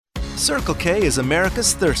Circle K is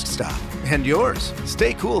America's thirst stop. And yours.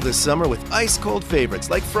 Stay cool this summer with ice-cold favorites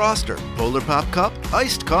like Froster, Polar Pop Cup,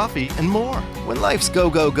 iced coffee, and more. When life's go,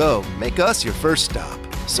 go, go, make us your first stop.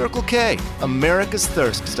 Circle K, America's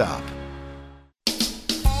thirst stop.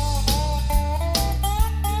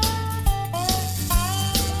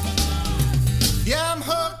 Yeah, I'm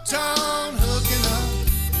hooked on hooking up,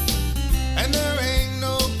 and there ain't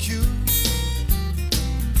no cure.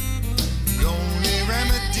 The only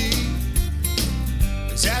remedy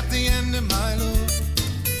is at the end of my loop.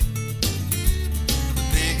 The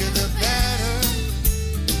bigger the better,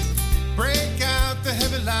 break out the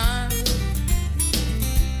heavy line.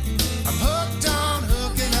 I'm hooked on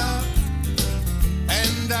hooking up,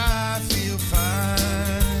 and I feel fine.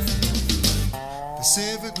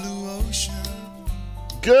 Pacific Blue Ocean.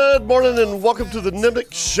 Good morning and welcome to the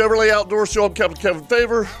Nimnik Chevrolet Outdoor Show. I'm Captain Kevin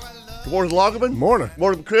Favor. Good morning, Loggeman. Morning.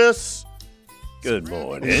 Morning, Chris. Good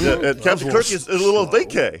morning. And Captain Kirk is a little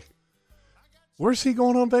vacay Where's he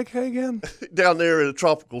going on vacay again? down there in a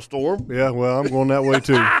tropical storm. Yeah, well, I'm going that way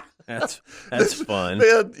too. That's fun.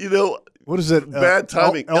 Man, you know, What is it? bad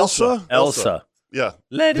timing. Elsa? Elsa. Yeah.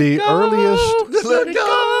 Let The it go. earliest. Let it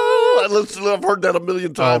go. I've heard that a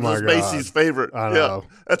million times. my It's God. Macy's favorite. I know.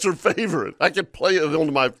 Yeah, that's her favorite. I can play it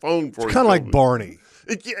on my phone for you. It's kind of like Barney.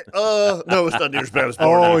 No, it's not near as bad as Oh,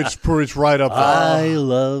 Barney. it's right up there. I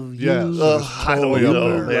love you. Yes. I don't totally up know,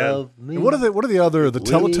 there. man. Love me. And what are the other? The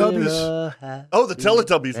Teletubbies? Oh, the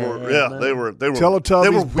Teletubbies were. Yeah, they were. Teletubbies, They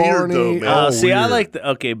were weird Barney. though, man. Oh, See, I weird.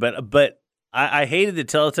 like but I hated the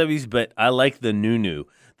Teletubbies, but I like the Nunu,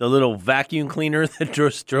 the little vacuum cleaner that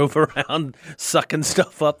just drove around sucking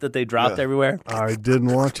stuff up that they dropped everywhere. I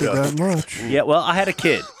didn't watch it that much. Yeah, well, I had a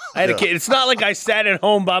kid. A kid. It's not like I sat at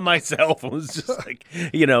home by myself. It was just like,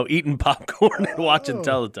 eating popcorn and watching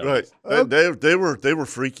Teletubbies. Right. They were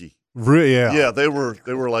freaky. Yeah. Yeah, they were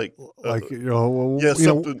like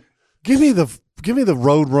something. give me the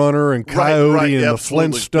Roadrunner and Coyote and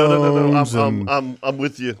absolutely. the Flintstones. No, I'm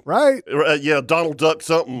with you. Right? Yeah, Donald Duck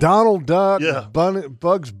something. Donald Duck, Yeah.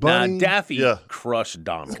 Bugs Bunny. Now, Daffy Yeah. crushed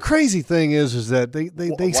Donald. The crazy thing is that they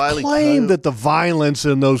Wile E. claim Coyote. that the violence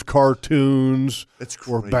in those cartoons It's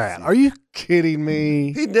were crazy. bad. Are you kidding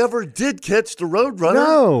me? He never did catch the Roadrunner.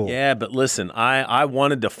 No. Yeah, but listen, I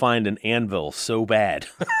wanted to find an anvil so bad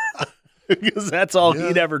because that's all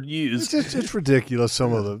he'd ever use. It's ridiculous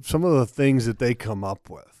some of the things that they come up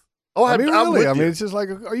with. Oh, I mean, I'm really. with I mean, you. it's just like,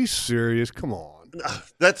 are you serious? Come on.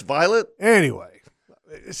 That's violent. Anyway,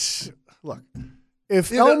 look.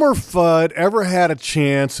 If Elmer Fudd ever had a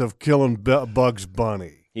chance of killing Bugs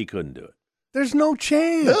Bunny, He couldn't do it. there's no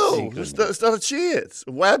chance. No, it's not a chance.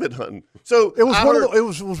 Wabbit hunting. So It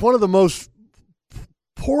was one of the most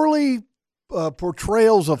poorly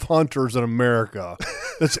portrayals of hunters in America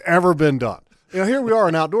that's ever been done. Here we are,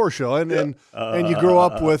 an outdoor show, and you grow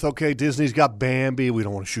up with, okay, Disney's got Bambi. We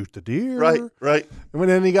don't want to shoot the deer. Right. And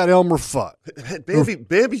then you got Elmer Fudd.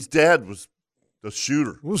 Bambi's dad was the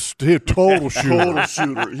shooter. It was a total shooter. Total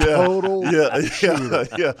shooter. Yeah. Total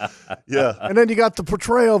Yeah. And then you got the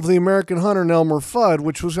portrayal of the American hunter in Elmer Fudd,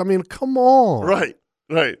 which was, I mean, come on. Right.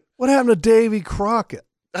 What happened to Davy Crockett?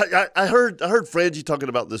 I heard Frangie talking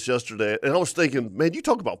about this yesterday, and I was thinking, man, you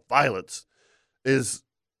talk about violence. He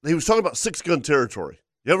was talking about 6-gun territory.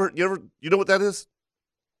 You know what that is?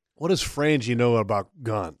 What does Frangie know about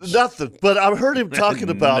guns? Nothing. But I heard him talking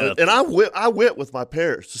about it, and I went with my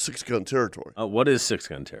parents to 6-gun territory. What is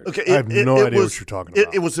 6-gun territory? Okay, I have no idea what you're talking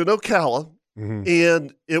about. It was in Ocala,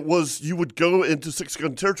 and it was you would go into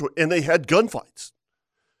 6-gun territory, and they had gunfights,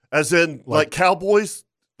 as in like cowboys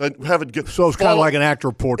having good. So it's kind of like an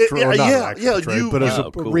actor portrait, but it's a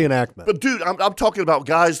cool. reenactment. But dude, I'm talking about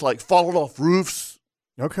guys like falling off roofs.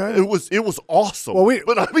 Okay, it was awesome. Well,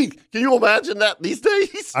 but I mean, can you imagine that these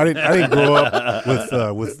days? I didn't grow up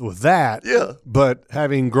with that. Yeah, but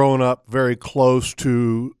having grown up very close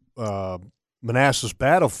to Manassas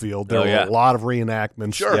Battlefield, there were a lot of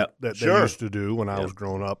reenactments that they used to do when I was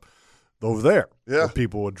growing up over there. Yeah, where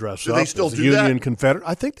people would dress do up. They still as do Union that? Confederate.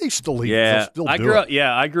 I think they still still I do grew it. up.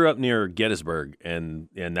 Yeah, I grew up near Gettysburg, and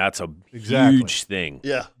that's a Exactly. huge thing.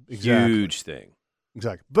 Yeah, Exactly. Huge thing.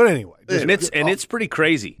 Exactly. But anyway, It's pretty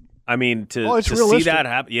crazy. I mean, to see realistic. that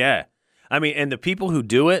happen. Yeah, I mean, and the people who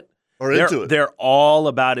do it, into it. They're all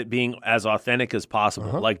about it being as authentic as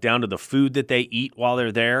possible, like down to the food that they eat while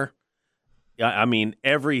they're there. I mean,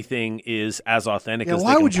 everything is as authentic as they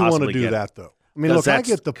why can would you want to possibly do get. that, though? I mean, look, I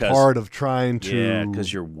get the part of trying to Yeah,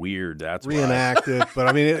 because you're weird. That's why. reenact it. But,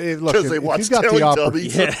 I mean, look, Because they if watch you've got the opportunity.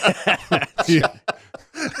 Teletubbies.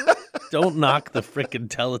 Don't knock the freaking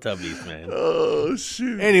Teletubbies, man. Oh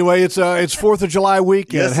shoot! Anyway, it's 4th of July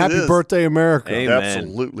weekend. Yes, it Happy is. birthday, America. Amen.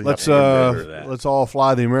 Absolutely. Let's remember that. let's all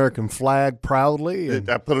fly the American flag proudly and,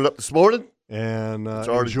 I put it up this morning. and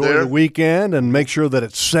already enjoy there. the weekend and make sure that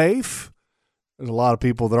it's safe. There's a lot of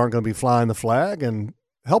people that aren't going to be flying the flag, and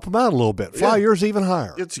help them out a little bit. Fly Yeah. yours even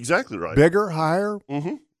higher. It's exactly right. Bigger, higher,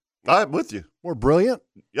 Mm-hmm. I'm with you. more brilliant.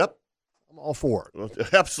 Yep. I'm all for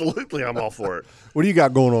it. Absolutely, I'm all for it. What do you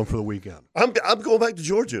got going on for the weekend? I'm going back to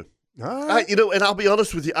Georgia. All right. And I'll be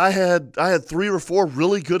honest with you. I had 3 or 4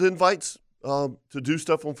 really good invites to do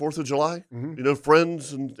stuff on 4th of July. Mhm. You know,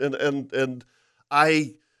 friends and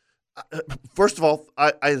I. First of all,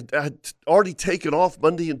 I had already taken off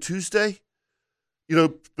Monday and Tuesday. You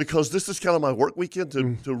know, because this is kind of my work weekend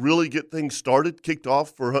to really get things started, kicked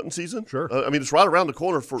off for hunting season. Sure. I mean, it's right around the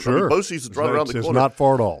corner for bow season's right around the It's corner. not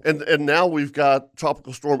far at all. And now we've got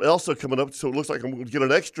Tropical Storm Elsa coming up, so it looks like I'm going to get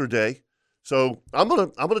an extra day. So I'm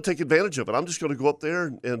gonna take advantage of it. I'm just going to go up there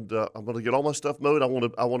and I'm going to get all my stuff mowed. I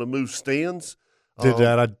want to move stands. We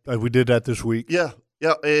did that this week. Yeah,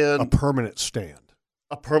 A and permanent stand.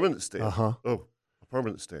 a permanent stand. Uh-huh. Oh, a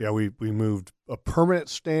permanent stand. Yeah, we moved a permanent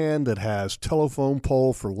stand that has telephone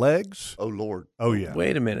pole for legs. Oh Lord. Oh yeah.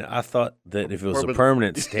 Wait a minute. I thought that if it was Permanent. a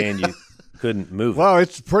permanent stand, you couldn't move it. Well,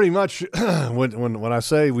 it's pretty much when I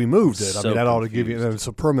say we moved it. I So mean that ought to give you. confused. It's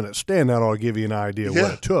a permanent stand. That ought to give you an idea of Yeah.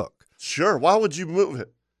 what it took. Sure. Why would you move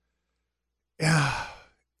it? Yeah,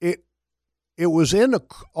 it was in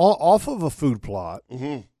off of a food plot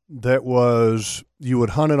Mm-hmm. that was you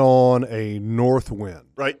would hunt it on a north wind.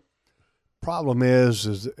 Right. Problem is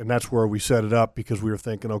and that's where we set it up because we were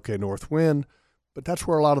thinking, okay, north wind, but that's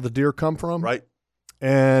where a lot of the deer come from. Right.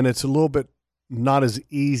 And it's a little bit not as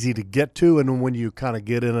easy to get to, and when you kind of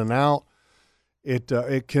get in and out,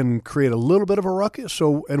 it can create a little bit of a ruckus.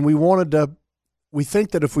 So, and we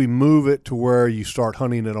think that if we move it to where you start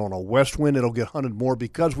hunting it on a west wind, it'll get hunted more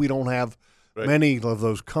because we don't have Right. many of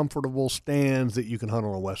those comfortable stands that you can hunt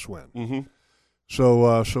on a west wind. Mm-hmm.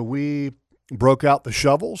 So we broke out the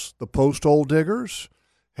shovels, the post hole diggers,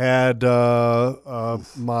 had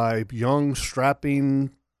my young,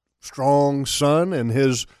 strapping, strong son and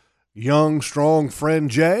his young, strong friend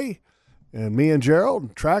Jay, and me and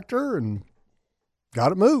Gerald, tractor, and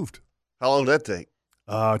got it moved. How long did that take?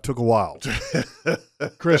 It took a while.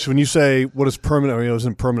 Chris, when you say what is permanent, I mean, it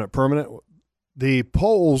wasn't permanent. The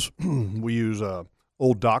poles, we use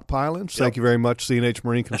old dock pilings. Thank you very much, C&H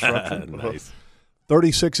Marine Construction. Nice.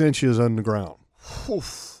 36 inches underground.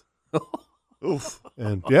 Oof. Oof.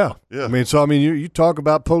 And yeah. Yeah. I mean, you talk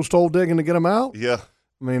about post hole digging to get them out. Yeah.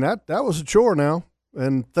 I mean, that was a chore now.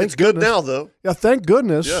 And thank It's good goodness. now, though. Yeah, thank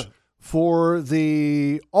goodness Yeah. for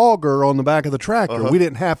the auger on the back of the tractor. Uh-huh. We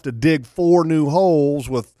didn't have to dig 4 new holes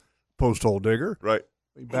with post hole digger. Right.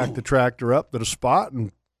 We backed the tractor up to the spot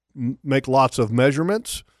and make lots of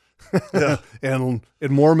measurements Yeah. and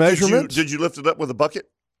more measurements. Did you lift it up with a bucket?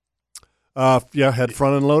 Yeah, had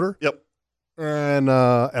front end loader. Yep. And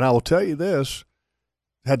I will tell you this,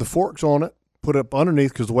 had the forks on it, put it up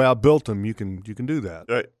underneath because the way I built them, you can do that.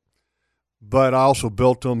 Right. But I also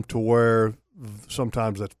built them to where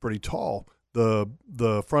sometimes that's pretty tall.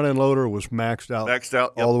 The front end loader was maxed out Maxed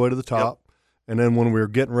out. Yep. all the way to the top. And then when we were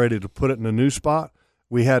getting ready to put it in a new spot,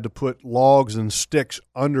 we had to put logs and sticks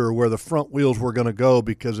under where the front wheels were going to go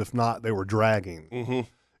because if not, they were dragging. Mm-hmm.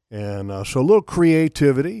 And so a little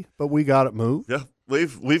creativity, but we got it moved. Yeah.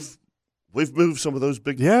 We've moved some of those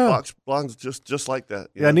big Yeah. box blinds just like that.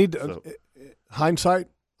 you Yeah, I know? need So, hindsight.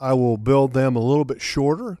 I will build them a little bit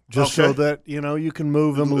shorter just so Okay. that, you can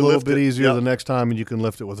move them a Lift little bit it, easier yeah. the next time and you can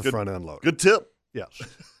lift it with a Good- front end loader. good tip. Yes.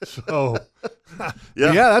 So,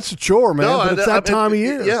 Yeah. yeah, that's a chore, man. but it's that time of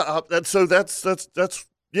year. Yeah. That's yeah. It's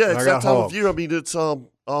I that got time hogs. of year. I mean, it's not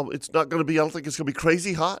going to be. I don't think it's going to be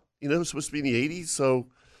crazy hot. It's supposed to be in the 80s. So,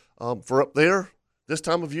 for up there this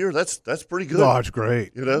time of year, that's pretty good. Oh, it's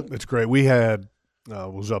great. It's great. We had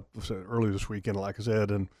was up early this weekend, like I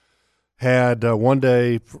said, and had one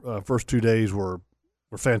day. First 2 days were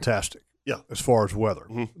fantastic. Yeah. As far as weather,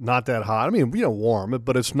 Mhm. not that hot. I mean, warm,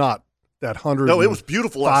 but it's not that 100. No, it was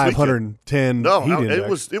beautiful last weekend. 510 No, heat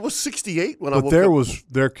index. it was 68 when I But woke there up. was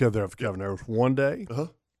Kevin. There was one day Uh-huh.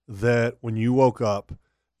 that when you woke up,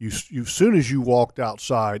 you as soon as you walked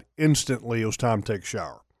outside, instantly it was time to take a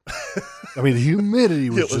shower. I mean, the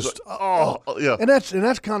humidity was, It was just yeah. and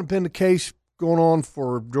that's kind of been the case going on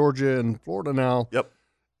for Georgia and Florida now. Yep.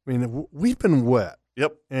 I mean, we've been wet,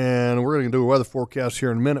 Yep. and we're going to do a weather forecast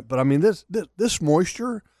here in a minute. But I mean, this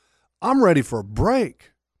moisture, I'm ready for a break.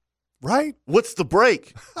 Right? What's the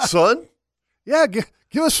break, son? Yeah,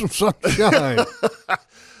 give us some sunshine.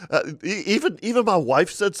 Even my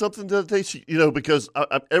wife said something the other day. She, because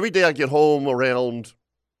every day I get home around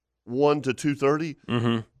 1 to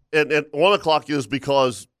 2:30, and 1 o'clock is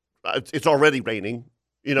because it's already raining,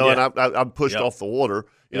 and I'm pushed off the water.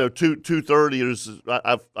 2:30 is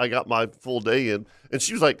I got my full day in, and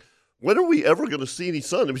she was like, "When are we ever going to see any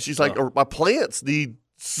sun?" I mean, she's like, "My plants need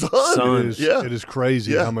sun." It is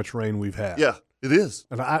crazy how much rain we've had. Yeah, it is.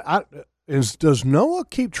 And does NOAA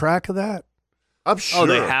keep track of that? I'm sure. Oh,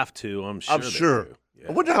 they have to. I'm sure. I'm sure. Yeah.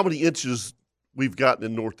 I wonder how many inches we've gotten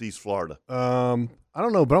in Northeast Florida. I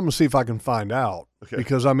don't know, but I'm gonna see if I can find out. Okay.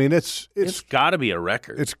 Because I mean, it's got to be a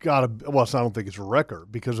record. It's got to. Well, I don't think it's a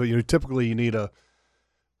record because typically you need a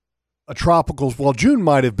tropical. Well, June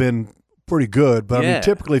might have been pretty good, but I mean,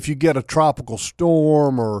 typically if you get a tropical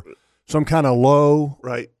storm or some kind of low,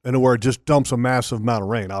 right, and where it just dumps a massive amount of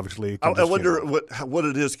rain, obviously. I wonder what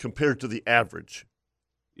it is compared to the average.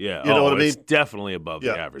 Yeah, you know what I mean. It's definitely above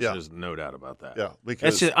the average. Yeah. There's no doubt about that. Yeah,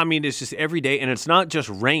 because it's just every day, and it's not just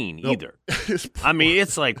rain either. I mean,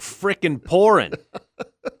 it's like freaking pouring.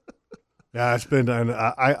 Yeah, it's been, and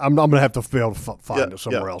I'm going to have to be able to find it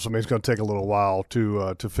somewhere else. I mean, it's going to take a little while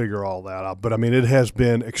to figure all that out. But I mean, it has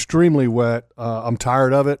been extremely wet. I'm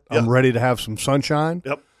tired of it. I'm ready to have some sunshine.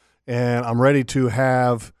 Yep. And I'm ready to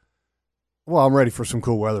have. Well, I'm ready for some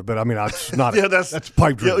cool weather, but I mean, it's not. That's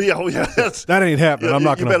pipe dream. That ain't happening. I'm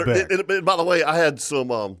not going to beg. And by the way, I had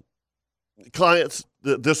some clients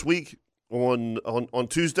this week on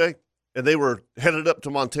Tuesday, and they were headed up to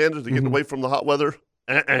Montana to get away from the hot weather.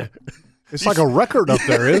 It's like a record up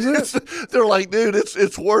there, isn't it? They're like, dude,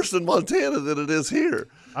 it's worse in Montana than it is here.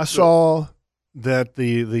 I saw that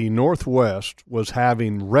the Northwest was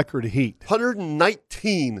having record heat.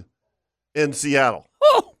 119 in Seattle.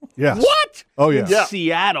 Oh, yes. What? Oh, yeah.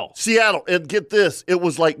 Seattle. And get this, it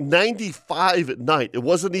was like 95 at night. It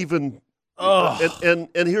wasn't even. And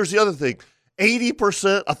here's the other thing.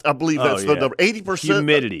 80%, I believe that's the number. 80%.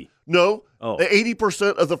 Humidity. No.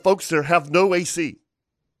 80% of the folks there have no AC.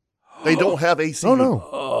 They don't have AC. Oh, no.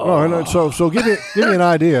 Oh. So give me an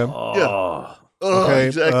idea. Yeah. Okay.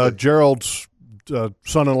 Exactly. Gerald's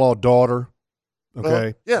son-in-law daughter.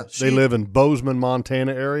 Okay. Yeah. They live in Bozeman,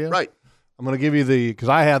 Montana area. Right. I'm going to give you because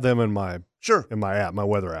I have them in my app, my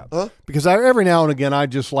weather app. Because every now and again I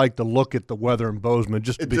just like to look at the weather in Bozeman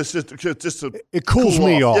it cools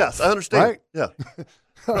me off. Yes, I understand. Right? Yeah.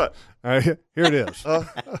 Right. All right, here it is.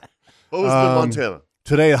 Bozeman, Montana.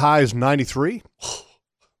 Today the high is 93.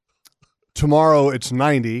 Tomorrow it's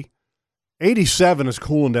 90. 87 is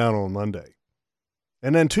cooling down on Monday.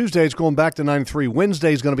 And then Tuesday it's going back to 93.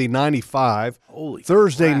 Wednesday is going to be 95. Holy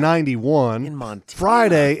Thursday crap. 91. In Montana.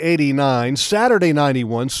 Friday 89. Saturday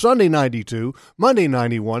 91. Sunday 92. Monday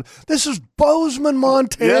 91. This is Bozeman,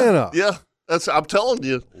 Montana. Yeah. I'm telling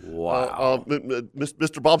you. Wow.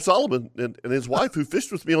 Mr. Bob Solomon and his wife who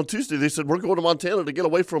fished with me on Tuesday, they said, we're going to Montana to get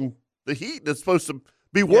away from the heat. It's supposed to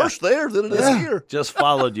be worse there than it is here. Just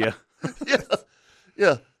followed you.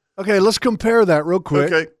 Yeah. Okay, let's compare that real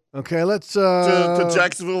quick. Okay, let's to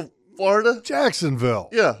Jacksonville, Florida. Jacksonville.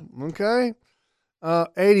 Yeah. Okay.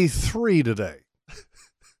 83 today.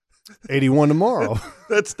 81 tomorrow.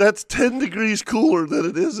 That's 10 degrees cooler than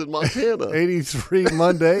it is in Montana. 83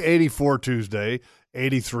 Monday, 84 Tuesday,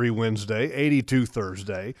 83 Wednesday, 82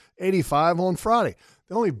 Thursday, 85 on Friday.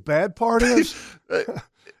 The only bad part is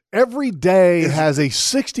every day has a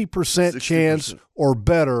 60% chance or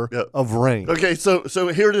better of rain. Okay, so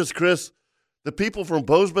here it is, Chris. The people from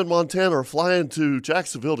Bozeman, Montana are flying to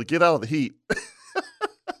Jacksonville to get out of the heat.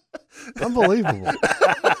 Unbelievable.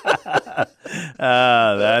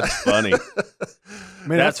 That's funny.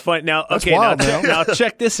 Man, that's funny. Now, wild, now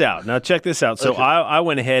check this out. So I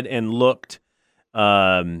went ahead and looked.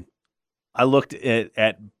 I looked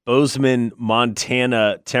at Bozeman,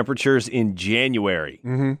 Montana temperatures in January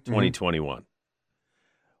 2021.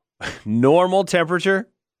 Normal temperature,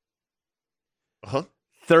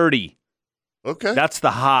 30. Okay. That's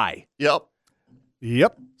the high. Yep.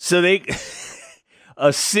 So a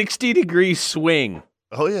 60-degree swing.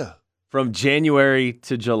 Oh, yeah. From January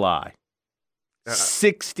to July.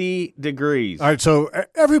 60 degrees. All right, so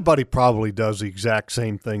everybody probably does the exact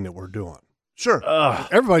same thing that we're doing. Sure.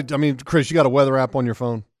 Everybody, I mean, Chris, you got a weather app on your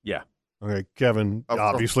phone? Yeah. Okay, Kevin,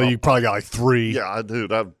 obviously, you probably got like 3. Yeah, I do.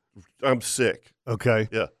 I'm sick. Okay.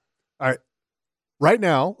 Yeah. All right. Right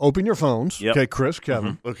now, open your phones. Yep. Okay, Chris,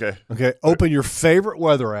 Kevin. Okay. Okay, open your favorite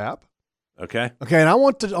weather app. Okay. Okay, and I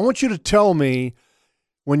want you to tell me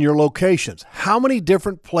when your locations, how many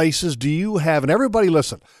different places do you have? And everybody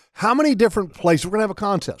listen, how many different places, we're going to have a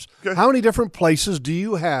contest. Okay. How many different places do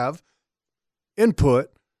you have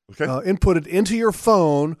input Okay. Input it into your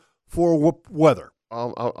phone for weather.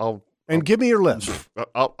 I'll give me your list.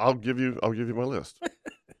 I'll give you my list.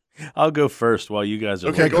 I'll go first while you guys are.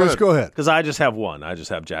 Okay, Chris, go ahead. Because I just have one. I just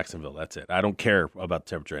have Jacksonville. That's it. I don't care about the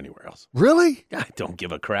temperature anywhere else. Really? I don't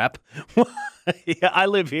give a crap. Yeah, I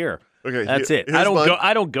live here. Okay, that's it. I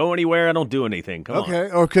don't go anywhere. I don't do anything. Come on.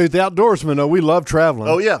 Okay. The outdoorsmen, though, we love traveling.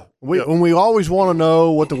 Oh yeah. When we always want to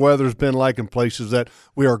know what the weather's been like in places that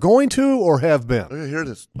we are going to or have been. Okay, here it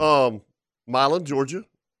is. Milan, Georgia,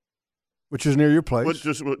 which is near your place.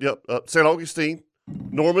 St. Augustine,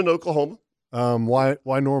 Norman, Oklahoma.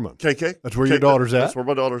 Why Norman? KK. That's where your daughter's at? That's where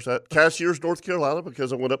my daughter's at. Cashiers, North Carolina,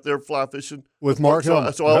 because I went up there fly fishing with Mark. So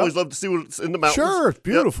I always love to see what's in the mountains. Sure, it's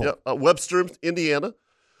beautiful. Webster, Indiana,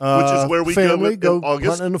 which is where we go in August.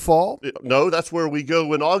 Hunting in the fall? No, that's where we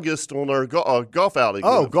go in August on our golf outing.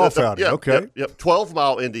 Oh, golf outing. Okay. 12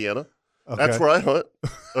 Mile, Indiana. Okay. That's where I hunt.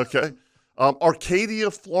 Okay.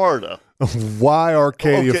 Arcadia, Florida. Why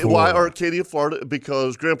Arcadia, Florida? Why Arcadia, Florida?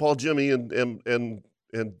 Because Grandpa Jimmy and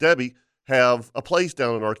Debbie have a place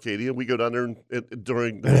down in Arcadia. We go down there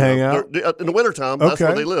during hang out in the wintertime. That's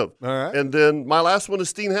where they live. All right. And then my last one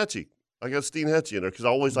is Steinhatchee. I got Steinhatchee in there because I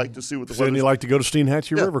always like to see what the weather. And you like to go to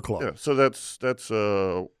Steinhatchee River Club. Yeah. So that's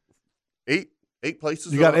 8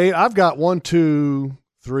 places. You got 8. I've got 1, 2,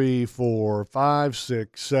 3, 4, 5,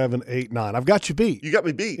 6, 7, 8, 9. I've got you beat. You got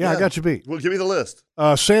me beat. Yeah, I got you beat. Well, give me the list.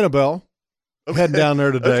 Sanibel. Okay. Heading down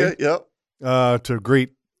there today. Okay. Yep. To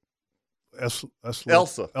greet Elsa.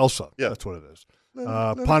 Yeah, that's what it is.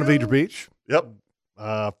 Ponte Vedra Beach. Yep.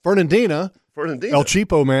 Fernandina. El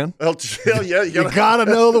Cheapo, man. Yeah, you gotta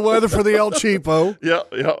know the weather for the El Cheapo.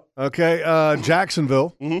 Yeah. Okay,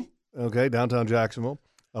 Jacksonville. Mm-hmm. Okay, downtown Jacksonville.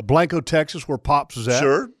 Blanco, Texas, where Pops is at.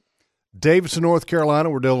 Sure. Davidson, North Carolina,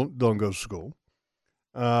 where Dylan goes to school.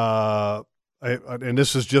 And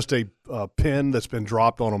this is just a pin that's been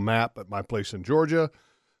dropped on a map at my place in Georgia.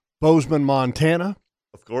 Bozeman, Montana.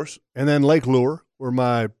 Of course. And then Lake Lure, where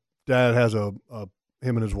my dad has him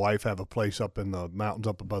and his wife have a place up in the mountains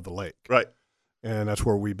up above the lake. Right. And that's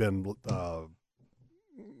where we've been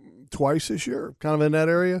twice this year, kind of in that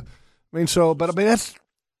area. That's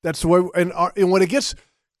the way. And when it gets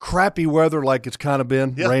crappy weather like it's kind of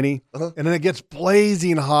been, rainy, and then it gets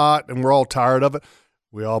blazing hot and we're all tired of it,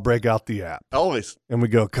 we all break out the app. Always. And we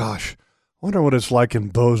go, gosh, I wonder what it's like in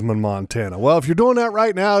Bozeman, Montana. Well, if you're doing that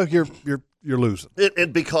right now, you're losing.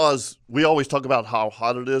 And because we always talk about how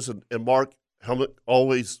hot it is, and Mark Helmut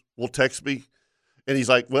always will text me, and he's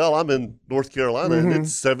like, well, I'm in North Carolina, and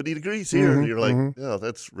it's 70 degrees here. And you're like, yeah,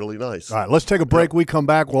 that's really nice. All right, let's take a break. We come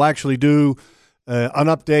back. We'll actually do an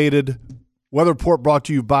updated weather report brought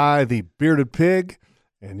to you by the Bearded Pig.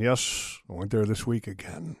 And, yes, I went there this week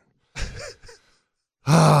again.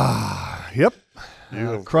 Yep.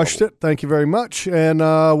 Crushed it. Thank you very much. And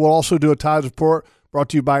we'll also do a Tides report brought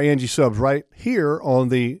to you by Angie Subs right here on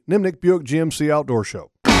the Nimnick Buick GMC Outdoor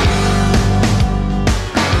Show.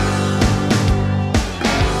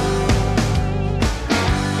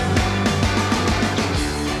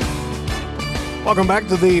 Welcome back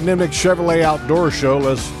to the Nimnick Chevrolet Outdoor Show.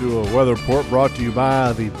 Let's do a weather report brought to you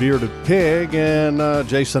by the Bearded Pig. And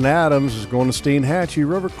Jason Adams is going to Steinhatchee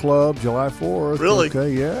River Club July 4th. Really?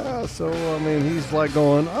 Okay, yeah. So, he's like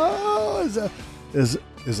going, is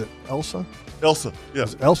it Elsa? Elsa, yeah.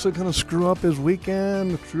 Is Elsa going to screw up his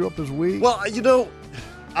weekend, screw up his week? Well,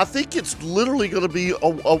 I think it's literally going to be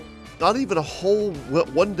not even a whole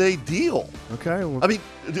one-day deal. Okay. Well,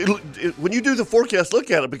 when you do the forecast, look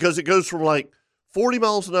at it, because it goes from like 40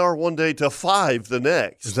 miles an hour one day to 5 the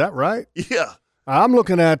next. Is that right? Yeah. I'm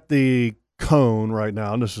looking at the cone right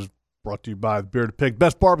now, and this is brought to you by the Bearded Pig.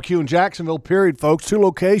 Best barbecue in Jacksonville, period, folks. 2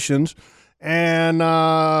 locations. And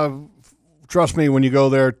trust me, when you go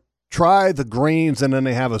there, try the greens, and then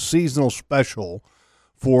they have a seasonal special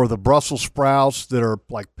for the Brussels sprouts that are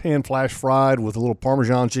like pan flash fried with a little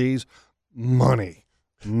Parmesan cheese. Money.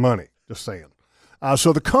 Just saying.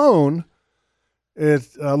 So the cone,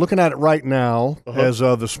 looking at it right now, as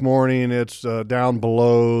of this morning, it's down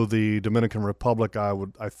below the Dominican Republic,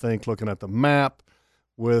 I think, looking at the map,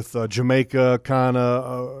 with Jamaica kind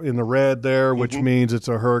of in the red there, which means it's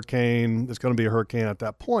a hurricane. It's going to be a hurricane at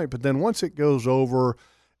that point. But then once it goes over,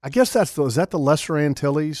 I guess is that the Lesser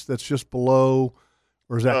Antilles that's just below,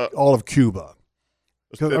 or is that all of Cuba?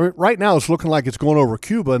 Right now it's looking like it's going over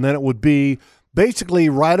Cuba, and then it would be basically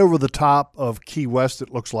right over the top of Key West,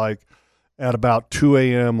 it looks like, at about 2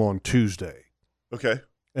 a.m. on Tuesday. Okay.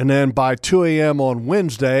 And then by 2 a.m. on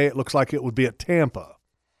Wednesday, it looks like it would be at Tampa.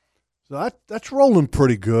 So that's rolling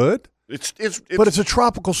pretty good. But it's a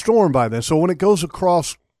tropical storm by then. So when it goes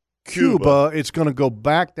across Cuba, it's going to go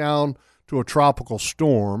back down to a tropical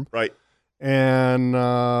storm. Right. And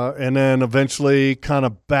then eventually kind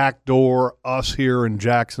of backdoor us here in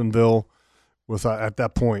Jacksonville with at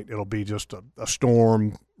that point it'll be just a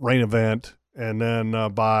storm, rain event. And then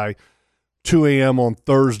by 2 a.m. on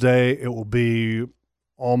Thursday, it will be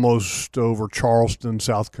almost over Charleston,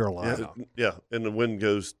 South Carolina. Yeah, and the wind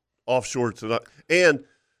goes offshore tonight. And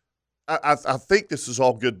I think this is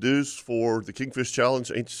all good news for the Kingfish Challenge,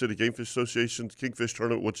 Ancient City Game Fish Association's Kingfish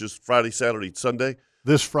Tournament, which is Friday, Saturday, Sunday.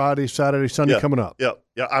 This Friday, Saturday, Sunday coming up. Yeah.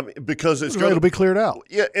 I mean, because it'll be cleared out.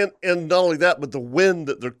 Yeah, and not only that, but the wind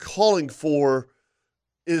that they're calling for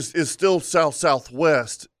is still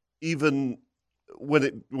southwest, even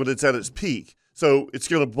when it's at its peak. So it's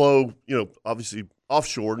going to blow, obviously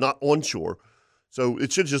offshore, not onshore. So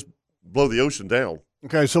it should just blow the ocean down.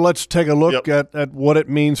 Okay, so let's take a look at what it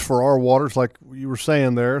means for our waters, like you were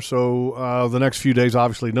saying there. So the next few days,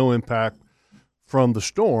 obviously, no impact from the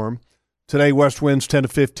storm. Today, west winds 10 to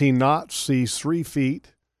 15 knots, seas 3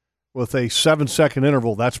 feet with a 7-second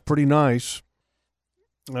interval. That's pretty nice.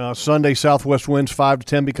 Sunday, southwest winds 5 to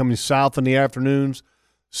 10, becoming south in the afternoons,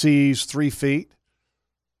 seas 3 feet.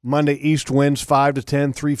 Monday, east winds 5 to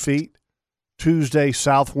 10, 3 feet. Tuesday,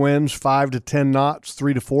 south winds 5 to 10 knots,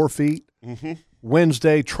 3 to 4 feet. Mm-hmm.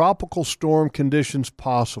 Wednesday, tropical storm conditions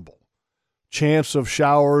possible. Chance of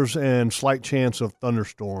showers and slight chance of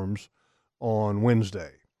thunderstorms on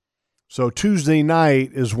Wednesday. So Tuesday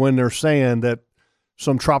night is when they're saying that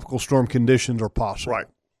some tropical storm conditions are possible. Right.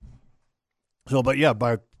 So, but yeah,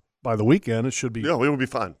 by the weekend it should be. Yeah, we will be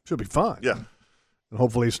fine. Should be fine. Yeah. And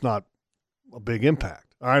hopefully it's not a big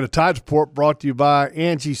impact. All right, a Tides Report brought to you by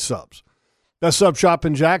Angie Subs. Best sub shop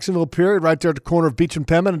in Jacksonville, period, right there at the corner of Beach and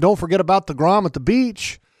Penman. And don't forget about the Grom at the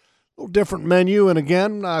beach. A little different menu. And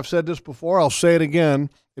again, I've said this before, I'll say it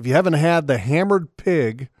again. If you haven't had the hammered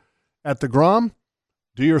pig at the Grom,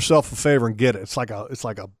 do yourself a favor and get it. It's like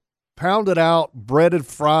a pounded out, breaded,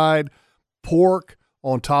 fried pork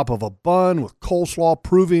on top of a bun with coleslaw,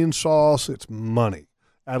 Peruvian sauce. It's money.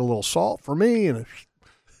 Add a little salt for me, and it's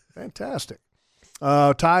fantastic.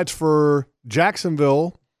 Tides for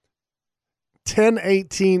Jacksonville,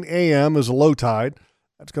 10:18 a.m. is a low tide.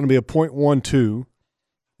 That's going to be a 0.12,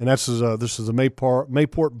 and this is a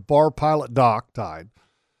Mayport Bar Pilot Dock tide.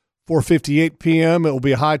 4:58 p.m. it will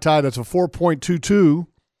be a high tide. That's a 4.22,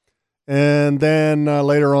 and then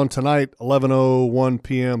later on tonight, 11:01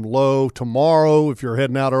 p.m. low. Tomorrow, if you're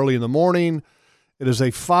heading out early in the morning, it is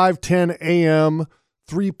a 5:10 a.m.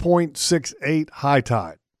 3.68 high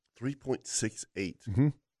tide. 3.68. Mm-hmm.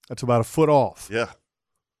 That's about a foot off. Yeah.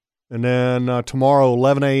 And then tomorrow,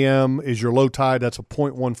 11 a.m. is your low tide. That's a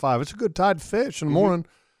 0.15. It's a good tide to fish in the morning.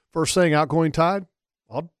 First thing, outgoing tide,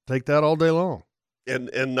 I'll take that all day long.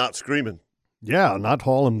 And not screaming. Yeah, not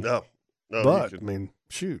hauling. No. But, I mean,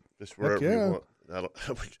 shoot. Just wherever you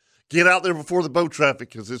want. Get out there before the boat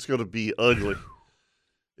traffic because it's going to be ugly.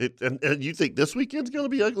 And you think this weekend's going to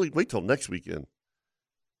be ugly? Wait till next weekend.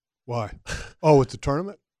 Why? Oh, it's a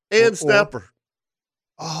tournament? And snapper.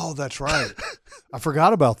 Oh, that's right. I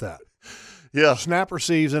forgot about that. Yeah. Snapper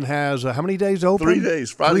season has how many days open? 3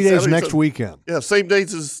 days. Friday, 3 days Saturday, next Sunday. weekend. Yeah, same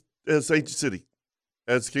dates as Ancient City,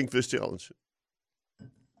 as Kingfish Challenge.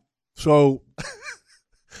 So,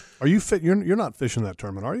 are you fit? You're not fishing that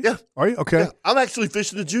tournament, are you? Yeah. Are you? Okay. Yeah, I'm actually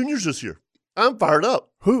fishing the juniors this year. I'm fired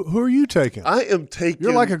up. Who are you taking? I am taking.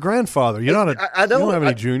 You're like a grandfather. You're not I know. You don't have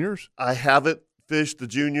any juniors. I haven't fished the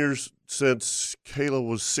juniors since Kayla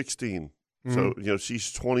was 16. So,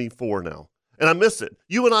 she's 24 now. And I miss it.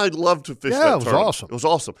 You and I love to fish that it was tournament. awesome. It was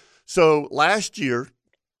awesome. So last year,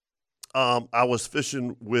 I was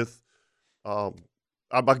fishing with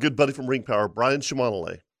my good buddy from Ring Power, Brian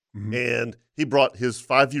Shimonale, and he brought his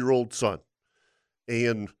 5-year-old son.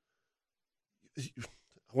 And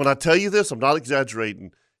when I tell you this, I'm not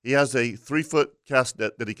exaggerating. He has a 3-foot cast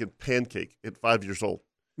net that he can pancake at 5 years old.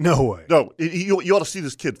 No way. No, you ought to see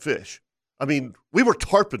this kid fish. I mean, we were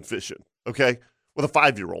tarpon fishing, okay, with a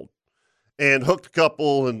 5-year-old, and hooked a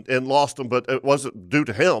couple and lost them, but it wasn't due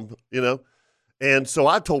to him, And so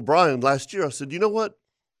I told Brian last year, I said, you know what?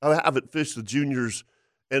 I haven't fished the juniors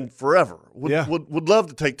in forever. Would love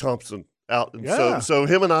to take Thompson out. And so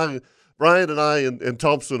him and I, Brian and I and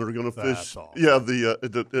Thompson are going to fish. Awesome. Yeah,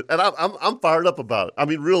 and I'm fired up about it. I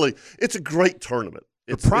mean, really, it's a great tournament.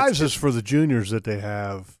 The prizes for the juniors that they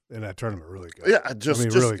have in that tournament are really good. Yeah,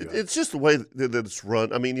 really good. It's just the way that it's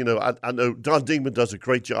run. I mean, I know Don Dingman does a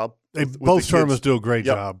great job. Both tournaments do a great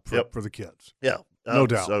job for the kids. Yeah, no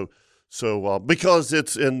doubt. So because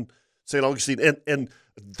it's in St. Augustine, and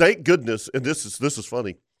thank goodness, and this is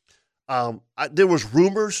funny. There was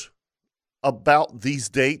rumors about these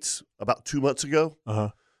dates about 2 months ago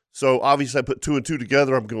So obviously I put 2 and 2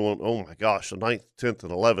 together. I'm going, oh my gosh, the 9th, 10th,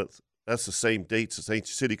 and 11th. That's the same dates as Ancient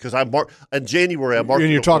City because in January I marked.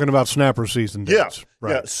 And you're talking about snapper season dates. Yeah,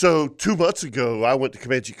 right. Yeah. So 2 months ago I went to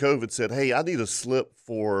Comanche Cove and said, hey, I need a slip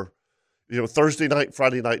for Thursday night,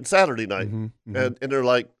 Friday night, and Saturday night. Mm-hmm. And they're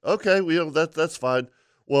like, okay, that's fine.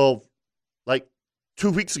 Well, like 2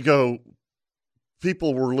 weeks ago,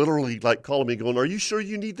 people were literally like calling me going, are you sure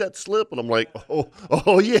you need that slip? And I'm like,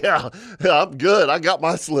 oh yeah, I'm good. I got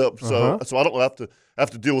my slip. So I don't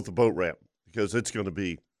have to deal with the boat ramp because it's going to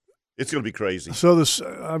be crazy. So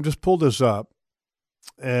I've just pulled this up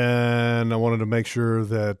and I wanted to make sure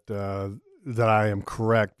that I am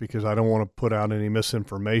correct because I don't want to put out any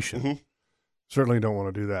misinformation. Mm-hmm. Certainly don't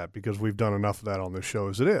want to do that because we've done enough of that on this show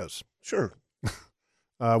as it is. Sure.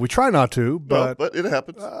 We try not to, but it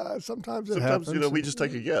happens. Sometimes it happens. We just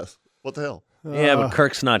take a guess. What the hell? Yeah, but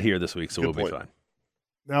Kirk's not here this week, so we'll be fine.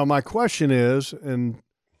 Now, my question is, and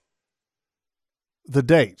the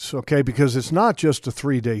dates, okay, because it's not just a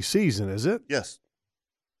 3-day season, is it? Yes.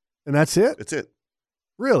 And that's it? That's it.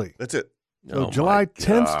 Really? That's it. So July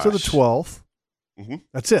 10th to the 12th. Mm-hmm.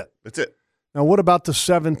 That's it. That's it. Now, what about the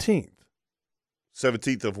 17th?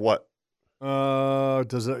 17th of what?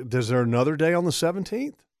 Does there another day on the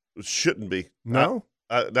 17th? It shouldn't be. No?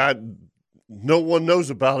 No one knows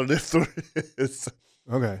about it if there is.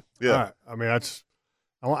 Okay. Yeah. All right. I mean,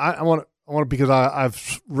 I want because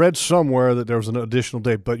I've read somewhere that there was an additional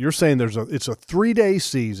day, but you're saying it's a 3-day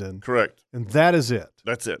season. Correct. And that is it.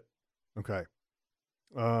 That's it. Okay.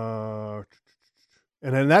 And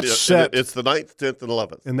then that's set. It's the 9th, 10th, and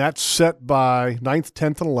 11th. And that's set by 9th,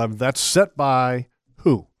 10th, and 11th. That's set by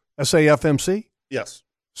who? SAFMC? Yes.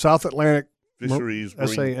 South Atlantic Fisheries.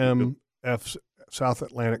 SAMF, South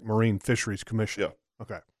Atlantic Marine Fisheries Commission. Yeah.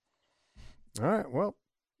 Okay. All right. Well,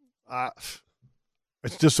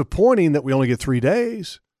 it's disappointing that we only get 3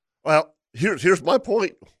 days. Well, here's my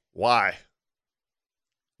point. Why?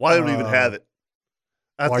 Why don't we even have it?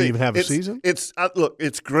 Why do you even have a season? Look,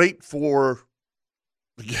 it's great for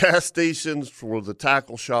the gas stations, for the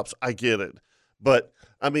tackle shops. I get it, but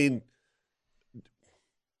I mean,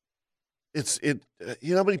 you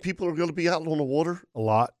know how many people are going to be out on the water? A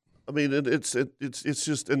lot. I mean, it's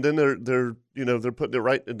just, and then they're putting it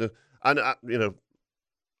right in the. I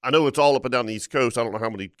know it's all up and down the East Coast. I don't know how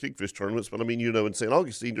many kingfish tournaments, but I mean, in St.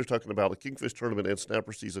 Augustine, you're talking about a kingfish tournament and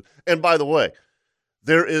snapper season. And by the way,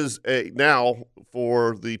 there is now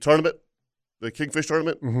for the tournament, the kingfish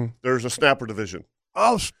tournament, there's a snapper division.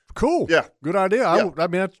 Oh, cool. Yeah. Good idea. Yeah. I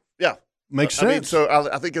mean, makes sense. I mean, so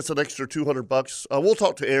I think it's an extra $200. We'll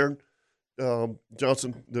talk to Aaron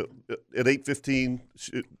Johnson at 8:15,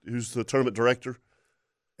 who's the tournament director.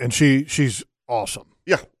 And she's awesome.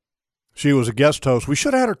 Yeah. She was a guest host. We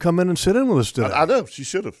should have had her come in and sit in with us today. I know. She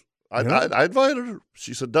should have. I invited her.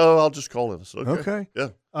 She said, no, I'll just call in. So, okay. Yeah.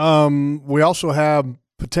 We also have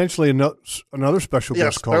potentially another special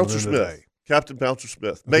guest calling in today. Captain Bouncer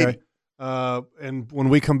Smith. Okay. Maybe. And when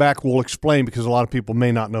we come back, we'll explain because a lot of people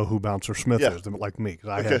may not know who Bouncer Smith is, like me, because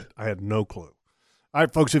I had no clue. All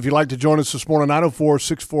right, folks, if you'd like to join us this morning,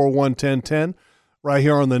 904-641-1010, right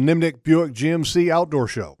here on the Nimnick Buick GMC Outdoor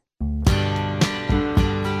Show.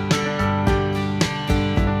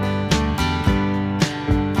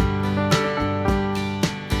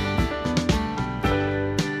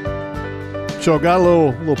 So I got a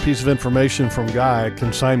little piece of information from Guy at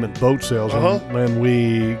Consignment Boat Sales. And when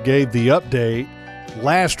we gave the update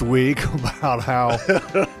last week about how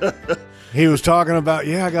he was talking about,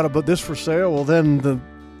 I got to put this for sale. Well, then the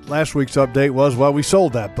last week's update was, we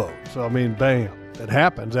sold that boat. So, I mean, bam, it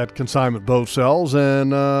happens at Consignment Boat Sales.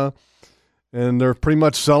 And they're pretty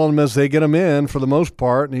much selling them as they get them in for the most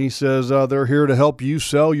part. And he says they're here to help you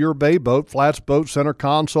sell your bay boat, flats, boat, center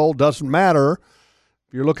console, doesn't matter.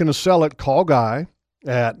 If you're looking to sell it, call Guy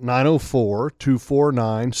at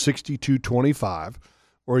 904-249-6225,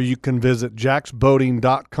 or you can visit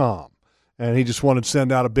jacksboating.com. And he just wanted to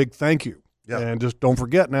send out a big thank you. Yeah. And just don't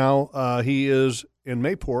forget now, he is in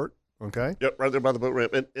Mayport, okay? Yep, right there by the boat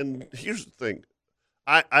ramp. And here's the thing.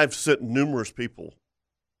 I've sent numerous people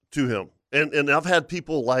to him. And I've had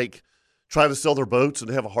people, try to sell their boats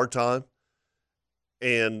and have a hard time.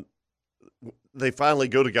 And they finally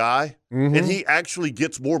go to Guy, and he actually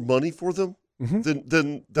gets more money for them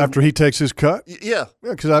than after he takes his cut. Yeah,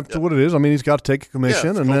 because that's what it is. I mean, he's got to take a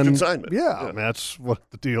commission, and then consignment. I mean, that's what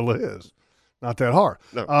the deal is. Not that hard.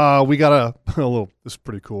 No. We got a little. This is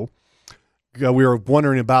pretty cool. We were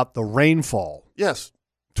wondering about the rainfall. Yes.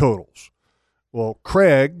 Totals. Well,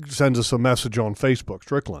 Craig sends us a message on Facebook.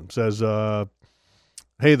 Strickland says,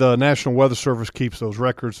 "Hey, the National Weather Service keeps those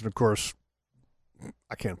records, and of course,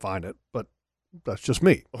 I can't find it, but." That's just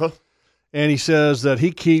me. Uh-huh. And he says that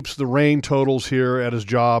he keeps the rain totals here at his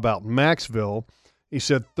job out in Maxville. He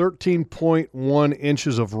said 13.1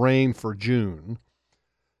 inches of rain for June.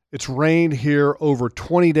 It's rained here over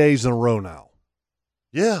 20 days in a row now.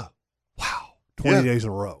 Yeah. Wow. 20 days in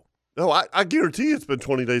a row. No, I guarantee you it's been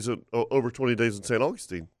 20 days, over 20 days in St.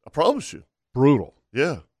 Augustine. I promise you. Brutal.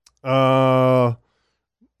 Yeah. And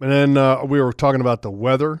then we were talking about the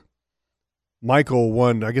weather. Michael,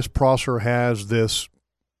 I guess Prosser has this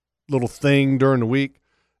little thing during the week.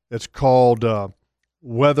 It's called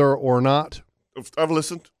Weather or Not. I've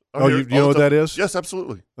listened. You know what that is? Yes,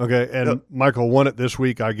 absolutely. Okay, and Michael won it this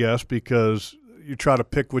week, I guess, because you try to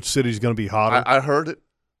pick which city's going to be hotter. I heard it.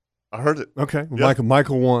 Okay, Yep.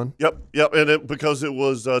 Michael won. Yep, and because it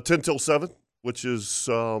was 10 till 7, which is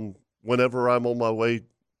whenever I'm on my way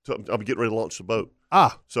I'm getting ready to launch the boat.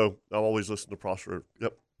 So I'm always listening to Prosser.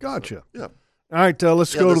 Yep. Gotcha. Yeah. All right,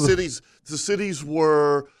 let's go to cities. The cities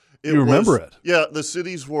were. You remember it? Yeah, the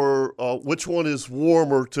cities were. Which one is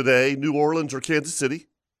warmer today, New Orleans or Kansas City?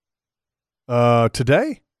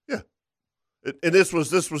 Today? Yeah. And this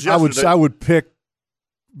was yesterday. I would pick,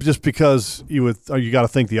 just because you got to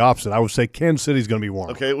think the opposite. I would say Kansas City's going to be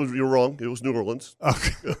warm. Okay, you're wrong. It was New Orleans.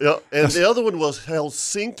 Okay. Yeah, and the other one was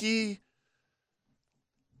Helsinki.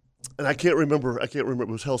 And I can't remember. It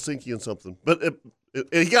was Helsinki and something. But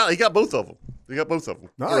he got both of them.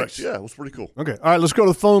 Nice. Correct. Yeah, it was pretty cool. Okay. All right, let's go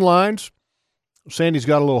to the phone lines. Sandy's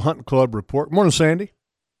got a little hunting club report. Morning, Sandy.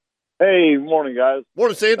 Hey, morning, guys.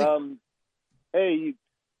 Morning, Sandy. Hey,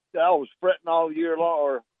 I was fretting all year long,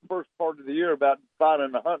 or first part of the year, about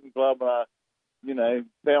finding a hunting club, and I,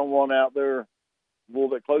 found one out there a little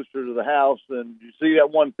bit closer to the house. And you see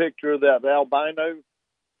that one picture of that albino?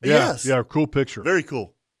 Yes. Yeah, cool picture. Very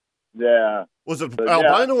cool. Yeah. Was it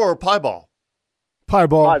albino or a pieball?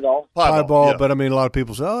 Pieball. Yeah. But I mean, a lot of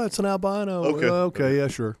people say, "Oh, it's an albino." Okay. Okay, yeah,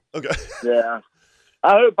 sure. Okay. Yeah.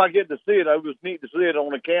 I hope I get to see it. It was neat to see it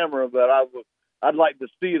on the camera, but I'd like to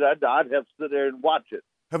see it. I'd have to sit there and watch it.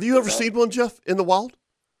 Have you ever seen one, Jeff, in the wild?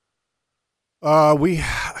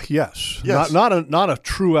 Yes. Not a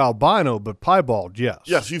true albino, but piebald, yes.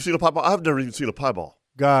 Yes, you've seen a pieball. I've never even seen a pieball.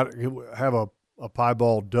 Have a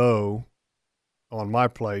piebald doe on my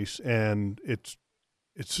place, and it's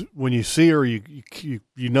when you see her, you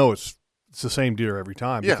know it's the same deer every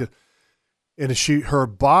time. Yeah. Her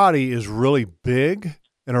body is really big,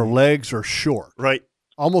 and her legs are short. Right.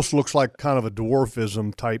 Almost looks like kind of a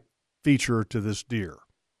dwarfism type feature to this deer.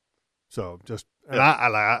 So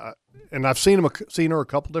and I've seen her a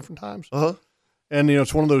couple different times. Uh-huh. And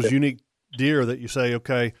it's one of those unique deer that you say,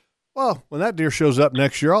 okay, well, when that deer shows up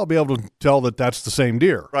next year, I'll be able to tell that that's the same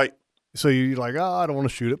deer. Right. So you're like, I don't want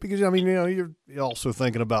to shoot it because you're also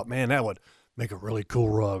thinking about, man, that would make a really cool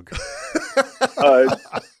rug.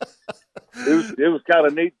 It was kind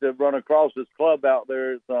of neat to run across this club out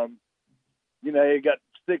there. It's, you got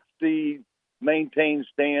 60 maintained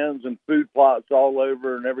stands and food plots all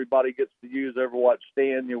over, and everybody gets to use every what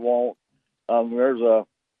stand you want. There's a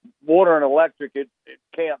water and electric at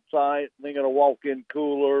campsite. They got a walk-in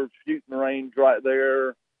cooler, shooting range right there.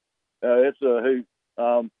 It's a hoot.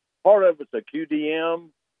 Part of it's a QDM,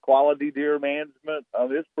 quality deer management.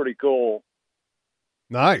 It's pretty cool.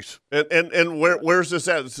 Nice. And where's this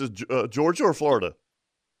at? This is Georgia or Florida?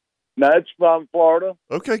 No, it's from Florida.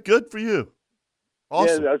 Okay, good for you.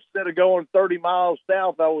 Awesome. Yeah, instead of going 30 miles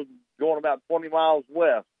south, I was going about 20 miles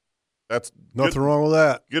west. That's nothing wrong with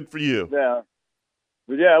that. Good for you. Yeah.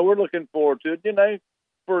 But yeah, we're looking forward to it.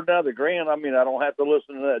 For another grand, I don't have to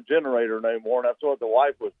listen to that generator no more. And that's what the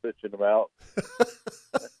wife was bitching about.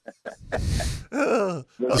 A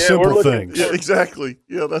simple thing. Yeah, exactly.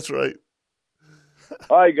 Yeah, that's right.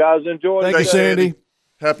 All right, guys, enjoy. Thank you, Sandy.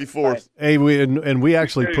 Happy 4th. Hey, we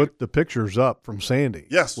actually put the pictures up from Sandy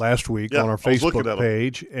last week on our Facebook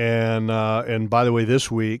page. And by the way,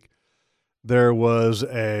 this week there was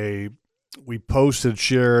we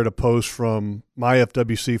shared a post from my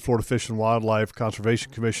FWC, Florida Fish and Wildlife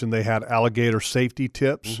Conservation Commission. They had alligator safety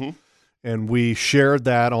tips, and we shared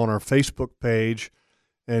that on our Facebook page.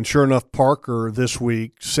 And sure enough, Parker this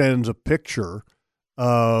week sends a picture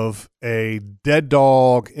of a dead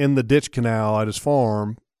dog in the ditch canal at his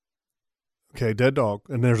farm. Okay, dead dog.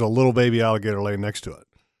 And there's a little baby alligator laying next to it.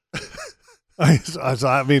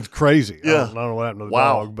 It's crazy. Yeah. I don't know what happened to the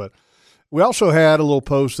dog. But we also had a little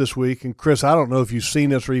post this week. And, Chris, I don't know if you've seen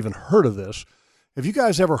this or even heard of this. Have you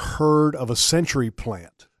guys ever heard of a century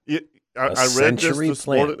plant? Yeah, I read this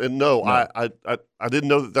morning. And no. I didn't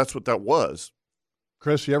know that's what that was.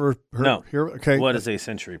 Chris, you ever heard? No. Okay. What is a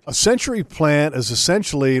century plant? A century plant is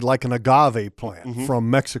essentially like an agave plant from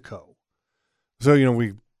Mexico. So,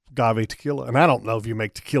 we agave tequila. And I don't know if you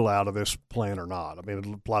make tequila out of this plant or not. I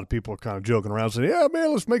mean, a lot of people are kind of joking around saying, yeah,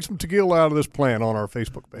 man, let's make some tequila out of this plant on our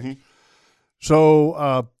Facebook page. Mm-hmm.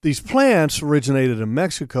 So these plants originated in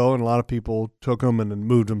Mexico, and a lot of people took them and then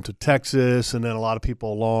moved them to Texas, and then a lot of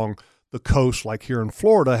people along the coast, like here in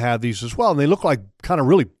Florida, have these as well. And they look like kind of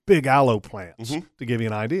really big aloe plants, to give you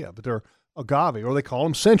an idea. But they're agave, or they call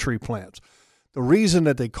them century plants. The reason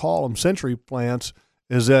that they call them century plants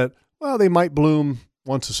is that, well, they might bloom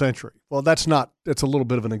once a century. Well, that's a little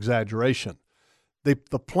bit of an exaggeration. The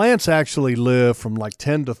plants actually live from like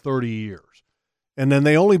 10 to 30 years, and then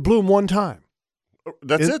they only bloom one time.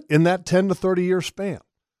 That's it? In that 10 to 30 year span.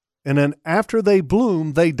 And then after they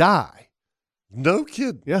bloom, they die. No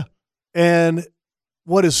kid. Yeah. And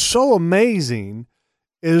what is so amazing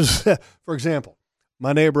is, for example,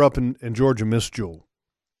 my neighbor up in Georgia, Miss Jewel,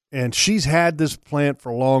 and she's had this plant for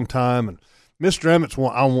a long time. And Mr. Emmett's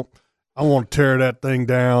I want to tear that thing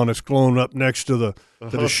down. It's grown up next to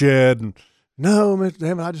the shed. And no, Mr.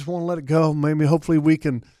 Emmett, I just want to let it go. Maybe hopefully we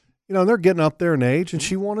can, they're getting up there in age, and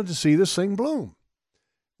she wanted to see this thing bloom.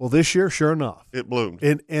 Well, this year, sure enough, it bloomed.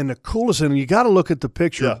 And the coolest thing, you got to look at the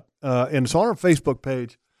picture, and it's on our Facebook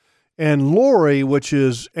page. And Lori, which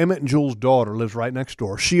is Emmett and Jules' daughter, lives right next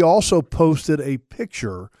door. She also posted a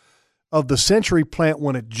picture of the century plant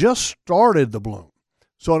when it just started to bloom.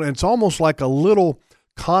 So it's almost like a little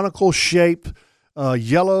conical shaped,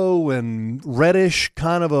 yellow and reddish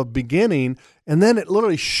kind of a beginning. And then it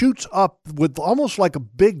literally shoots up with almost like a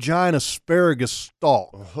big giant asparagus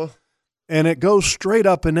stalk. And it goes straight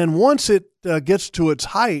up. And then once it gets to its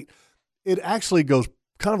height, it actually goes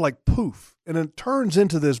kind of like poof. And it turns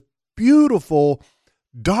into this beautiful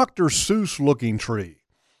Dr. Seuss looking tree.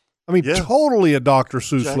 I mean, totally a Dr.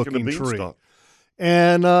 Seuss looking tree.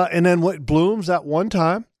 And then what blooms at one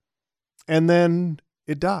time, and then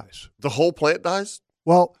it dies. The whole plant dies?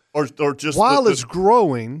 Well, or just while it's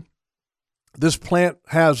growing, this plant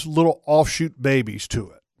has little offshoot babies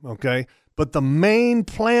to it, okay? But the main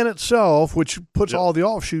plant itself, which puts all the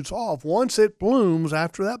offshoots off, once it blooms,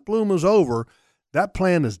 after that bloom is over, that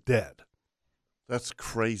plant is dead. That's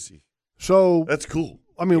crazy. So that's cool.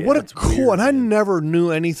 I mean, what a cool, weird, and I never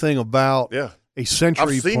knew anything about a century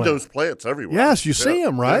plant. I've seen those plants everywhere. Yes, you see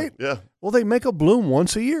them, right? Yeah. Well, they make a bloom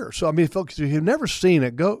once a year. So, I mean, folks, if you've never seen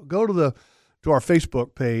it, go to our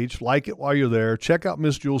Facebook page, like it while you're there, check out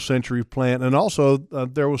Miss Jewel's century plant. And also,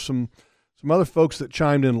 there was some other folks that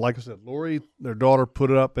chimed in. Like I said, Lori, their daughter,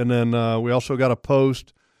 put it up. And then we also got a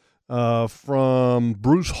post from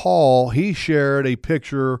Bruce Hall. He shared a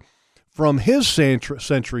picture from his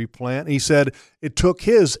century plant. He said it took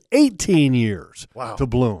his 18 years to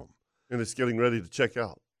bloom. And it's getting ready to check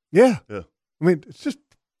out. Yeah. Yeah. I mean, it's just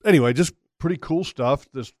pretty cool stuff.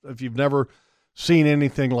 If you've never seen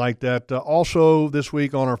anything like that. Also this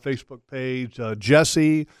week on our Facebook page,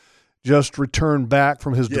 Jesse just returned back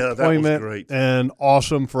from his deployment. That was great. And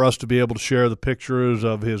awesome for us to be able to share the pictures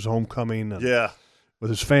of his homecoming with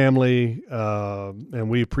his family. And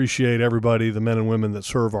we appreciate everybody, the men and women that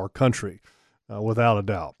serve our country, without a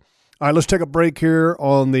doubt. All right, let's take a break here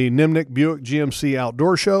on the Nimnick Buick GMC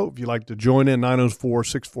Outdoor Show. If you'd like to join in,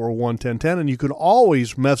 904-641-1010. And you can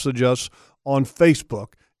always message us on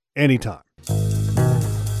Facebook anytime.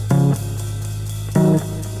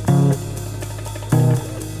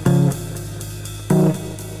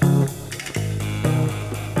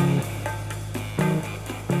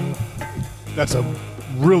 That's a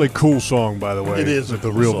really cool song, by the way. It is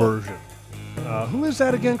the real version. Who is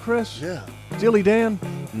that again, Chris? Yeah. Steely Dan?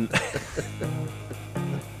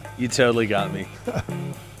 You totally got me.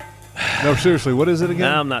 No, seriously, what is it again?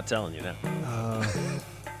 No, I'm not telling you now.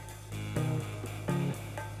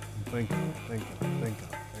 Think.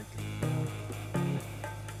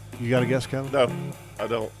 You got a guess, Kevin? No, I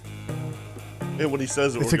don't. And when he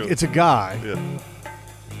says it, it's a guy. Yeah.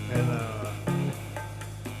 And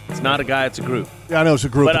it's not a guy, it's a group. Yeah, I know it's a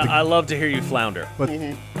group. But I love to hear you flounder.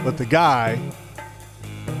 But the guy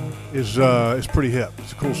is pretty hip.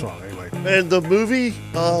 It's a cool song, anyway. And the movie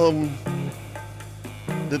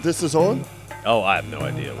that this is on? Oh, I have no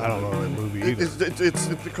idea. I don't know that movie either. It's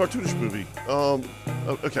the cartoonish movie.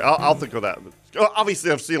 Okay, I'll think of that.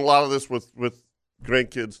 Obviously, I've seen a lot of this with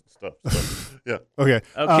grandkids and stuff. So, yeah. Okay.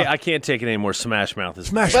 I can't take it anymore. Smash Mouth is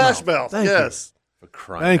Smash Mouth. Thank Yes. For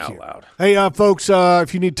crying out you. loud. Hey, folks,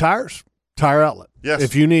 if you need tires, Tire Outlet. Yes.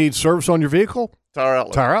 If you need service on your vehicle, Tire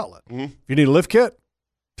Outlet. Tire Outlet. Mm-hmm. If you need a lift kit,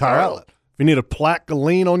 Tire Outlet. If you need a plaque to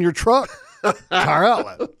lean on your truck, Tire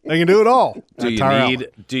Outlet. They can do it all. Do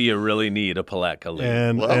you really need a Palatka lead?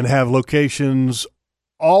 And have locations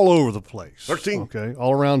all over the place. 13. Okay,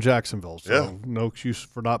 all around Jacksonville. So Yeah. no excuse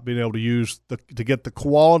for not being able to get the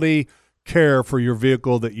quality care for your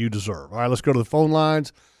vehicle that you deserve. All right, let's go to the phone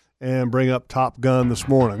lines and bring up Top Gun this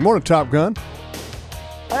morning. Morning, Top Gun.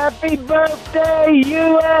 Happy birthday,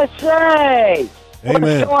 USA!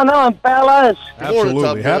 Amen. What's going on, fellas? Good morning, Top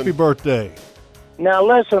Absolutely. Gun. Happy birthday. Now,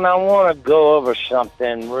 listen, I want to go over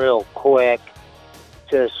something real quick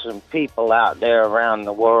to some people out there around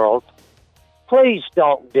the world. Please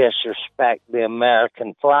don't disrespect the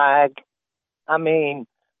American flag. I mean,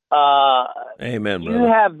 Amen, you brother.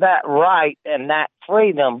 have that right and that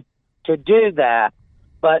freedom to do that,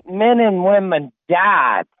 but men and women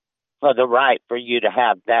died for the right for you to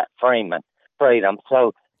have that freedom.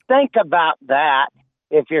 So think about that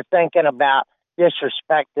if you're thinking about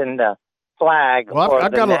disrespecting the flag. Well, or I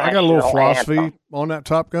the got a little national philosophy anthem. on that,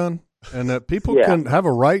 Top Gun, and that people Yeah. can have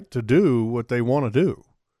a right to do what they want to do,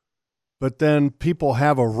 but then people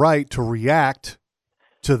have a right to react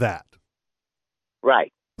to that.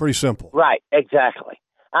 Right, Pretty simple. right, exactly.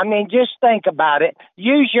 I mean, just think about it.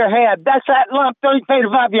 Use your head. That's that lump 3 feet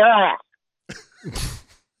above your ass.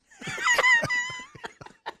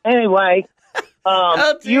 Anyway,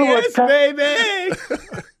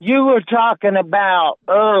 you were talking about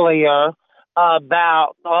earlier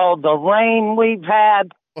about all the rain we've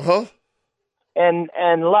had, Uh-huh. and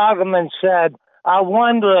Loggeman said, "I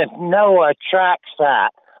wonder if Noah tracks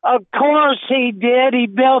that." Of course he did. He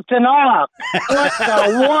built an ark. What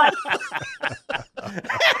the what?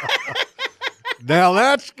 Now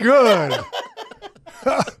that's good.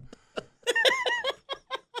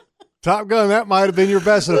 Top Gun, that might have been your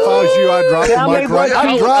best. And if I was you, I'd drop Tell the me mic right. what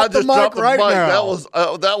I'd you- drop the just mic dropped the right mic.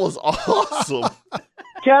 now. That was awesome.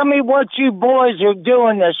 Tell me what you boys are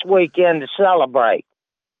doing this weekend to celebrate.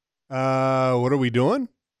 What are we doing?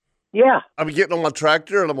 Yeah. I'm getting on my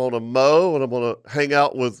tractor and I'm going to mow and I'm going to hang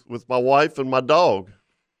out with my wife and my dog.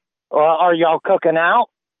 Are y'all cooking out?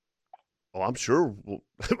 Oh, I'm sure.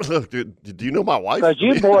 Do you know my wife? Because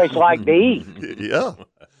you boys like to eat. Yeah.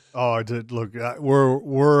 Oh, I did. Look,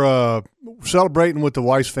 we're celebrating with the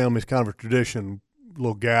Weiss family. It's kind of a tradition,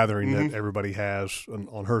 little gathering that everybody has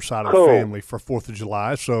on her side of Cool. the family for 4th of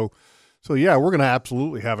July. So yeah, we're going to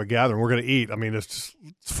absolutely have a gathering. We're going to eat. I mean, it's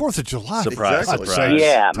 4th of July. Surprise, I'd surprise. say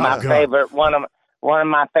Yeah, Top my Gun. favorite one of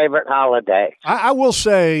my favorite holidays. I will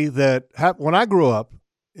say that when I grew up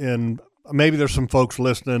in, maybe there's some folks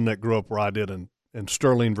listening that grew up where I did in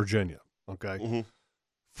Sterling, Virginia. Okay. Mhm.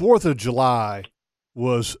 4th of July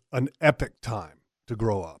was an epic time to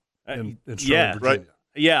grow up in Sterling, yeah, Virginia. right.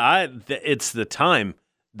 Yeah, it's the time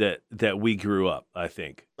that we grew up. I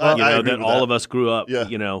think I you know agree that with all that. of us grew up. Yeah.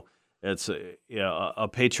 You know, it's a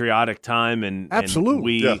patriotic time, and Absolutely. and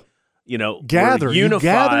we Yeah. you know Gather, were you unified,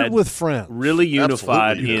 gathered with friends. really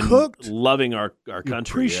unified Absolutely. You in cooked. loving our You country.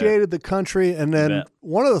 appreciated the country, and then bet.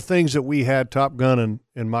 one of the things that we had Top Gun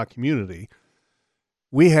in my community,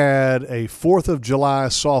 we had a 4th of July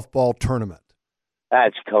softball tournament.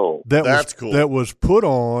 That's cool. That's cool. That was put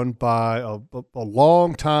on by a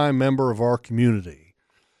longtime member of our community,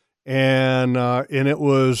 and it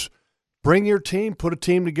was bring your team, put a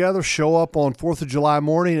team together, show up on 4th of July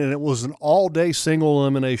morning, and it was an all-day single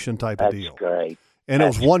elimination type of That's deal. great. And it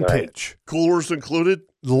was That's one great. pitch, Coolers included.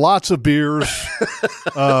 lots of beers.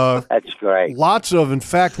 That's great. Lots of, in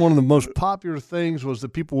fact, one of the most popular things was that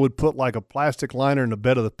people would put like a plastic liner in the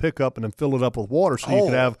bed of the pickup and then fill it up with water so you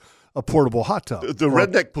could have a portable hot tub. The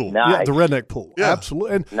redneck pool. Nice. Yeah, the redneck pool. Yeah.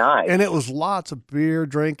 Absolutely. And, Nice. and it was lots of beer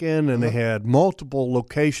drinking, and they had multiple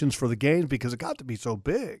locations for the games because it got to be so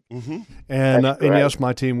big. Mm-hmm. And That's and great. yes,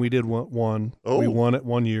 my team, we did one. Oh. We won it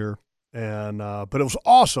one year, and but it was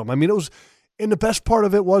awesome. I mean, it was, and the best part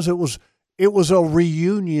of it was a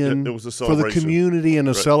reunion It was a for the celebration. community and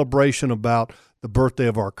a Right. celebration about the birthday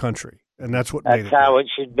of our country, and that's what made That's it. how great.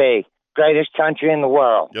 it should be. Greatest country in the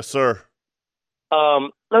world. Yes, sir.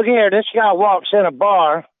 Look here, this guy walks in a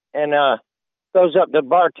bar and goes up to the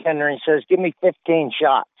bartender and says, "Give me 15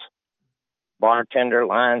 shots." Bartender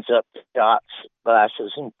lines up the shots,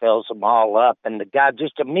 glasses, and fills them all up, and the guy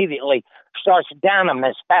just immediately starts down them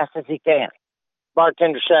as fast as he can.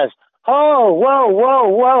 Bartender says, "Oh,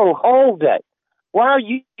 whoa, hold it. Why are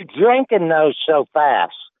you drinking those so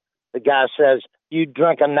fast?" The guy says, "You'd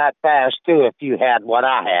drink them that fast, too, if you had what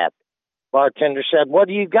I had." Bartender said, "What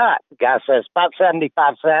do you got?" The guy says, "About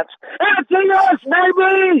 75 cents. That's yours,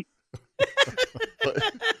 baby!"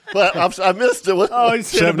 But I missed it. Oh, he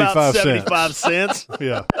said about 75 cents.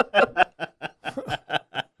 Yeah.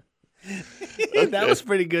 That was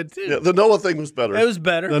pretty good too. Yeah, the Noah thing was better. It was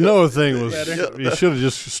better. The Noah thing was, Better. you should have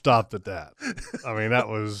just stopped at that. I mean, that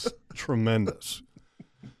was tremendous.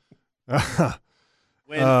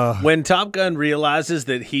 When Top Gun realizes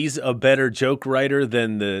that he's a better joke writer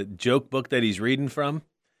than the joke book that he's reading from,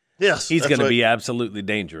 yes, he's going to be absolutely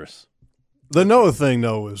dangerous. The Noah thing,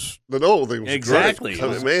 though, was the Noah thing was exactly. great. It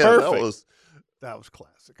was man, perfect. That was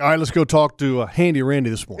classic. All right, let's go talk to Handy Randy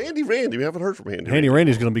this morning. Handy Randy, we haven't heard from Handy. Handy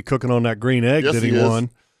Randy's going to be cooking on that green egg Yes, that he won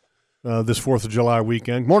this 4th of July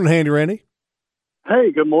weekend. Morning, Handy Randy.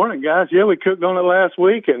 Hey, good morning, guys. Yeah, we cooked on it last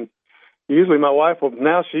week, and usually my wife will,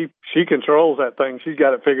 now she controls that thing. She's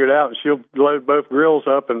got it figured out, and she'll load both grills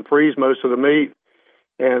up and freeze most of the meat.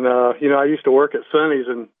 And, I used to work at Sonny's,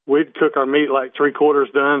 and we'd cook our meat like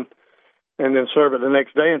 3/4 done and then serve it the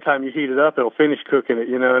next day. And time you heat it up, it'll finish cooking it,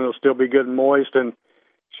 and it'll still be good and moist. And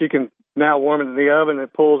she can now warm it in the oven.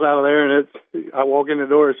 It pulls out of there, and I walk in the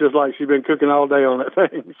door, it's just like she's been cooking all day on that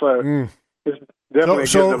thing. So it's definitely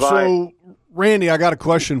getting the vibe. So, Randy, I got a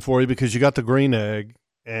question for you because you got the green egg.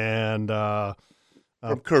 And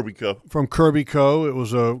from Kirby Co. From Kirby Co. It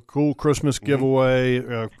was a cool Christmas giveaway,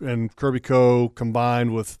 and Kirby Co.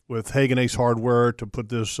 combined with Hagen Ace Hardware to put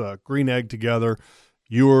this green egg together.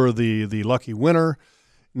 You were the lucky winner.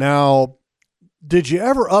 Now, did you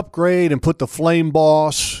ever upgrade and put the Flame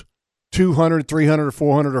Boss 200, 300,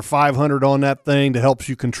 400, or 500 on that thing to help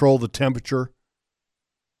you control the temperature?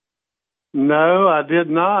 No, I did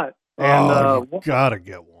not. And, you gotta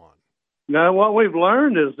get one. No, what we've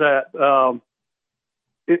learned is that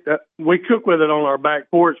we cook with it on our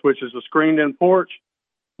back porch, which is a screened-in porch,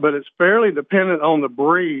 but it's fairly dependent on the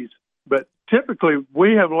breeze. But typically,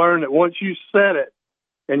 we have learned that once you set it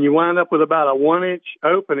and you wind up with about a 1-inch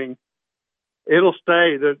opening, it'll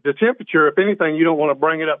stay. The temperature, if anything, you don't want to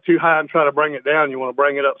bring it up too high and try to bring it down. You want to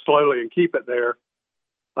bring it up slowly and keep it there.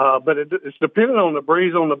 But it's dependent on the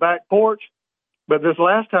breeze on the back porch. But this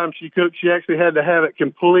last time she cooked, she actually had to have it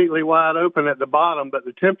completely wide open at the bottom. But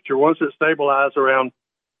the temperature, once it stabilized around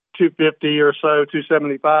 250 or so,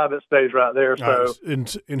 275, it stays right there. So,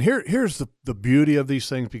 and here's the beauty of these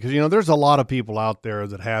things, because there's a lot of people out there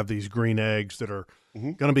that have these green eggs that are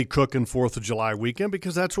going to be cooking 4th of July weekend,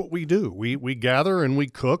 because that's what we do. We gather and we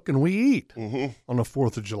cook and we eat on the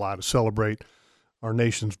 4th of July to celebrate our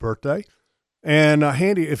nation's birthday. And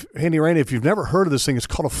Handy Randy, if you've never heard of this thing, it's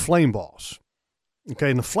called a Flame Boss.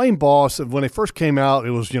 Okay, and the Flame Boss, when they first came out,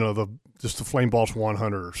 it was, just the Flame Boss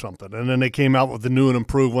 100 or something. And then they came out with the new and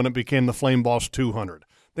improved one. It became the Flame Boss 200.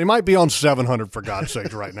 They might be on 700, for God's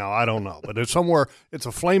sake, right now. I don't know. But it's somewhere, it's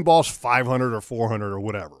a Flame Boss 500 or 400 or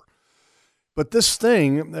whatever. But this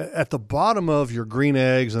thing, at the bottom of your green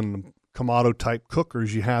eggs and Kamado-type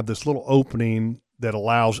cookers, you have this little opening that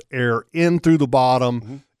allows air in through the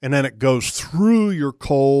bottom, and then it goes through your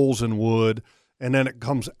coals and wood, and then it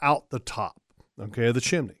comes out the top. Okay, the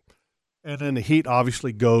chimney. And then the heat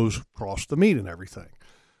obviously goes across the meat and everything.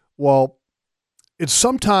 Well, it's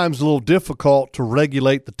sometimes a little difficult to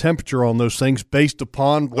regulate the temperature on those things based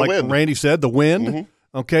upon, like Randy said, the wind.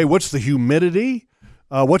 Okay, what's the humidity?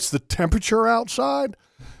 What's the temperature outside?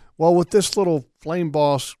 Well, with this little Flame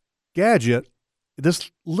Boss gadget, this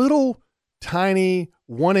little tiny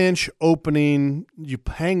 1-inch opening, you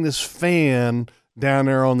hang this fan down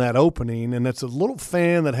there on that opening, and it's a little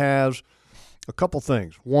fan that has a couple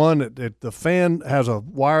things. One, the fan has a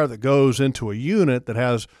wire that goes into a unit that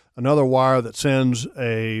has another wire that sends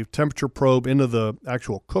a temperature probe into the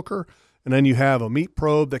actual cooker, and then you have a meat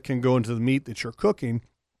probe that can go into the meat that you're cooking.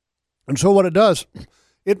 And so what it does,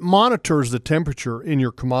 it monitors the temperature in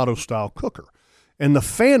your Kamado-style cooker. And the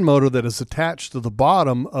fan motor that is attached to the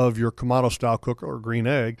bottom of your Kamado-style cooker or green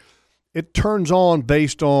egg, it turns on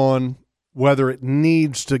based on whether it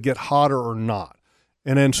needs to get hotter or not.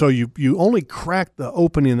 And then so you only crack the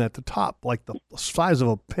opening at the top, like the size of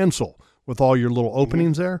a pencil with all your little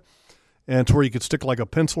openings there. And it's where you could stick like a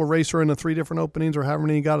pencil eraser in the 3 different openings or however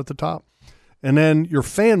many you got at the top. And then your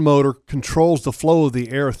fan motor controls the flow of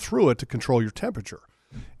the air through it to control your temperature.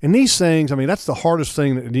 And these things, I mean, that's the hardest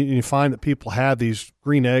thing. That you find that people have these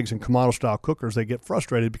green eggs and Kamado-style cookers. They get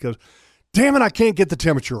frustrated because, damn it, I can't get the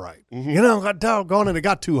temperature right. I doggone it, it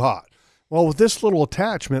got too hot. Well, with this little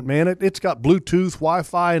attachment, man, it's got Bluetooth,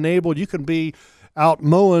 Wi-Fi enabled. You can be out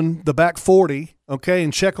mowing the back 40, okay,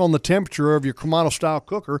 and check on the temperature of your Kamado-style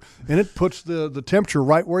cooker, and it puts the temperature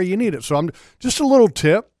right where you need it. So I'm just a little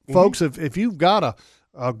tip, folks, if you've got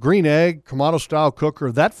a green egg Kamado-style cooker,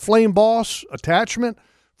 that Flame Boss attachment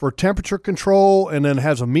for temperature control and then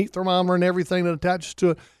has a meat thermometer and everything that attaches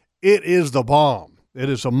to it, it is the bomb. It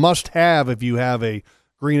is a must-have if you have a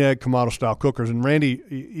green egg Kamado-style cookers. And Randy,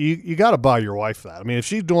 you got to buy your wife that. I mean, if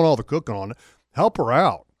she's doing all the cooking on it, help her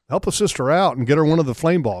out. Help a sister out and get her one of the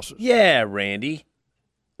Flame Bosses. Yeah, Randy.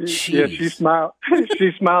 Jeez. Yeah, she's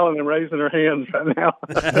smiling and raising her hands right now.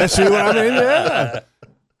 See what I mean? Yeah.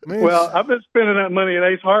 Well, I've been spending that money at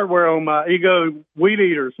Ace Hardware on my Ego weed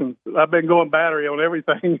eaters, and I've been going battery on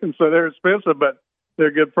everything, and so they're expensive, but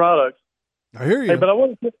they're good products. I hear you. Hey, but I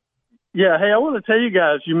want to tell you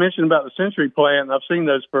guys, you mentioned about the Century plant, and I've seen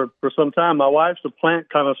those for some time. My wife's a plant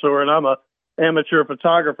connoisseur, and I'm a amateur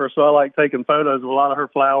photographer, so I like taking photos of a lot of her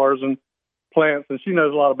flowers and plants, and she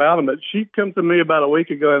knows a lot about them. But she come to me about a week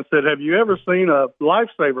ago and said, have you ever seen a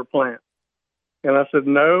lifesaver plant? And I said,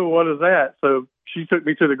 no, what is that? So she took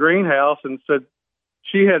me to the greenhouse and said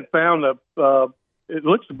she had found it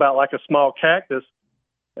looks about like a small cactus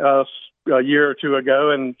a year or two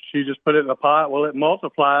ago, and she just put it in a pot. Well, it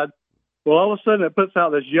multiplied. Well, all of a sudden it puts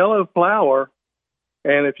out this yellow flower,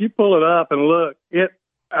 and if you pull it up and look,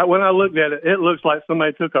 when I looked at it, it looks like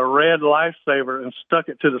somebody took a red lifesaver and stuck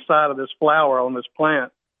it to the side of this flower on this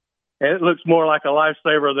plant. And it looks more like a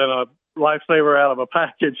lifesaver than a lifesaver out of a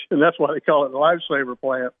package, and that's why they call it a lifesaver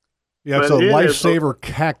plant. Yeah, it's a lifesaver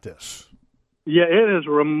cactus. Yeah, it is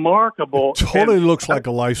remarkable. It totally looks like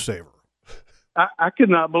a lifesaver. I could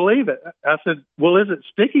not believe it. I said, well, is it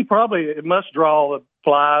sticky? Probably it must draw the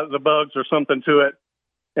flies, the bugs or something to it.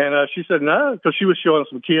 And she said no, because she was showing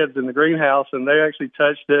some kids in the greenhouse, and they actually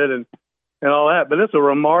touched it and all that. But it's a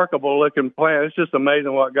remarkable looking plant. It's just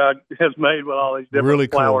amazing what God has made with all these different really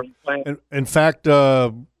flowers cool. and plants. In fact,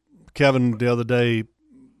 Kevin, the other day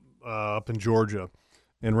up in Georgia,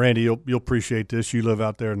 and Randy, you'll appreciate this. You live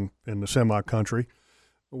out there in the semi-country.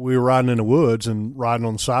 We were riding in the woods and riding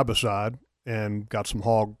on the side-by-side and got some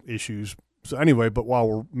hog issues. So anyway, but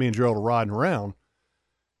while me and Gerald are riding around,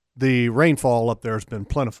 the rainfall up there has been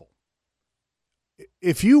plentiful.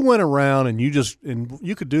 If you went around and you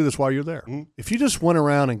could do this while you're there. Mm-hmm. If you just went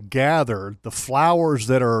around and gathered the flowers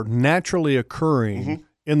that are naturally occurring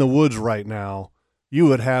in the woods right now, you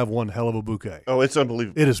would have one hell of a bouquet. Oh, it's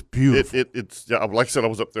unbelievable. It is beautiful. It's like I said, I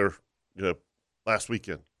was up there, last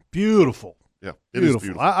weekend. Beautiful. Yeah, it is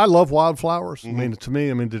beautiful. I love wildflowers. Mm-hmm. I mean, to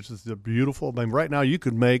me, they're beautiful. I mean, right now you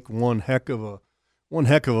could make one heck of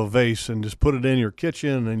a vase and just put it in your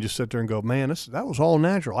kitchen and just sit there and go, man, that was all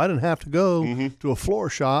natural. I didn't have to go to a flower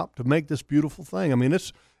shop to make this beautiful thing. I mean,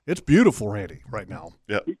 it's beautiful, Randy, right now.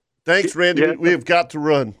 Yeah. Thanks, Randy. Yeah. We have got to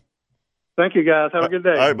run. Thank you, guys. Have a good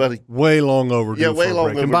day. All right, buddy. Way long overdue. Yeah, way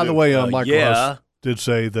long overdue. And by the way, Mike Ross did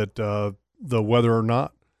say that the whether or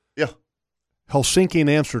not. Yeah. Helsinki and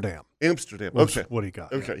Amsterdam. Okay. What he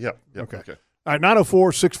got. Okay, yeah. Okay. All right,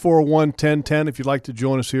 904-641-1010 if you'd like to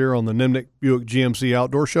join us here on the Nimnick Buick GMC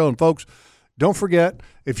Outdoor Show. And, folks, don't forget,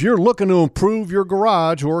 if you're looking to improve your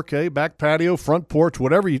garage or, back patio, front porch,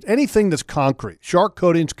 whatever, anything that's concrete, Shark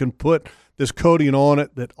Coatings can put this coating on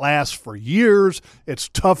it that lasts for years. It's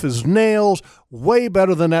tough as nails, way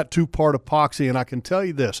better than that two-part epoxy. And I can tell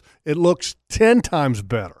you this, it looks 10 times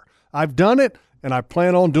better. I've done it, and I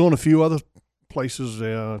plan on doing a few other places.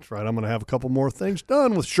 Yeah, that's right. I'm going to have a couple more things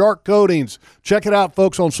done with Shark Coatings. Check it out,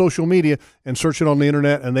 folks, on social media and search it on the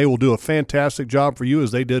internet, and they will do a fantastic job for you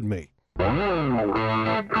as they did me.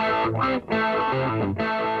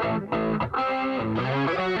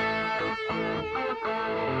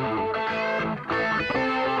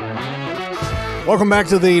 Welcome back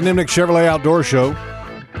to the Nimnick Chevrolet Outdoor Show.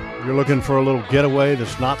 You're looking for a little getaway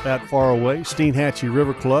that's not that far away. Steinhatchee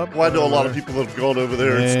River Club. Well, I know a lot of people that have gone over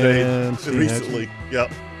there and stayed recently.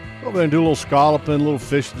 Yeah. Over there and do a little scalloping, a little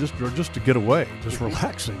fish, just to get away, just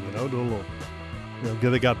relaxing, do a little.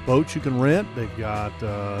 They got boats you can rent. They've got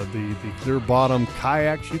the clear bottom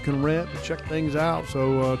kayaks you can rent to check things out.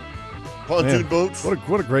 So pontoon boats.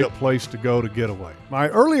 What a great place to go to get away.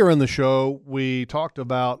 Earlier in the show, we talked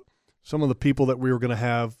about some of the people that we were going to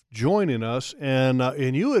have joining us, and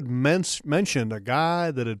you had mentioned a guy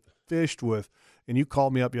that had fished with, and you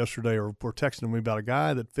called me up yesterday or were texting me about a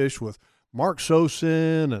guy that fished with Mark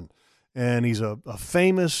Sosin, and he's a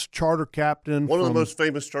famous charter captain. One of the most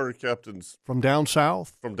famous charter captains. From down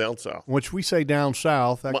south? From down south. Which we say down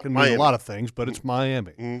south, that can mean Miami. a lot of things, but it's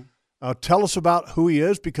Miami. Mm-hmm. Tell us about who he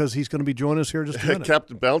is, because he's going to be joining us here in just a minute.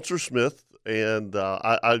 Captain Bouncer Smith, and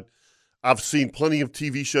I've seen plenty of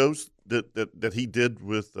TV shows that he did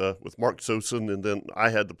with Mark Sosin, and then I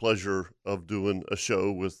had the pleasure of doing a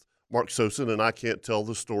show with Mark Sosin, and I can't tell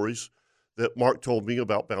the stories that Mark told me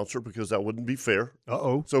about Bouncer because that wouldn't be fair.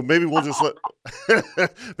 Uh-oh. So maybe we'll just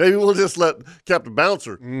let Captain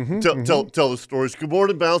Bouncer tell the stories. Good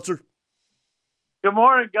morning, Bouncer. Good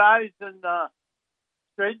morning, guys, and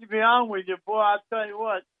great to be on with you. Boy, I'll tell you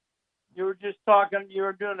what, you were just talking, you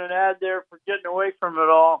were doing an ad there for getting away from it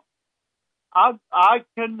all. I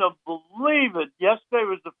couldn't have believed it. Yesterday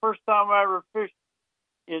was the first time I ever fished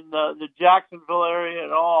in the Jacksonville area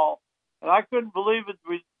at all, and I couldn't believe it.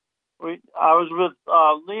 I was with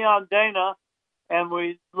Leon Dana and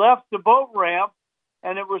we left the boat ramp,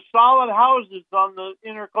 and it was solid houses on the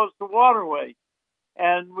Intercoastal Waterway.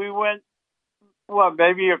 And we went,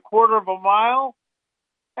 maybe a quarter of a mile,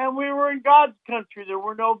 and we were in God's country. There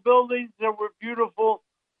were no buildings. There were beautiful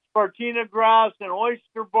Spartina grass and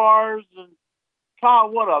oyster bars. And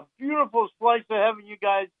God, what a beautiful slice of heaven you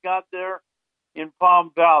guys got there in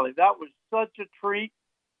Palm Valley. That was such a treat.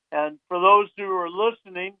 And for those who are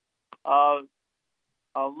listening,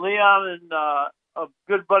 Leon and a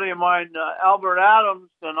good buddy of mine, Albert Adams,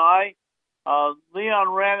 and I, Leon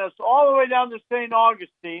ran us all the way down to St.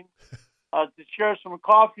 Augustine to share some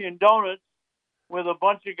coffee and donuts with a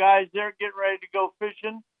bunch of guys there getting ready to go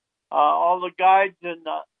fishing, all the guides. And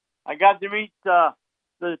I got to meet the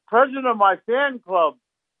president of my fan club,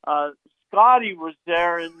 Scotty was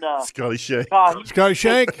there. And Scotty Shank. Scotty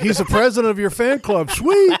Shank, he's the president of your fan club.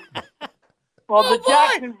 Sweet. Well, the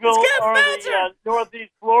Jacksonville or the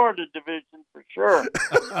Northeast Florida division for sure.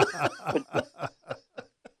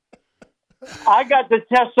 I got to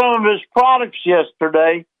test some of his products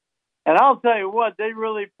yesterday, and I'll tell you what, they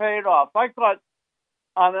really paid off. I caught,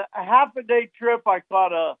 on a half-a-day trip, I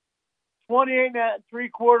caught a 28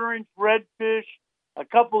 3/4-inch redfish, a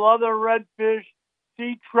couple other redfish,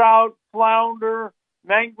 sea trout, flounder,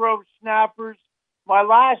 mangrove snappers. My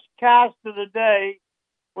last cast of the day,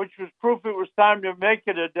 which was proof it was time to make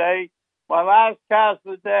it a day, my last cast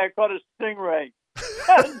of the day, I caught a stingray.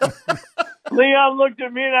 Leon looked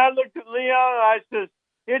at me, and I looked at Leon, and I said,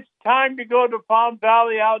 it's time to go to Palm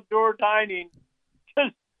Valley Outdoor Dining.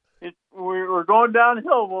 We're going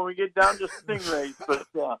downhill when we get down to stingrays.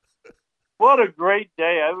 But what a great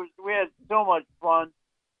day. We had so much fun.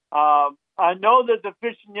 I know that the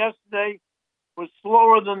fishing yesterday was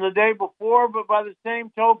slower than the day before, but by the same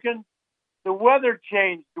token, the weather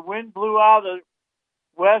changed. The wind blew out of the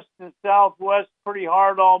west and southwest pretty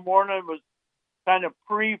hard all morning. It was kind of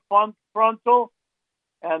pre-frontal,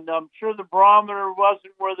 and I'm sure the barometer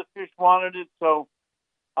wasn't where the fish wanted it. So,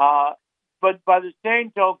 but by the same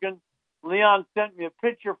token, Leon sent me a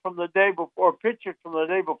picture from the day before,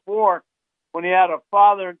 when he had a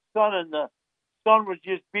father and son, and the sun was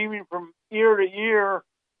just beaming from ear to ear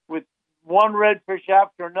with one redfish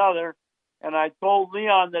after another. And I told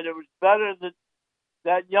Leon that it was better that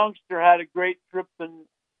that youngster had a great trip than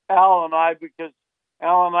Al and I, because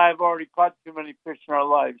Al and I have already caught too many fish in our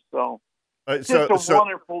lives. So it's just a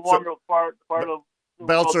wonderful part of the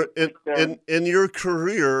Bouncer, world. in your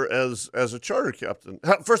career as a charter captain,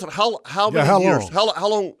 first of all, how many years? How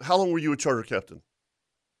long were you a charter captain?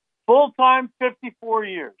 Full-time, 54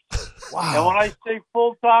 years. Wow. And when I say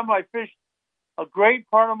full-time, I fished a great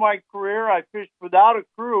part of my career. I fished without a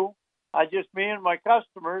crew. Me and my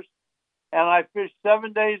customers. And I fished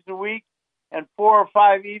 7 days a week and 4 or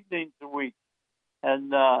 5 evenings a week.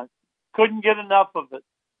 And couldn't get enough of it.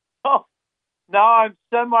 So now I'm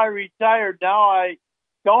semi-retired. Now I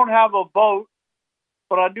don't have a boat,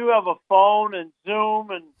 but I do have a phone and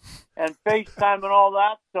Zoom and FaceTime and all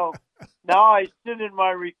that. So now I sit in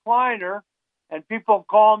my recliner, and people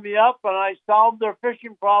call me up, and I solve their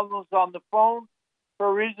fishing problems on the phone for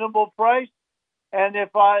a reasonable price. And if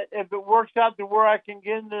it works out to where I can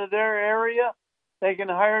get into their area, they can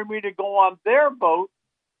hire me to go on their boat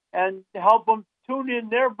and help them tune in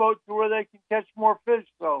their boat to where they can catch more fish.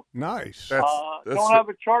 So nice. Don't have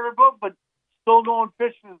a charter boat, but still going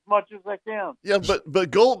fishing as much as I can. Yeah,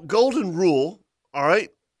 but golden rule, all right?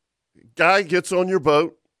 Guy gets on your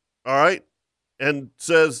boat, all right, and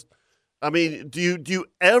says, I mean, do you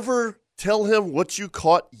ever tell him what you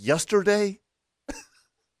caught yesterday?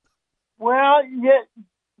 Well, yeah,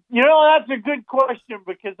 that's a good question,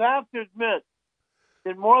 because I have to admit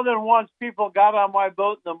that more than once people got on my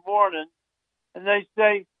boat in the morning and they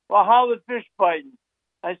say, well, how are the fish biting?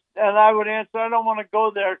 And I would answer, I don't want to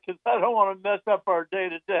go there because I don't want to mess up our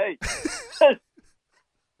day-to-day.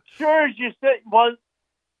 Sure as you say, well,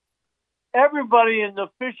 everybody in the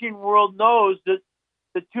fishing world knows that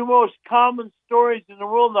the two most common stories in the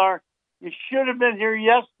world are, you should have been here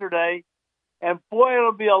yesterday, and boy,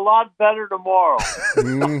 it'll be a lot better tomorrow.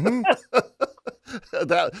 Mm-hmm.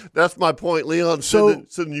 That's my point, Leon.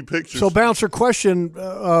 Sending you pictures. So, Bouncer, question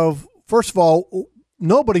first of all,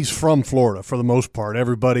 nobody's from Florida for the most part.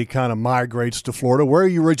 Everybody kind of migrates to Florida. Where are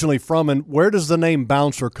you originally from, and where does the name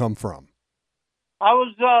Bouncer come from? I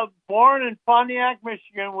was born in Pontiac,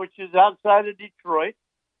 Michigan, which is outside of Detroit.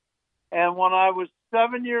 And when I was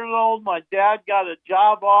 7 years old, my dad got a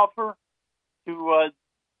job offer to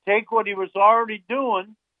take what he was already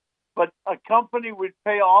doing, but a company would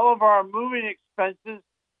pay all of our moving expenses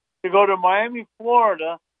to go to Miami,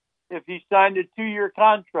 Florida, if he signed a 2-year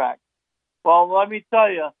contract. Well, let me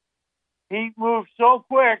tell you, he moved so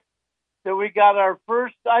quick that we got our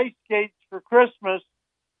first ice skates for Christmas,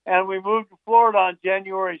 and we moved to Florida on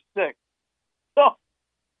January 6th. So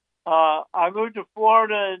I moved to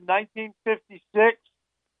Florida in 1956,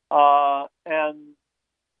 and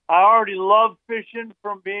I already loved fishing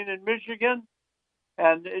from being in Michigan,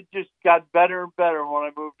 and it just got better and better when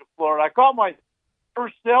I moved to Florida. I caught my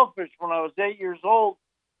first sailfish when I was 8 years old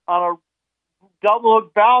on a double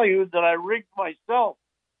hook value that I rigged myself.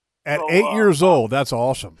 At 8 years old, that's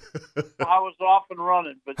awesome. I was off and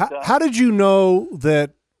running. But how did you know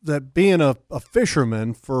that being a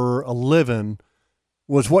fisherman for a living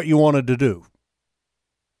was what you wanted to do?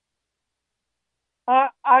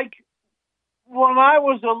 When I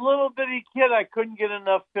was a little bitty kid, I couldn't get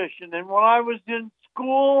enough fishing, and when I was in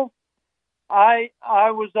school, I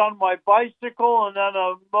was on my bicycle and on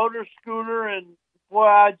a motor scooter, and boy,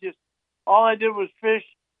 all I did was fish,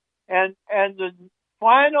 and the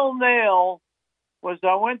final nail was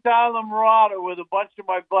I went to Islamorada with a bunch of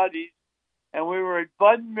my buddies, and we were at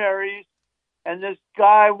Bud and Mary's, and this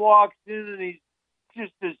guy walks in, and he's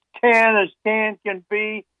just as tan can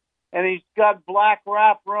be, and he's got black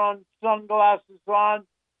wrapper on, sunglasses on,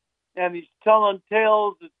 and he's telling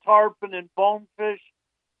tales of tarpon and bonefish.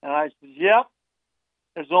 And I said, yep,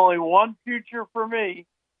 there's only one future for me.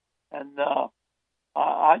 And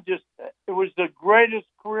it was the greatest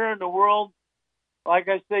career in the world. Like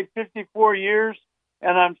I say, 54 years,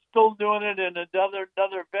 and I'm still doing it in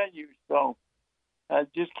another venue. So I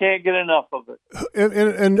just can't get enough of it.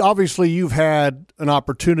 And obviously you've had an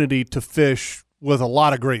opportunity to fish with a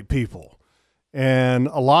lot of great people and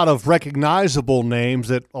a lot of recognizable names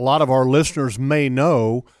that a lot of our listeners may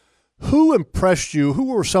know. Who impressed you? Who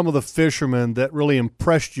were some of the fishermen that really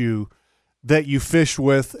impressed you that you fished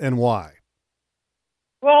with, and why?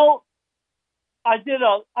 Well, I did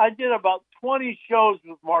about 20 shows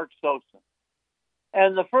with Mark Sosa.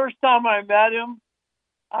 And the first time I met him,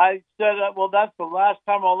 I said, well, that's the last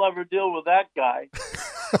time I'll ever deal with that guy.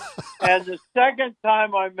 And the second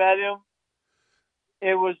time I met him,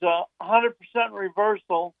 it was 100%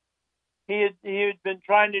 reversal. He had been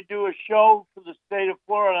trying to do a show for the state of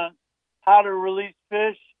Florida on how to release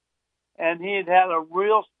fish, and he had had a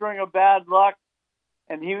real string of bad luck,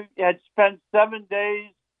 and he had spent 7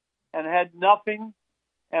 days and had nothing,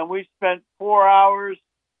 and we spent 4 hours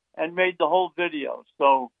and made the whole video.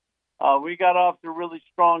 So we got off to a really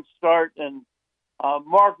strong start, and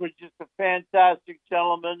Mark was just a fantastic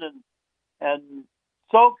gentleman and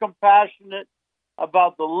so compassionate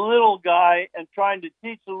about the little guy and trying to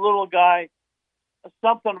teach the little guy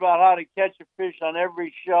something about how to catch a fish on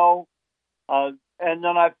every show. And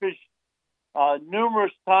then I fished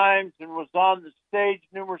numerous times and was on the stage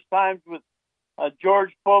numerous times with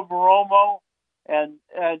George Poveromo, and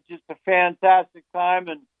just a fantastic time.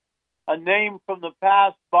 And a name from the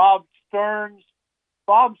past, Bob Stearns.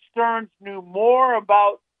 Bob Stearns knew more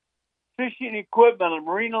about fishing equipment and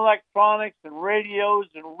marine electronics and radios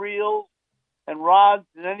and reels and rods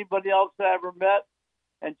than anybody else I ever met.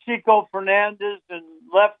 And Chico Fernandez and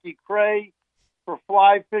Lefty Cray for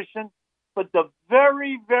fly fishing. But the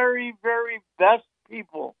very, very, very best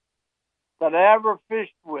people that I ever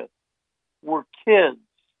fished with were kids.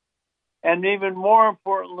 And even more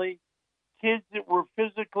importantly, kids that were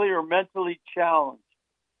physically or mentally challenged.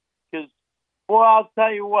 Because, boy, I'll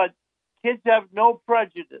tell you what, kids have no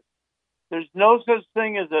prejudice. There's no such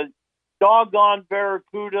thing as a doggone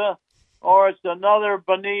barracuda, or it's another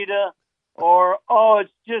bonita, or, oh,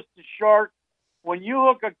 it's just a shark. When you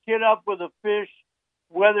hook a kid up with a fish,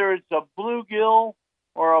 whether it's a bluegill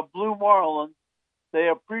or a blue marlin, they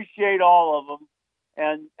appreciate all of them.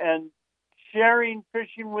 And sharing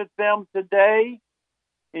fishing with them today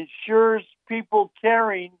ensures people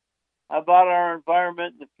caring about our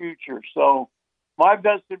environment in the future. So my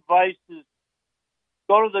best advice is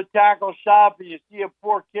go to the tackle shop and you see a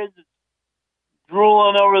poor kid that's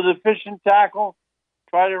drooling over the fishing tackle,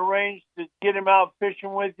 try to arrange to get him out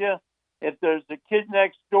fishing with you. If there's a kid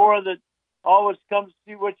next door that always comes to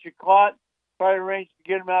see what you caught, try to arrange to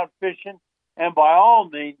get him out fishing. And by all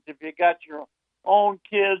means, if you got your own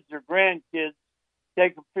kids or grandkids,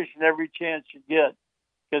 take them fishing every chance you get,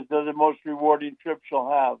 because they're the most rewarding trips you'll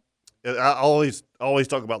have. And I always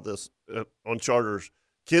talk about this on charters.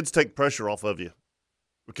 Kids take pressure off of you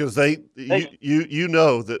because you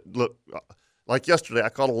know that. Look, like yesterday, I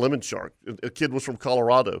caught a lemon shark. A kid was from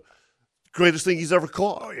Colorado. Greatest thing he's ever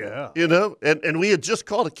caught. Oh yeah, you know. And we had just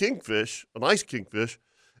caught a kingfish, a nice kingfish,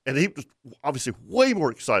 and he was obviously way more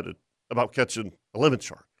excited about catching a lemon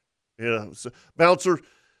shark. You know, so bouncer.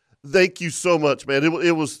 Thank you so much, man.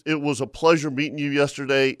 It was a pleasure meeting you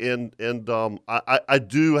yesterday, and I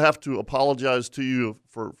do have to apologize to you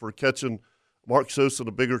for catching Mark Sosa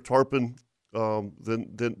a bigger tarpon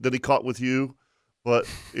than he caught with you, but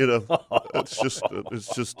it's just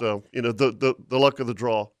the luck of the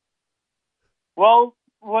draw. Well,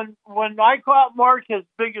 when I caught Mark his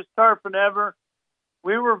biggest tarpon ever,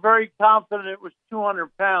 we were very confident it was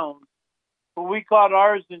 200 pounds, but we caught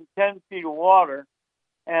ours in 10 feet of water.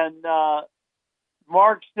 And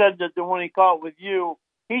Mark said that when he caught with you,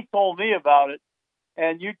 he told me about it,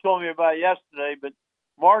 and you told me about it yesterday, but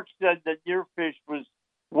Mark said that your fish was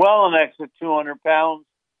well in excess of 200 pounds,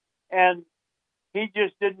 and he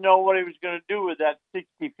just didn't know what he was going to do with that 60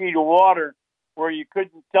 feet of water where you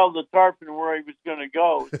couldn't tell the tarpon where he was going to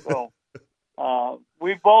go. So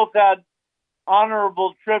we both had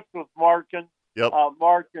honorable trips with Mark and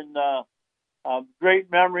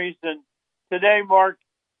great memories. And today Mark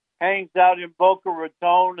hangs out in Boca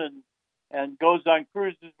Raton and goes on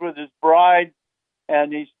cruises with his bride,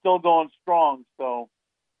 and he's still going strong. So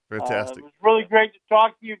fantastic. It was really great to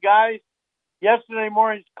talk to you guys. Yesterday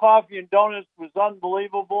morning's coffee and donuts was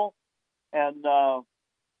unbelievable. And, well,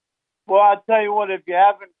 I'll tell you what, if you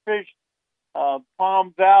haven't fished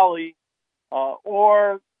Palm Valley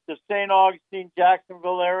or the St. Augustine,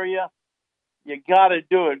 Jacksonville area, you got to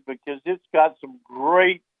do it because it's got some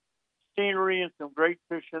great scenery and some great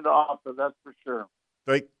fishing to offer, that's for sure.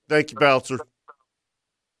 Thank you, Bouncer.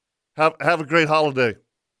 Have a great holiday.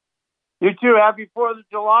 You too. Happy 4th of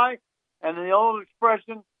July. And the old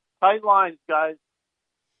expression, tight lines, guys.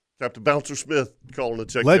 Captain Bouncer Smith calling the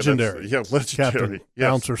check. Legendary. Yeah, legendary. Captain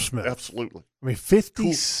Bouncer Smith. Absolutely. I mean,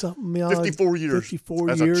 50-something yards. 54 years.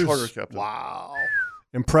 54 as years. a charter captain. Wow.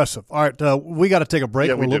 Impressive. All right, we got to take a break.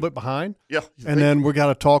 Yeah, We're a little bit behind. Yeah. And then we got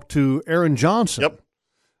to talk to Erin Johnson. Yep.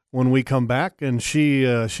 When we come back, and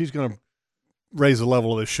she's going to raise the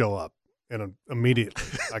level of this show up immediately.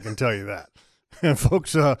 I can tell you that. And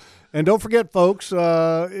folks, and don't forget, folks,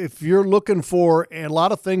 if you're looking for a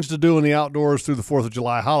lot of things to do in the outdoors through the 4th of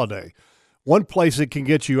July holiday, one place that can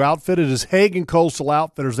get you outfitted is Hagen Coastal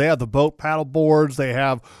Outfitters. They have the boat paddle boards. They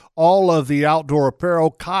have all of the outdoor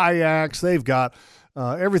apparel, kayaks. They've got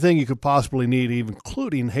everything you could possibly need,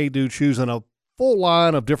 including Hey Dude shoes and a full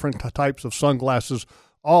line of different types of sunglasses,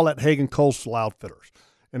 all at Hagen Coastal Outfitters.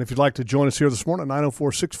 And if you'd like to join us here this morning at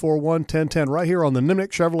 904-641-1010, right here on the Nimnick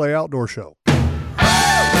Chevrolet Outdoor Show.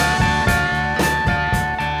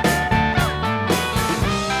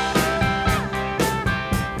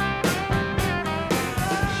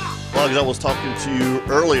 Buggs, I was talking to you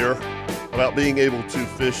earlier about being able to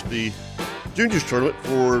fish the Juniors tournament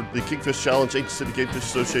for the Kingfish Challenge, Ancient City Game Fish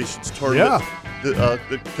Association's tournament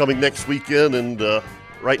coming next weekend. And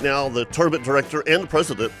right now, the tournament director and the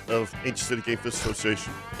president of Ancient City Game Fish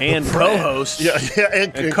Association. And co-host.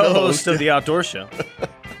 And co-host of the Outdoor Show.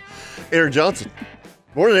 Erin Johnson.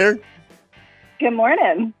 Morning, Erin. Good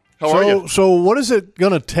morning. How are you? So what is it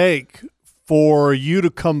going to take for you to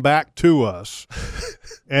come back to us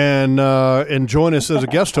and join us as a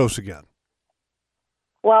guest host again?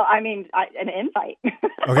 Well, I mean, an invite.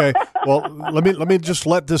 Okay. Well, let me just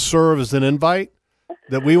let this serve as an invite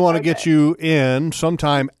that we want to get you in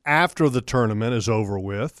sometime after the tournament is over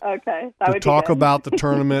with. Okay. To talk about the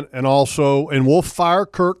tournament and we'll fire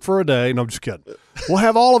Kirk for a day. No, I'm just kidding. We'll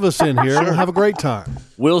have all of us in here. We'll have a great time.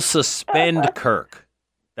 We'll suspend Kirk.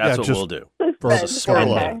 That's what we'll do.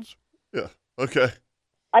 Suspend. Yeah. Okay.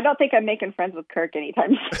 I don't think I'm making friends with Kirk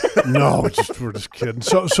anytime soon. No, we're just kidding.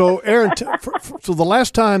 So Erin, so the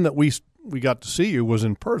last time that we got to see you was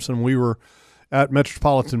in person. We were at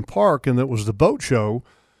Metropolitan Park, and it was the boat show.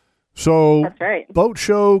 So that's right. Boat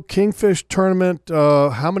show, Kingfish tournament.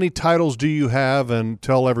 How many titles do you have? And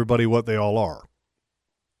tell everybody what they all are.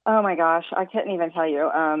 Oh my gosh, I couldn't even tell you.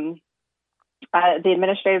 The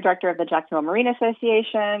administrative director of the Jacksonville Marine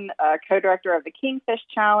Association, co-director of the Kingfish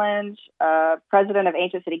Challenge, president of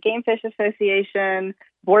Ancient City Game Fish Association,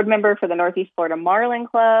 board member for the Northeast Florida Marlin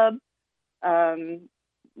Club.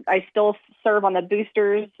 I still serve on the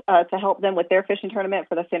boosters to help them with their fishing tournament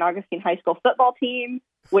for the St. Augustine High School football team,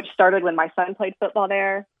 which started when my son played football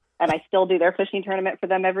there, and I still do their fishing tournament for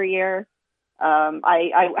them every year.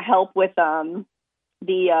 I help with the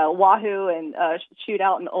Wahoo and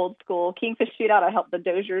shootout and old school Kingfish shootout. I help the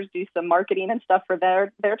Doziers do some marketing and stuff for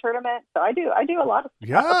their tournament. So I do a lot of stuff.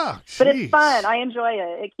 Yeah, but it's fun. I enjoy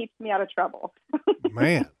it. It keeps me out of trouble.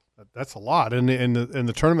 Man, that's a lot. And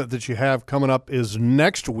the tournament that you have coming up is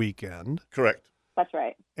next weekend. Correct. That's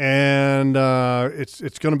right. And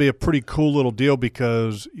it's going to be a pretty cool little deal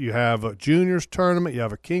because you have a juniors tournament, you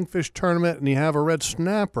have a Kingfish tournament, and you have a red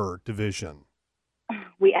snapper division.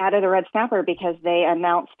 we added a red snapper because they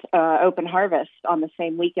announced open harvest on the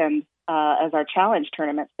same weekend as our challenge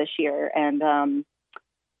tournaments this year, and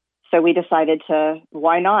so we decided to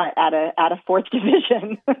why not add a fourth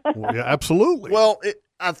division. Well, yeah, absolutely. Well,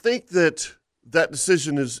 I think that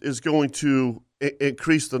decision is going to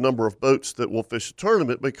increase the number of boats that will fish a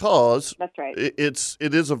tournament because that's right. It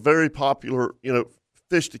is a very popular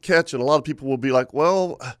fish to catch, and a lot of people will be like,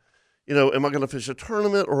 well, am I going to fish a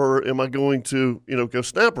tournament or am I going to go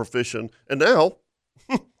snapper fishing? And now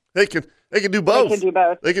they can do both. They can do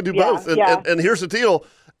both. They can do Yeah, both. And, yeah. and here's the deal.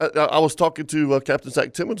 I was talking to Captain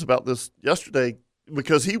Zach Timmons about this yesterday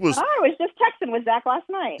because he was. I was just texting with Zach last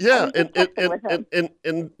night. Yeah,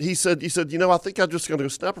 and he said, I think I'm just going to go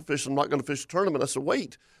snapper fish. I'm not going to fish a tournament. I said,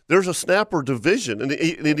 wait, there's a snapper division, and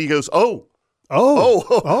he goes, oh,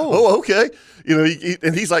 okay,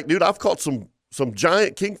 and he's like, dude, I've caught some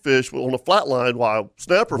giant kingfish on a flat line while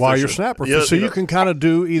snapper fishing. While you're snapper fishing. So you can kind of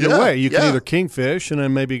do either way. You can either kingfish and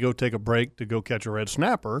then maybe go take a break to go catch a red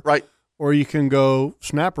snapper. Right. Or you can go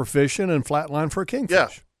snapper fishing and flatline for a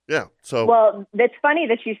kingfish. Yeah. So well, it's funny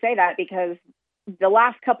that you say that because the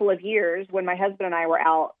last couple of years when my husband and I were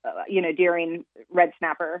out, during red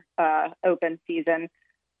snapper open season,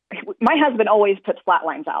 my husband always puts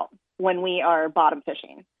flatlines out when we are bottom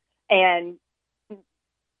fishing, and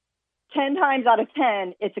 10 times out of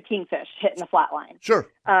 10, it's a kingfish hitting the flat line. Sure.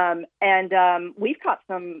 And we've caught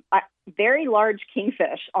some very large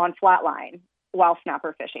kingfish on flat line while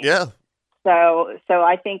snapper fishing. Yeah. So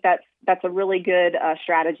I think that's a really good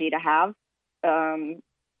strategy to have,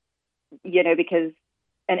 because,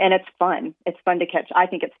 and it's fun. It's fun to catch. I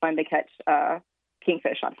think it's fun to catch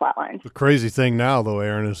kingfish on flat lines. The crazy thing now, though,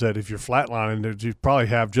 Aaron, is that if you're flatlining, you probably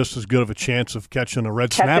have just as good of a chance of catching a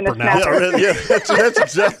red snapper now. Yeah, that's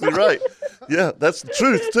exactly right. Yeah, that's the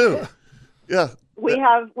truth too. Yeah. We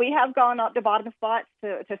have gone up to bottom spots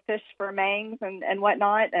to fish for mangs and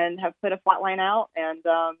whatnot, and have put a flat line out and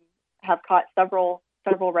have caught several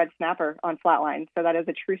red snapper on flat line. So that is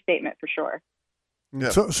a true statement for sure. Yeah.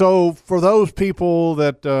 So for those people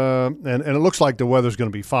that and it looks like the weather's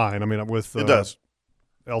going to be fine. I mean, with it does.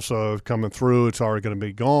 Elsa coming through, it's already going to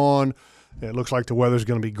be gone. It looks like the weather's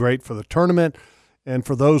going to be great for the tournament. And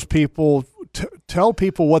for those people, tell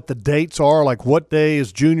people what the dates are. Like, what day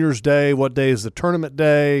is Juniors Day? What day is the tournament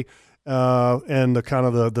day? And the kind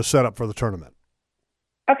of the setup for the tournament.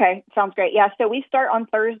 Okay, sounds great. Yeah, so we start on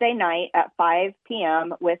Thursday night at 5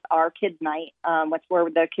 p.m. with our kids' night, which where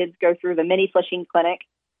the kids go through the mini fishing clinic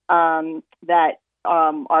that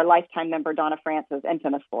our lifetime member Donna France is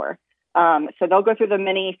infamous for. So they'll go through the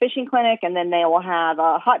mini fishing clinic, and then they will have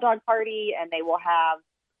a hot dog party, and they will have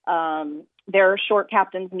their short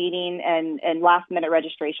captains meeting and last-minute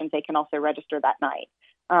registrations. They can also register that night.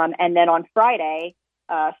 And then on Friday,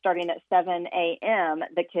 starting at 7 a.m.,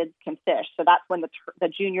 the kids can fish. So that's when the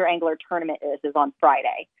junior angler tournament is on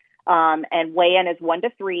Friday. And weigh-in is 1 to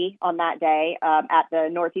 3 on that day at the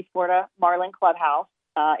Northeast Florida Marlin Clubhouse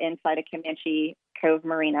inside of Comanche Cove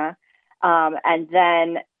Marina. And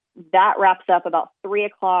then that wraps up about 3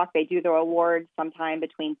 o'clock. They do their awards sometime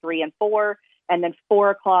between 3 and 4. And then 4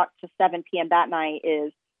 o'clock to 7 p.m. that night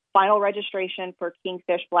is final registration for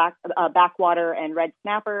kingfish, backwater, and red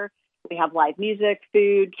snapper. We have live music,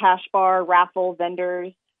 food, cash bar, raffle,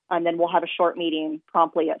 vendors, and then we'll have a short meeting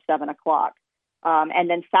promptly at 7 o'clock. And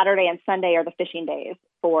then Saturday and Sunday are the fishing days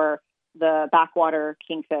for the backwater,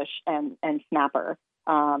 kingfish, and snapper.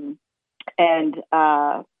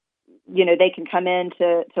 They can come in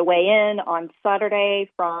to weigh in on Saturday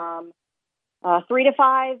from 3 to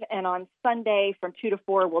 5, and on Sunday from 2 to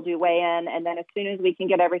 4 we'll do weigh-in, and then as soon as we can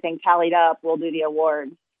get everything tallied up, we'll do the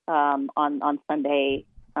awards on Sunday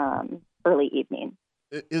early evening.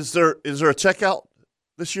 Is there a checkout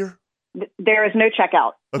this year? There is no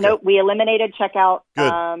checkout. Okay. Nope, we eliminated checkout.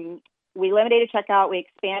 Good. We eliminated checkout. We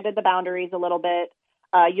expanded the boundaries a little bit.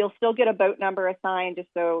 You'll still get a boat number assigned, just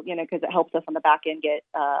so because it helps us on the back end get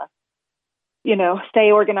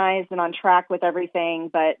stay organized and on track with everything,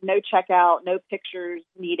 but no checkout, no pictures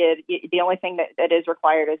needed. The only thing that is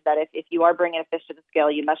required is that if you are bringing a fish to the scale,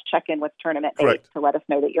 you must check in with tournament dates to let us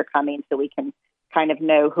know that you're coming, so we can kind of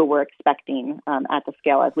know who we're expecting at the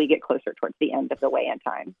scale as we get closer towards the end of the weigh-in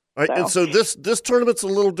time. All right, and so this tournament's a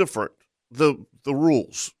little different, the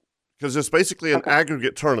rules, because it's basically an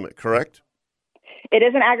aggregate tournament, correct? It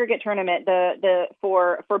is an aggregate tournament.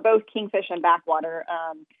 For both kingfish and backwater,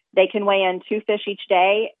 they can weigh in 2 fish each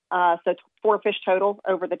day, so 4 fish total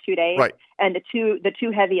over the 2 days. Right. And the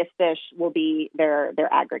two heaviest fish will be their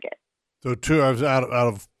aggregate. So 2 out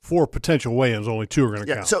of 4 potential weigh-ins, only 2 are going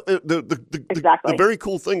to count. So Exactly. the very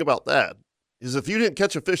cool thing about that is if you didn't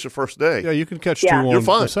catch a fish the first day, Yeah, you can catch two Yeah. on you're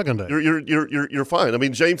fine. the second day. You're fine. I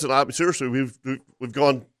mean, James and I, seriously, we've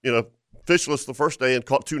gone, fishless the first day and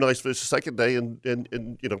caught 2 nice fish the second day, and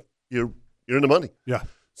you're in the money. Yeah.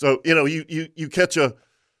 So you catch a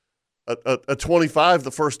 25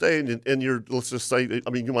 the first day, and you're, let's just say, I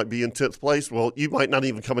mean, you might be in 10th place. Well, you might not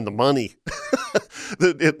even come in the money.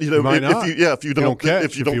 might not. If you don't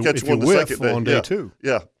catch one the second day on day 2.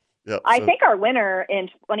 Yeah. I think our winner in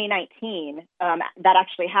 2019 that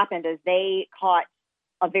actually happened is they caught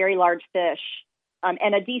a very large fish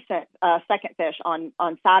and a decent second fish on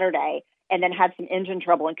Saturday, and then had some engine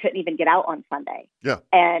trouble and couldn't even get out on Sunday. Yeah.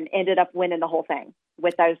 And ended up winning the whole thing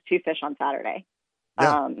with those 2 fish on Saturday.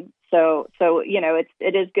 Yeah. So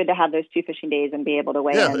it is good to have those 2 fishing days and be able to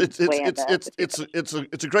weigh in. It's a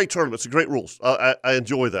great tournament. It's a great rules. I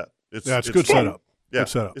enjoy that. It's good setup. Yeah, good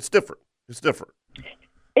setup. It's different. It's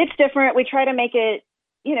different. We try to make it.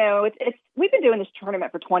 We've been doing this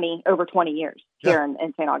tournament for over 20 years here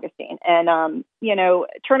in St. Augustine, and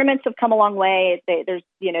tournaments have come a long way.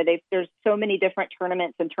 There's so many different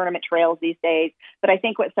tournaments and tournament trails these days. But I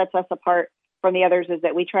think what sets us apart from the others is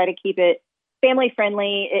that we try to keep it family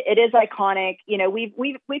friendly. It is iconic.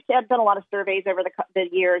 We've done a lot of surveys over the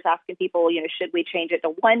years asking people, should we change it to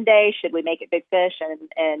one day? Should we make it big fish?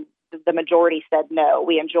 And the majority said no.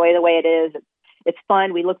 We enjoy the way it is. It's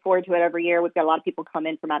fun. We look forward to it every year. We've got a lot of people come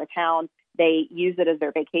in from out of town. They use it as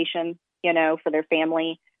their vacation, for their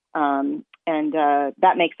family. And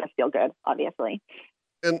that makes us feel good, obviously.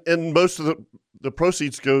 And most of the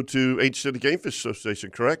proceeds go to H City Game Fish Association,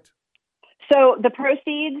 correct? So the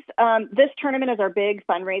proceeds, this tournament is our big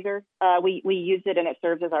fundraiser. We use it, and it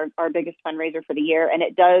serves as our biggest fundraiser for the year. And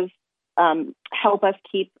it does help us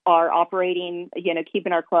keep our operating,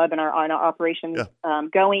 keeping our club and our operations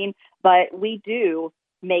going. But we do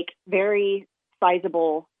make very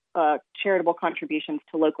sizable charitable contributions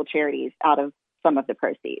to local charities out of some of the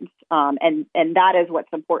proceeds. And that is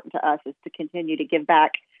what's important to us, is to continue to give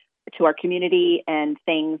back to our community and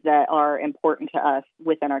things that are important to us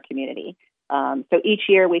within our community. So each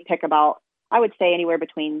year we pick about, I would say, anywhere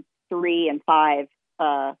between 3 and 5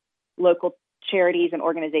 local charities and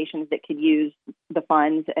organizations that could use the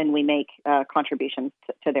funds, and we make contributions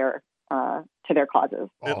to their causes.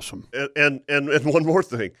 Awesome. And one more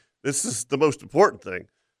thing. This is the most important thing.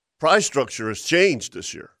 Prize structure has changed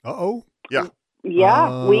this year. Uh-oh. Yeah. Yeah.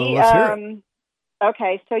 Let's hear it.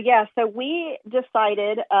 Okay. So we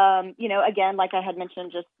decided, again, like I had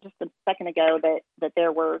mentioned just a second ago, that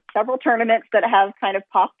there were several tournaments that have kind of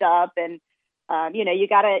popped up, and you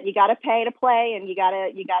gotta pay to play, and you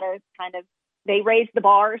gotta kind of, they raised the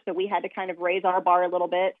bar, so we had to kind of raise our bar a little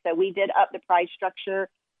bit. So we did up the prize structure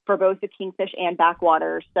for both the Kingfish and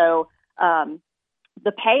Backwater. So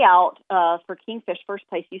the payout for Kingfish first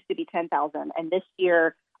place used to be $10,000, and this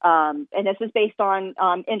year, and this is based on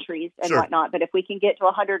entries and whatnot. But if we can get to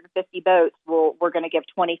 150 boats, we're going to give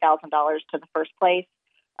 $20,000 to the first place,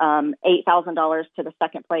 $8,000 to the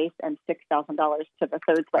second place, and $6,000 to the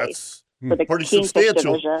third place. For the pretty Kingfish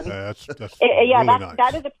substantial. division. That's Really nice.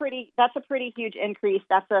 That's a pretty huge increase.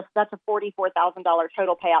 That's a $44,000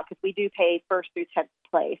 total payout, because we do pay first through 10th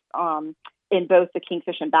place in both the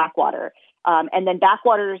Kingfish and Backwater. And then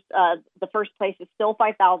Backwater's the first place is still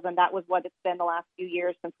 $5,000. That was what it's been the last few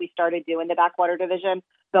years since we started doing the Backwater division.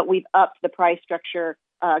 But we've upped the price structure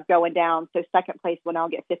going down. So second place will now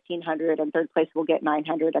get $1,500, and third place will get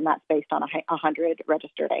 $900, and that's based on 100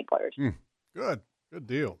 registered anglers. Good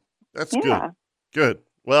deal. That's good.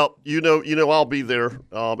 Well, I'll be there,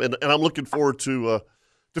 and I'm looking forward to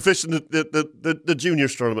fishing the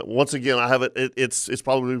juniors tournament. Once again, I haven't. It's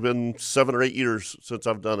probably been 7 or 8 years since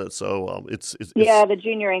I've done it. So it's the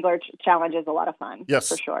Junior Angler Challenge is a lot of fun. Yes,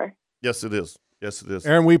 for sure. Yes, it is. Yes, it is.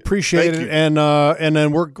 Aaron, we appreciate Thank it, you. and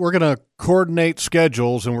then we're going to coordinate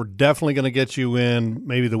schedules, and we're definitely going to get you in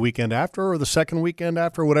maybe the weekend after or the second weekend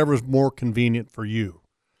after, whatever is more convenient for you.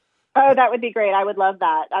 Oh, that would be great. I would love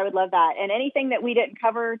that. And anything that we didn't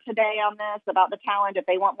cover today on this about the challenge, if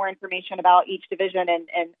they want more information about each division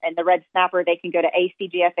and the red snapper, they can go to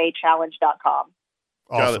acgfachallenge.com.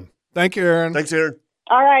 Awesome. Thank you, Aaron. Thanks, Aaron.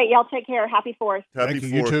 All right. Y'all take care. Happy 4th. Happy Thank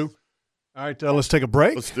you. 4th. You too. All right, let's take a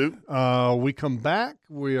break. Let's do. We come back.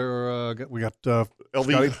 We got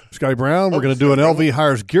LV. Scotty Brown. We're going to do an LV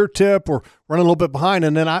Hires gear tip. We're running a little bit behind,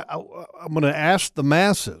 and then I'm going to ask the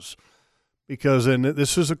masses, because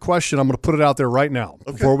this is a question. I'm going to put it out there right now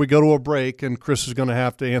before we go to a break, and Chris is going to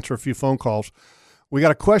have to answer a few phone calls. We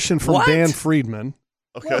got a question from Dan Friedman.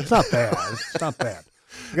 Okay, well, it's not bad. It's not bad.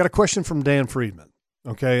 We got a question from Dan Friedman.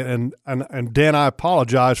 Okay, and Dan, I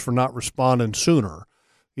apologize for not responding sooner.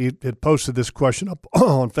 He had posted this question up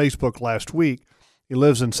on Facebook last week. He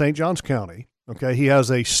lives in St. Johns County. Okay, he has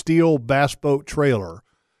a steel bass boat trailer,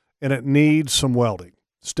 and it needs some welding.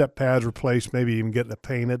 Step pads replaced, maybe even getting it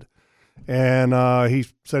painted. And he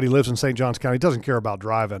said he lives in St. Johns County. He doesn't care about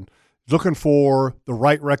driving. He's looking for the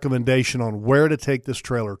right recommendation on where to take this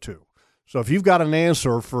trailer to. So if you've got an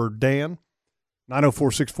answer for Dan,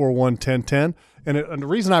 904-641-1010. And the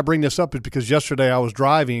reason I bring this up is because yesterday I was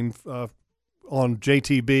driving on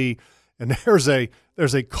JTB, and there's a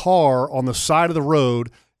car on the side of the road,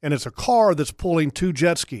 and it's a car that's pulling 2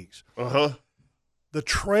 jet skis. Uh-huh. The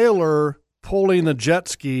trailer pulling the jet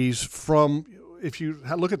skis from, if you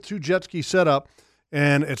look at 2 jet ski setup,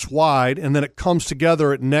 and it's wide, and then it comes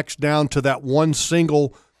together, it necks down to that one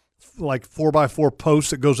single, like 4x4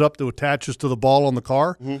 post that goes up that attaches to the ball on the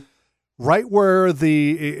car. Mm-hmm. Right where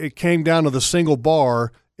it came down to the single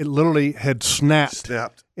bar, it literally had snapped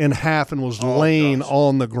in half and was laying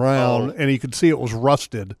on the ground, and you could see it was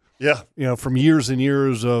rusted. Yeah. From years and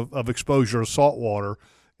years of exposure to salt water.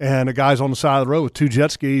 And a guy's on the side of the road with 2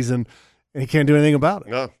 jet skis, and he can't do anything about it.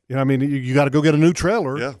 No. You got to go get a new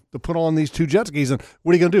trailer to put on these 2 jet skis. And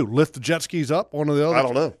what are you going to do? Lift the jet skis up onto the other? I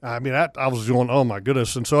don't know. I was going, oh, my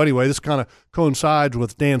goodness. And so anyway, this kind of coincides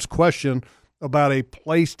with Dan's question about a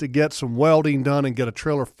place to get some welding done and get a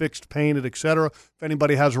trailer fixed, painted, etc. If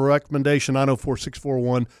anybody has a recommendation,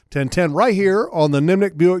 904-641-1010 right here on the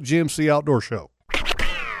Nimnick Buick GMC Outdoor Show.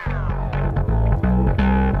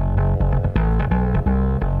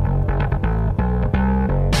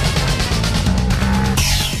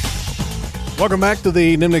 Welcome back to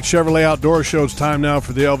the Nimnick Chevrolet Outdoor Show. It's time now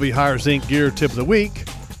for the LV Hires Inc. Gear Tip of the Week.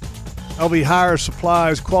 LV Hires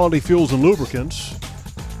supplies quality fuels and lubricants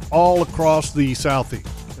all across the Southeast.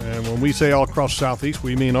 And when we say all across the Southeast,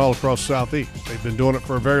 we mean all across the Southeast. They've been doing it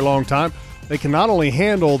for a very long time. They can not only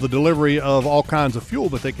handle the delivery of all kinds of fuel,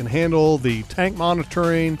 but they can handle the tank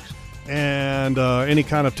monitoring and any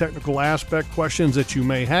kind of technical aspect questions that you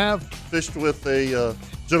may have. Fished with a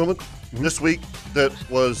gentleman this week that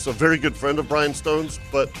was a very good friend of Brian Stone's,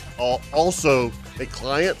 but also a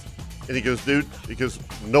client. And he goes, dude, because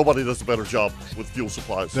nobody does a better job with fuel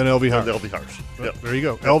supplies than LV Hires. LV Hires. Yep. There you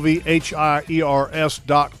go.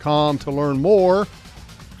 LVHIERS.com to learn more.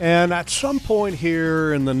 And at some point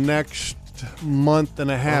here in the next month and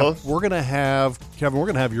a half, we're going to have, Kevin,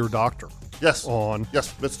 your doctor on.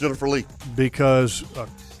 Yes, Miss Jennifer Lee. Because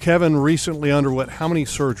Kevin recently underwent how many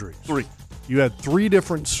surgeries? 3. You had 3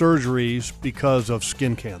 different surgeries because of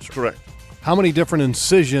skin cancer. Correct. How many different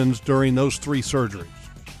incisions during those 3 surgeries?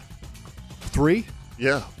 3?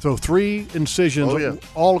 Yeah. So 3 incisions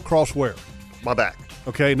all across where? My back.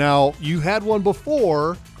 Okay, now you had one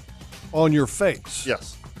before on your face.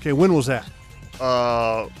 Yes. Okay, when was that?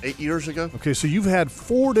 8 years ago. Okay, so you've had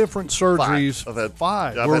 4 different surgeries. 5. I've had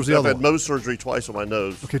 5. Yeah, Where was the other I've had one? nose surgery twice on my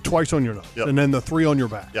nose. Okay, twice on your nose. Yep. And then the 3 on your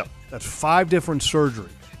back. Yep. That's 5 different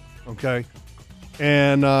surgeries. Okay.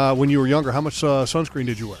 And when you were younger, how much sunscreen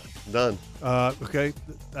did you wear? None. Okay.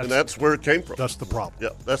 And that's where it came from. That's the problem.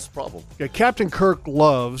 Yeah, that's the problem. Okay, Captain Kirk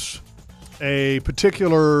loves a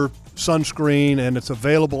particular sunscreen, and it's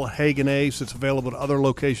available at Hagen Ace. It's available at other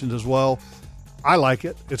locations as well. I like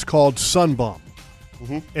it. It's called Sunbum.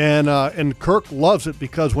 Mm-hmm. And Kirk loves it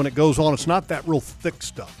because when it goes on, it's not that real thick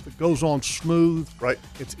stuff. It goes on smooth. Right.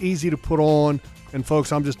 It's easy to put on. And,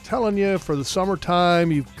 folks, I'm just telling you, for the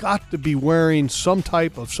summertime, you've got to be wearing some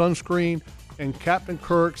type of sunscreen. And Captain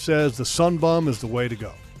Kirk says the Sunbum is the way to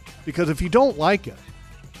go. Because if you don't like it,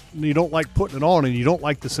 and you don't like putting it on, and you don't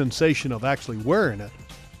like the sensation of actually wearing it,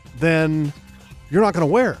 then you're not going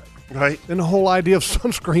to wear it. Right. And the whole idea of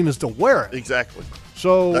sunscreen is to wear it. Exactly.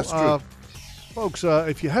 So, that's true. Folks,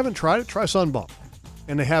 if you haven't tried it, try Sunbum.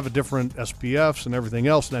 And they have a different SPFs and everything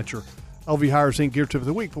else, and that's your LV Hires Inc. Gear Tip of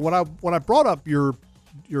the Week. But when I brought up your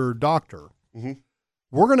doctor,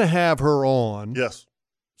 we're going to have her on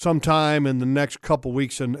sometime in the next couple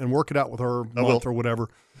weeks and work it out with her month or whatever,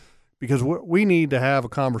 because we need to have a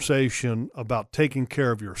conversation about taking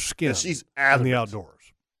care of your skin she's in the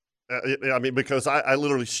outdoors. I mean, because I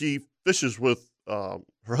literally, she fishes with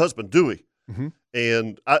her husband, Dewey. Mm-hmm.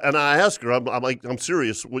 And I asked her, I'm like, I'm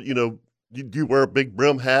serious. What, do you wear a big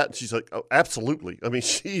brim hat? And she's like, oh, absolutely. I mean,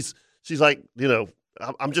 she's like,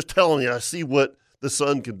 I'm just telling you, I see what the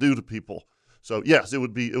sun can do to people. So yes, it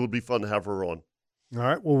would be fun to have her on. All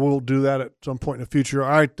right. Well, we'll do that at some point in the future. All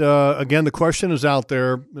right. Again, the question is out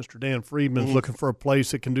there. Mr. Dan Friedman is looking for a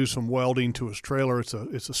place that can do some welding to his trailer. It's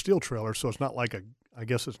a steel trailer, so it's not like I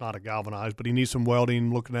guess it's not a galvanized, but he needs some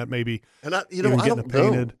welding. Looking at maybe I don't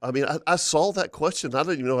know. I mean, I saw that question. I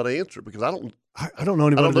didn't even know how to answer it because I don't know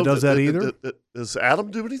anybody that does that either. Does Adam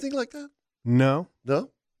do anything like that? No.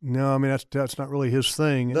 No, I mean that's not really his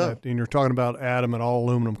thing. No. And you're talking about Adam and all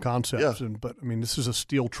aluminum concepts, Yeah. but I mean this is a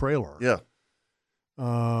steel trailer. Yeah.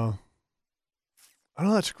 I don't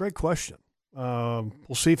know. That's a great question.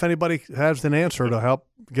 We'll see if anybody has an answer to help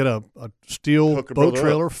get a steel Hook a boat brother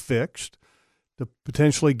trailer fixed, to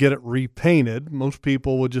potentially get it repainted. Most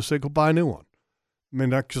people would just say, go buy a new one. I mean,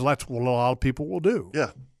 because that's what a lot of people will do.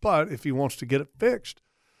 Yeah. But if he wants to get it fixed,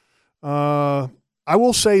 I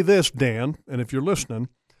will say this, Dan, and if you're listening,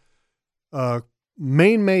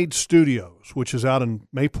 Maine Made Studios, which is out in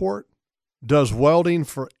Mayport, does welding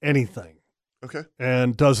for anything. Okay.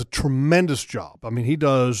 And does a tremendous job. I mean, he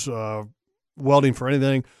does welding for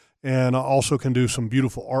anything, and also can do some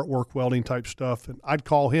beautiful artwork welding type stuff. And I'd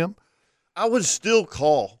call him. I would still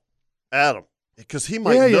call Adam because he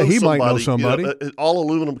might might know somebody. All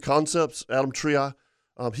Aluminum Concepts, Adam Tria.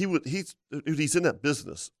 He's in that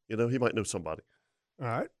business. He might know somebody. All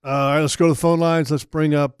right. Let's go to the phone lines. Let's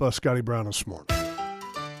bring up Scotty Brown this morning.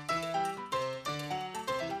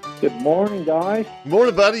 Good morning, guys.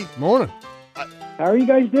 Morning, buddy. Morning. How are you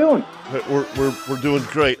guys doing? We're doing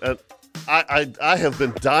great. I have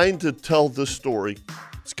been dying to tell this story,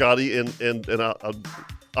 Scotty, and I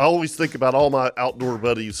always think about all my outdoor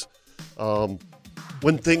buddies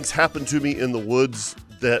when things happen to me in the woods.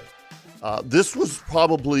 That this was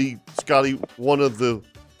probably, Scotty, one of the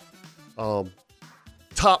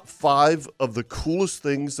top 5 of the coolest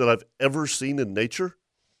things that I've ever seen in nature,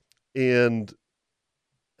 and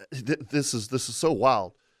this is so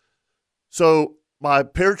wild. So my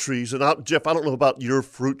pear trees, and Jeff, I don't know about your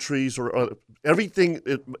fruit trees or everything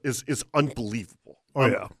is unbelievable. Oh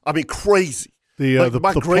yeah, I mean crazy. The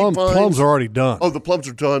plums are already done. Oh, the plums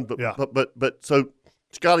are done, but so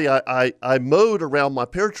Scotty, I mowed around my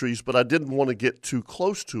pear trees, but I didn't want to get too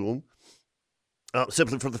close to them,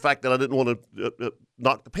 simply for the fact that I didn't want to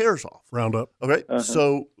knock the pears off. Roundup. Okay,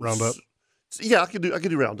 so Roundup. Yeah, I can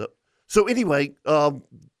do Roundup. So anyway,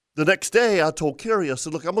 the next day I told Carrie, I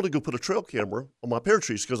said, look, I'm going to go put a trail camera on my pear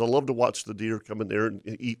trees because I love to watch the deer come in there and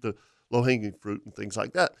eat the low-hanging fruit and things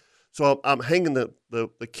like that. So I'm hanging the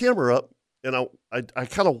camera up, and I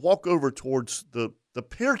kind of walk over towards the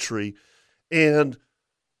pear tree, and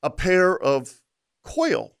a pair of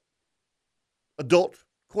quail, adult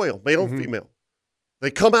quail, male and female, they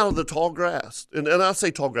come out of the tall grass. And I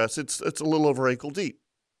say tall grass, it's a little over ankle deep,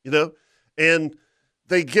 and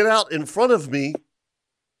they get out in front of me,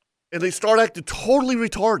 and they start acting totally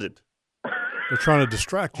retarded. They're trying to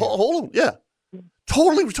distract you. Hold on, yeah.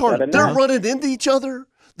 Totally retarded. They're running into each other.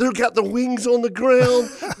 They've got the wings on the ground.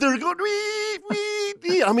 They're going, wee, wee,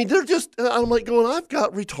 wee. I mean, they're just, I'm like going, I've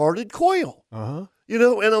got retarded quail. Uh-huh.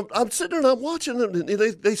 And I'm sitting there and I'm watching them, and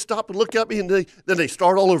they stop and look at me, and then they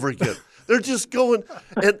start all over again. They're just going,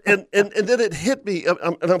 and then it hit me,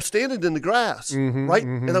 and I'm standing in the grass, right?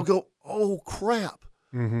 And I'll go, oh, crap.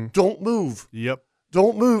 Don't move. Yep.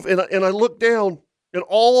 Don't move. And I look down, and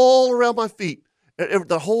all around my feet, and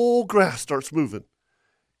the whole grass starts moving.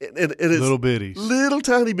 And it's little bitties, little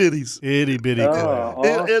tiny bitties, itty bitty.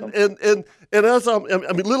 Awesome. And as I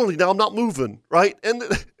mean, literally now I'm not moving, right? And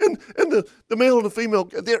the male and the female,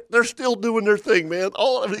 they're still doing their thing, man.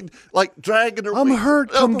 Like dragging their. I'm hurt.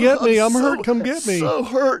 Come get me. I'm hurt. Come get me. So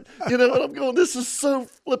hurt, and I'm going. This is so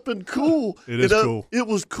flipping cool. It is cool. It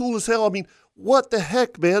was cool as hell. I mean, what the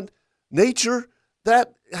heck, man? Nature.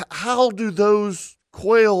 How do those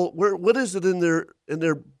quail? What is it in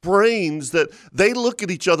their brains that they look at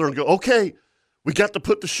each other and go, okay, we got to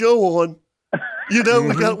put the show on. We got to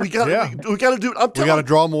do it. We got to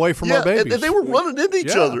draw them away from our babies. And they were running into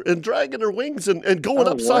each other and dragging their wings and going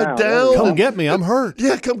upside down. Come get me. I'm hurt.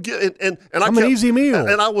 Yeah, come get and I'm an easy meal.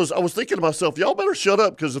 And I was thinking to myself, y'all better shut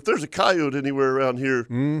up because if there's a coyote anywhere around here,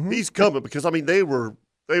 he's coming because I mean they were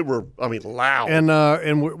loud.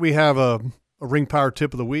 And we have a Ring Power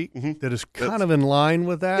tip of the week that is kind of in line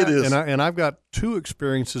with that. It is. And I've got 2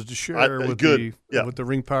 experiences to share with the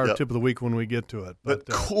Ring Power tip of the week when we get to it. But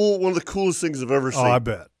cool, one of the coolest things I've ever seen. Oh, I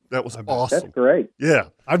bet. That was awesome. That's great. Yeah.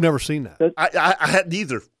 I've never seen that. I hadn't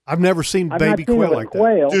either. I've never seen baby quail like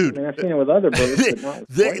that. Dude. I mean, I've seen it with other birds, but not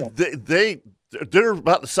with quail. They're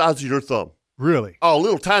about the size of your thumb. Really? Oh,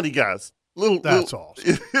 little tiny guys. That's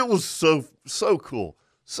awesome. It was so cool.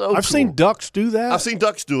 I've seen ducks do that. I've seen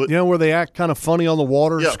ducks do it. Where they act kind of funny on the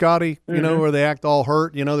water, Scotty. Where they act all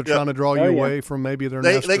hurt. They're trying to draw you away from maybe their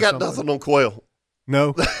nest. They got nothing on quail.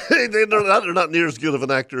 No, they're not near as good of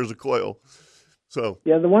an actor as a quail. So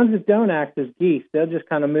yeah, the ones that don't act as geese, they'll just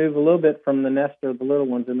kind of move a little bit from the nest of the little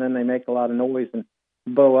ones, and then they make a lot of noise and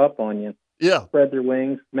bow up on you. Yeah, spread their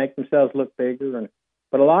wings, make themselves look bigger,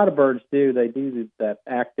 but a lot of birds do. They do that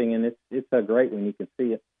acting, and it's a great when you can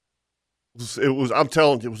see it. It was. I'm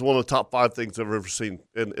telling you, it was one of the top 5 things I've ever seen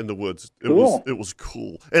in the woods. It Cool. was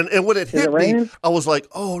cool. And when it Is hit it me, raining? I was like,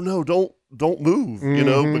 oh no, don't move, you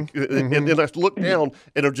know. And then I look down,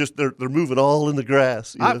 and they're moving all in the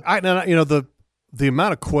grass. You know? Now, you know, the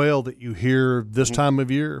amount of quail that you hear this time of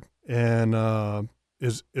year and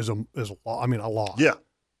is a lot. I mean, a lot. Yeah.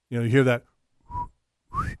 You know, you hear that.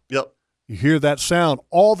 Yep. You hear that sound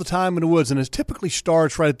all the time in the woods, and it typically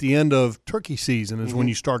starts right at the end of turkey season is when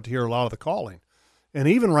you start to hear a lot of the calling. And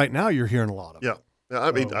even right now, you're hearing a lot of it. Yeah.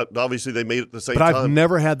 I mean, obviously they made it at the same But time. I've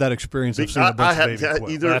never had that experience of seeing a bunch of baby quail.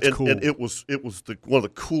 Either, That's and, cool. and it was one of the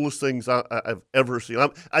coolest things I've ever seen.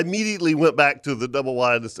 I immediately went back to the double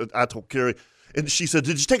wide and said, I told Carrie, and she said,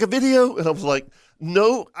 "Did you take a video?" And I was like,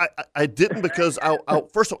 "No, I didn't because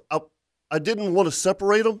first of all, I didn't want to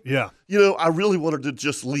separate them. Yeah. You know, I really wanted to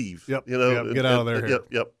just leave. Yep. You know, Yep. Get out of there.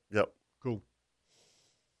 Yep. Cool.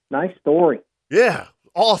 Nice story. Yeah.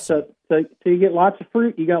 Awesome. So you get lots of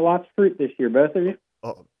fruit. You got lots of fruit this year, both of you.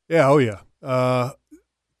 Yeah. Oh, yeah.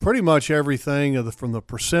 Pretty much everything from the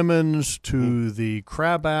persimmons to the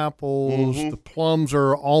crab apples. The plums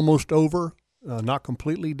are almost over, not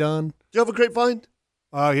completely done. Do you have a grapevine?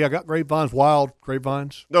 Yeah, I got grapevines, wild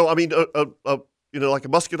grapevines. No, I mean, you know, like a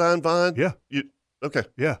muscadine vine. Yeah. Okay.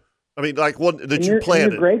 Yeah. I mean, like one that And you your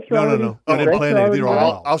planted. grapes are already- No. your I didn't grapes plant are any. already They're all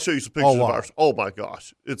ripe? wild. I'll show you some All pictures of wild. ours. Oh my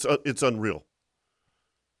gosh, it's unreal.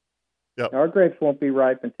 Yep. Our grapes won't be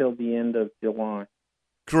ripe until the end of July.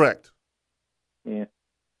 Correct. Yeah.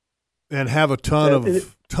 And have a ton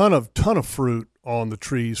Is of fruit on the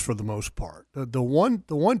trees for the most part. The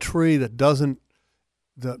one tree that doesn't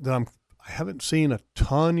I haven't seen a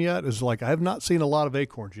ton yet is I have not seen a lot of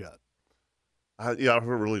acorns yet. I haven't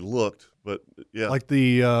really looked, but yeah, Like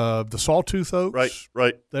the sawtooth oaks.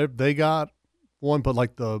 right. They got one, but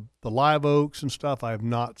like the live oaks and stuff, I have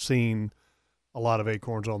not seen a lot of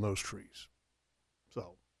acorns on those trees.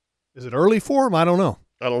 So, is it early for them? I don't know.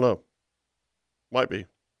 I don't know. Might be.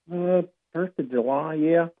 1st of July,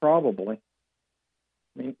 yeah, probably.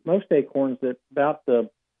 I mean, most acorns that about of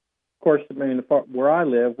course, I mean, where I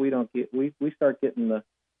live, we don't get, we start getting the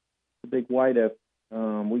big white oak.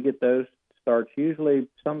 We get those starts usually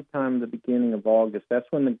sometime the beginning of August. That's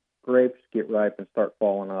when the grapes get ripe and start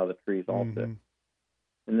falling out of the trees also.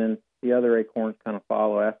 And then the other acorns kind of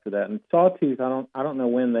follow after that. And sawtooth, I don't know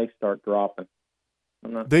when they start dropping.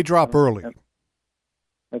 They drop early.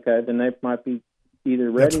 Okay, then they might be either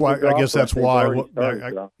ready. That's why to drop I guess or that's they've why. already started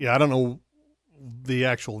to drop. I don't know the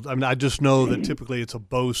actual. I mean, I just know that typically it's a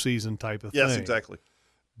bow season type of thing. Yes, exactly.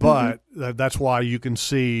 But that's why you can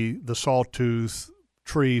see the sawtooth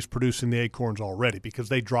trees producing the acorns already because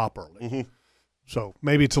they drop early. So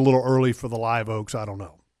maybe it's a little early for the live oaks. I don't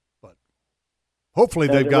know, but hopefully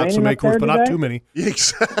Is they've it got some raining up acorns, there but not today? too many.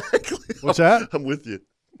 Exactly. What's that? I'm with you.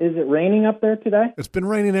 Is it raining up there today? It's been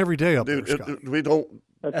raining every day up Dude, there, Scott. we don't.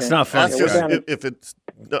 Okay. That's not fun. Ask we're us down in- if it's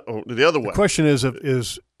the other way. The question is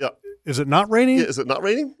is it not raining? Yeah, is it not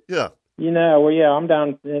raining? Yeah. Well, yeah, I'm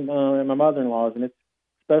down in, at my mother-in-law's, and it's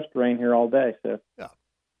supposed to rain here all day. So yeah,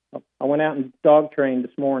 I went out and dog trained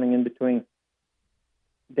this morning in between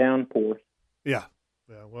downpours. Yeah.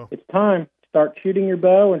 Well, it's time. Start shooting your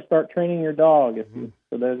bow and start training your dog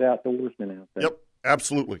for those outdoorsmen out there. Yep.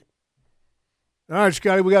 Absolutely. All right,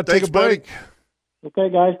 Scotty, we got to take a break. Okay,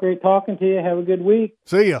 guys, great talking to you. Have a good week.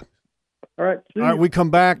 See ya. All right. All right, we come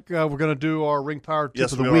back. We're going to do our Ring Power Tip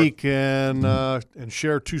Yes, of the we are. Week and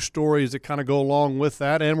share 2 stories that kind of go along with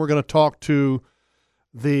that. And we're going to talk to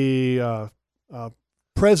the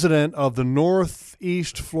president of the North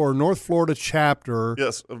Florida chapter.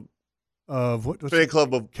 Yes. Of what's Fan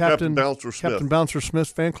club of Captain Bouncer Smith. Captain Bouncer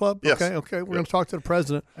Smith's fan club? Yes. Okay. We're going to talk to the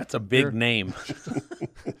president. That's a big Here. name.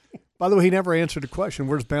 By the way, he never answered the question,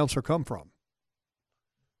 where does Bouncer come from?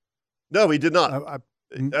 No, he did not. I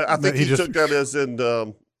think he just took that as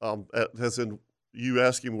in you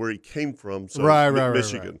ask him where he came from. So right,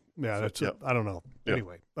 Michigan. Right. Yeah, that's it. I don't know. Yeah.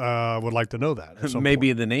 Anyway, I would like to know that. at some Maybe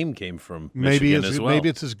point. the name came from Maybe Michigan as well. Maybe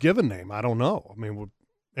it's his given name. I don't know. I mean,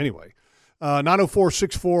 anyway.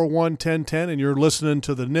 904-641-1010, and you're listening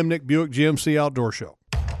to the Nimnick Buick GMC Outdoor Show.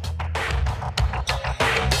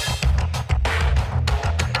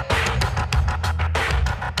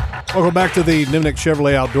 Welcome back to the Nimnick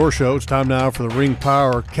Chevrolet Outdoor Show. It's time now for the Ring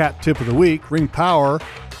Power Cat Tip of the Week. Ring Power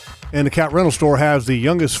and the Cat Rental Store has the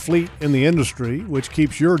youngest fleet in the industry, which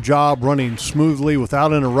keeps your job running smoothly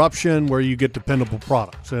without interruption, where you get dependable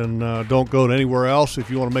products. And don't go to anywhere else if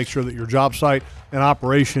you want to make sure that your job site and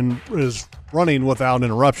operation is running without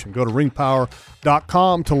interruption. Go to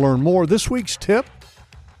ringpower.com to learn more. This week's tip,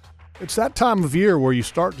 it's that time of year where you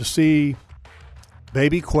start to see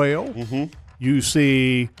baby quail. You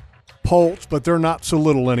see poults, but they're not so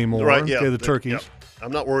little anymore. Right, yeah. Okay, the turkeys. Yep.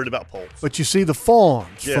 I'm not worried about poults. But you see the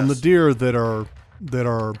fawns Yes. from the deer that are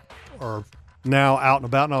now out and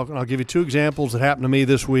about. And I'll give you two examples that happened to me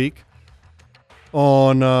this week.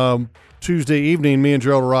 On Tuesday evening, me and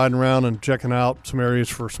Gerald are riding around and checking out some areas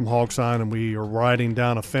for some hog sign, and we are riding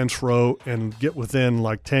down a fence row and get within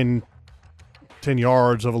like 10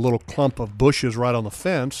 yards of a little clump of bushes right on the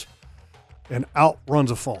fence, and out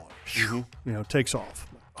runs a fawn. Mhm. You know, takes off.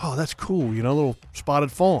 Oh, that's cool. You know, a little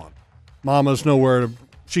spotted fawn. Mama's nowhere.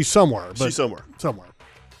 She's somewhere. But She's somewhere.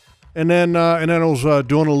 And then I was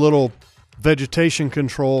doing a little vegetation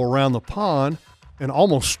control around the pond and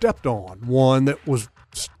almost stepped on one that was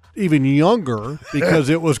even younger because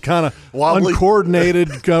it was kind of Wobbly.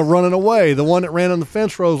 uncoordinated running away. The one that ran on the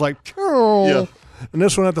fence row was like, Chow. Yeah. And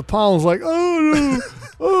this one at the pond was like, oh,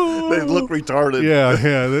 oh. They look retarded. Yeah,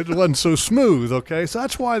 it wasn't so smooth, okay? So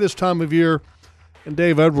that's why this time of year, and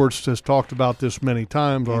Dave Edwards has talked about this many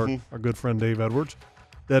times, our good friend Dave Edwards,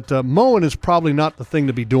 that mowing is probably not the thing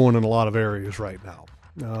to be doing in a lot of areas right now,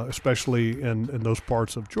 especially in those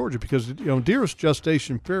parts of Georgia, because deer's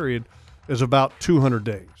gestation period is about 200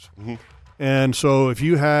 days. Mm-hmm. And so if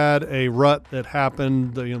you had a rut that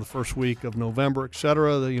happened the first week of November, et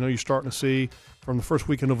cetera, you're starting to see from the first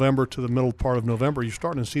week of November to the middle part of November, you're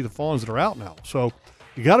starting to see the fawns that are out now. So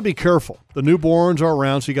you got to be careful. The newborns are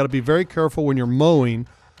around, so you got to be very careful when you're mowing,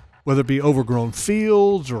 whether it be overgrown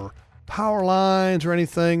fields or power lines or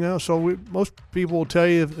anything. So most people will tell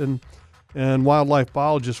you, and wildlife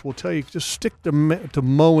biologists will tell you, just stick to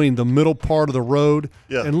mowing the middle part of the road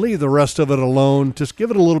and leave the rest of it alone. Just give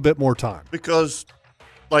it a little bit more time. Because,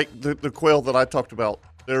 like the quail that I talked about,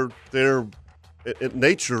 they're in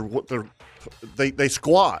nature. They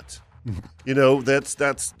squat. They're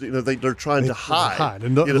trying to hide.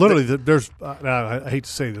 And literally, there's I hate to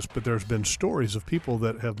say this, but there's been stories of people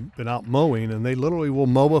that have been out mowing and they literally will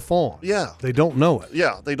mow a fawn. Yeah, they don't know it.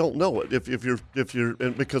 Yeah, they don't know it. If you're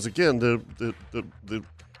and because again the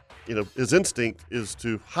his instinct is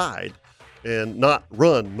to hide and not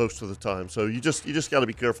run most of the time. So you just got to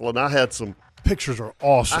be careful. And I had some pictures are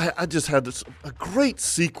awesome. I just had a great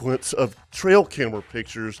sequence of trail camera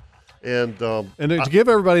pictures. And to give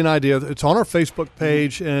everybody an idea, it's on our Facebook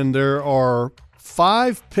page, and there are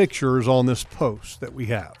 5 pictures on this post that we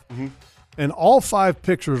have. Mm-hmm. And all 5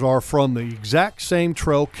 pictures are from the exact same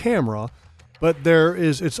trail camera, but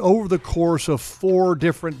it's over the course of 4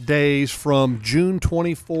 different days from June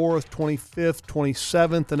 24th, 25th,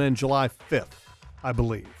 27th, and then July 5th, I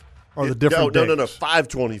believe, are the different days. No,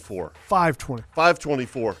 5/24. 5/20.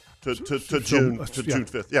 5/24 to June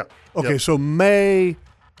 5th. Yeah. Okay, so May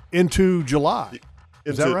into July.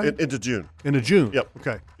 Is that right? Into June. Into June. Yep.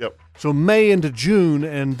 Okay. Yep. So May into June,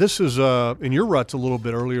 and this is in your rut's a little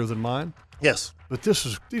bit earlier than mine. Yes. But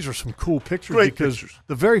these are some cool pictures. Great because pictures.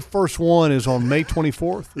 The very first one is on May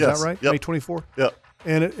 24th. Is Yes. that right? Yep. May 24th. Yep.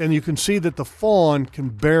 And you can see that the fawn can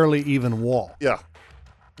barely even walk. Yeah.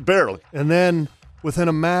 Barely. And then within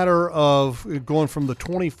a matter of going from the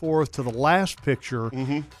 24th to the last picture,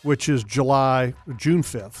 which is June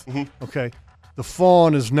 5th. Okay. The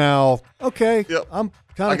fawn is now, okay, Yep. I'm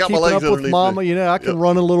kind of got my keeping legs up with underneath Mama. me. I can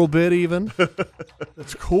run a little bit even.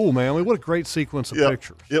 That's cool, man. I mean, what a great sequence of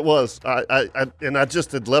pictures. It was. I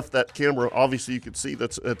just had left that camera. Obviously, you could see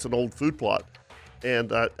that's an old food plot. And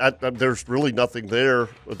there's really nothing there.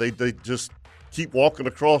 They just keep walking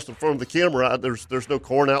across in front of the camera. There's no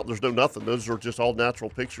corn out. There's no nothing. Those are just all natural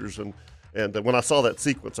pictures. And when I saw that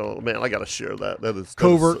sequence, I thought, man, I got to share that.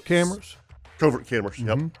 Covert cameras? Covert cameras,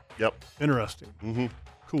 Yep. Interesting. Mm-hmm.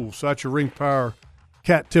 Cool. So that's your Ring Power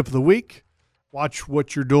Cat Tip of the Week. Watch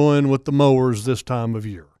what you're doing with the mowers this time of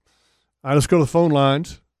year. All right, let's go to the phone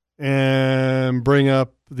lines and bring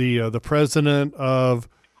up the president of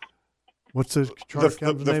what's the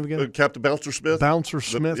captain's name again? Captain Bouncer Smith. Bouncer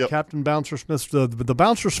Smith, Captain Bouncer Smith, the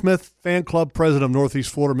Bouncer Smith Fan Club president of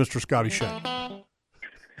Northeast Florida, Mr. Scotty Shea.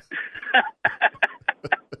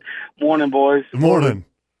 Morning, boys. Good morning.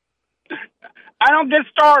 I don't get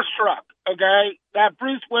starstruck, okay? That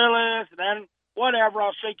Bruce Willis, and then whatever,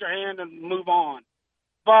 I'll shake your hand and move on.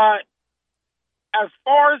 But as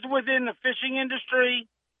far as within the fishing industry,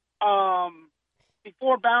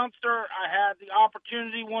 before Bouncer, I had the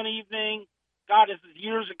opportunity one evening, God, this is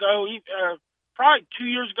years ago, probably 2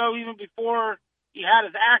 years ago, even before he had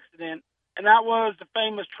his accident, and that was the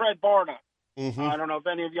famous Tread Barta. Mm-hmm. I don't know if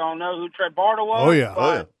any of y'all know who Tread Barta was. Oh, yeah.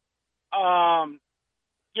 But,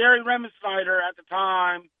 Gary Remensnyder at the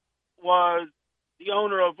time was the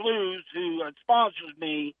owner of Blues, who had sponsored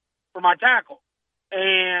me for my tackle.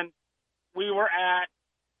 And we were at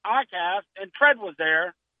ICAST, and Tread was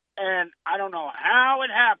there. And I don't know how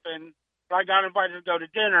it happened, but I got invited to go to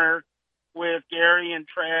dinner with Gary and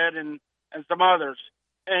Tread and some others.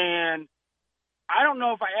 And I don't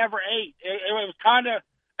know if I ever ate. It was kind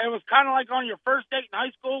of like on your first date in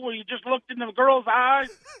high school where you just looked into the girl's eyes.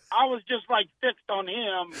 I was just like fixed on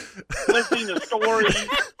him, listening to stories,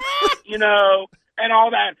 you know, and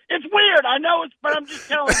all that. It's weird, I know but I'm just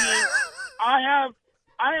telling you, I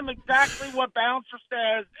am exactly what Bouncer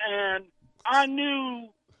says, and I knew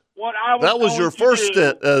what I was. That was going your to first do.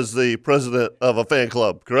 stint as the president of a fan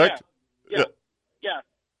club, correct? Yeah.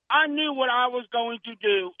 I knew what I was going to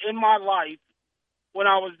do in my life when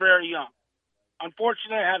I was very young.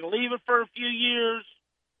 Unfortunately, I had to leave it for a few years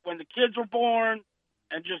when the kids were born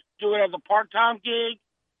and just do it as a part-time gig.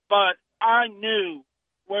 But I knew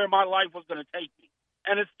where my life was going to take me,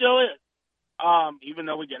 and it still is. Even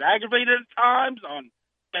though we get aggravated at times on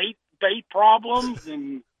bait problems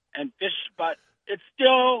and fish, but it's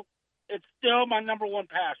still my number one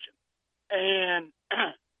passion. And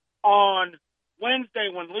on Wednesday,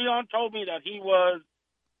 when Leon told me that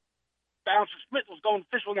Bouncer Smith was going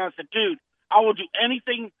fishing, I said, dude, I will do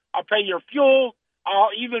anything. I'll pay your fuel. I'll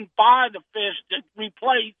even buy the fish to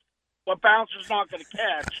replace what Bouncer's not going to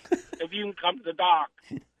catch if you can come to the dock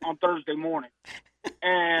on Thursday morning.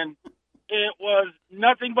 And it was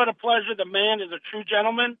nothing but a pleasure. The man is a true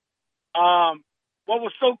gentleman. What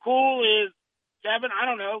was so cool is, Kevin, I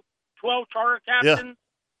don't know, 12 charter captains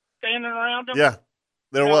standing around him. Yeah,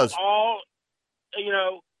 there was. All,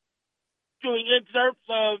 doing excerpts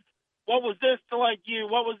of what was this to like you,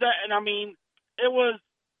 what was that? And I mean, it was,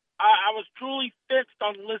 I was truly fixed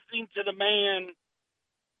on listening to the man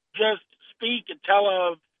just speak and tell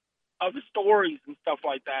of the stories and stuff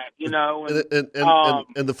like that, you know.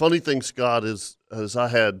 And the funny thing, Scott, is I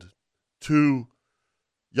had two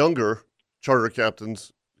younger charter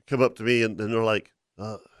captains come up to me and they're like,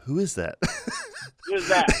 who is that? Who is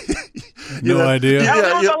that? No idea.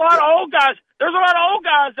 There's a lot of old guys. There's a lot of old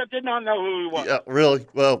guys that did not know who he was. Yeah, really?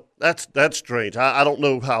 Well, that's strange. I don't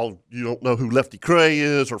know how you don't know who Lefty Cray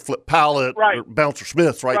is or Flip Pallett or Bouncer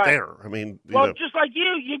Smith's right there. I mean, just like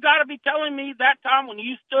you got to be telling me that time when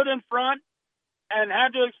you stood in front and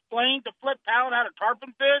had to explain to Flip Pallett how to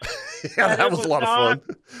tarpon fish. Yeah, that was a lot of fun.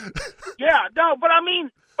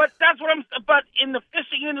 But that's what but in the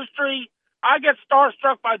fishing industry, I get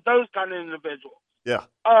starstruck by those kind of individuals. Yeah.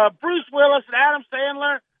 Bruce Willis and Adam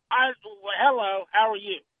Sandler, hello, how are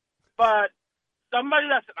you? But somebody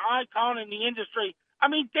that's an icon in the industry, I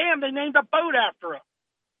mean, damn, they named a boat after him.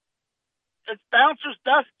 It's Bouncer's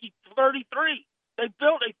Dusky 33. They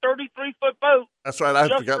built a 33-foot boat. That's right. I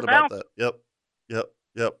had forgotten about that. Yep.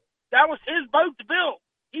 That was his boat to build.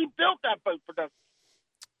 He built that boat for Dusky.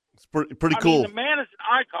 It's pretty cool. I mean, the man is an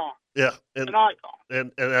icon. Yeah, an icon.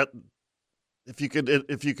 And that, if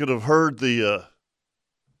you could have heard the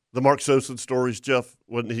Mark Sosin stories, Jeff,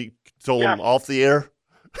 when he told him off the air.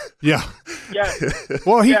 Yeah. Yeah.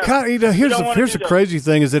 Well, here's the crazy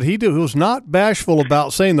thing is that he was not bashful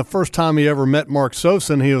about saying the first time he ever met Mark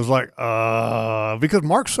Sosin, he was like, because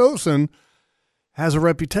Mark Sosin has a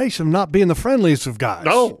reputation of not being the friendliest of guys.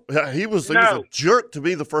 No, he was a jerk to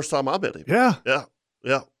me the first time I met him. Yeah.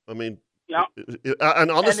 I mean,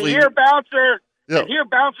 and honestly, to hear Bouncer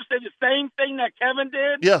say the same thing that Kevin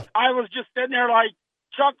did. Yeah. I was just sitting there like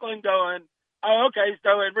chuckling, going, "Oh, okay,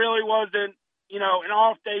 so it really wasn't, an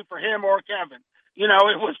off day for him or Kevin. It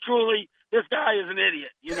was truly, this guy is an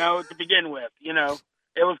idiot, to begin with. It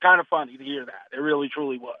was kind of funny to hear that. It really,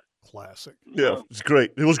 truly was. Classic. Yeah, it's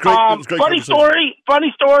great. It was great. It was great.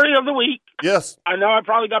 Funny story of the week. Yes. I know I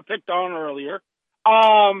probably got picked on earlier.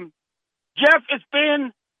 Jeff, it's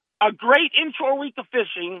been a great inshore week of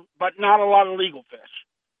fishing, but not a lot of legal fish.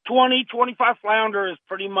 20, 25 flounder is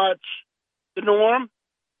pretty much the norm.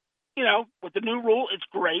 With the new rule, it's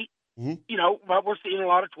great. Mm-hmm. But we're seeing a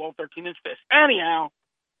lot of 12, 13-inch fish. Anyhow,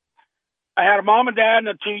 I had a mom and dad and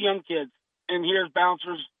the two young kids, and here's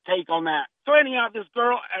Bouncer's take on that. So anyhow, this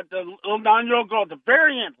girl, the little 9-year-old girl at the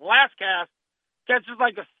very end, last cast, catches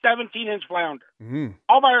like a 17-inch flounder,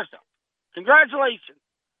 all by herself. Congratulations.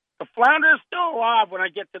 The flounder is still alive when I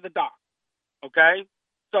get to the dock, okay?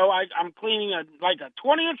 So I'm cleaning a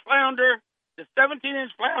 20-inch flounder, the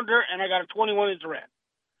 17-inch flounder, and I got a 21-inch red.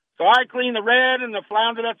 So I clean the red and the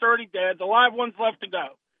flounder that's already dead. The live one's left to go.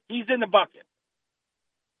 He's in the bucket.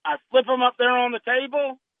 I flip him up there on the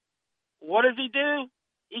table. What does he do?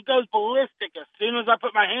 He goes ballistic as soon as I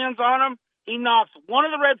put my hands on him. He knocks one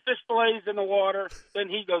of the redfish fillets in the water, then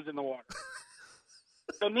he goes in the water.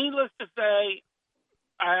 So needless to say,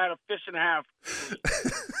 I had a fish and a half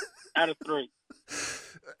out of 3.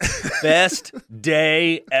 Best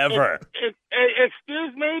day ever. Excuse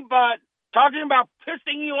excuse me, but talking about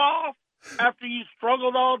pissing you off after you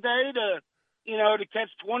struggled all day to catch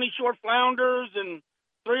 20 short flounders and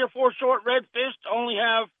 3 or 4 short redfish to only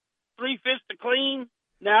have 3 fish to clean.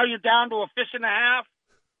 Now you're down to a fish and a half.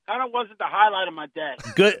 Kind of wasn't the highlight of my day.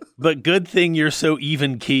 Good thing you're so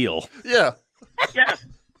even keel. Yeah. Yes.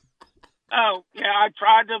 Oh, yeah, I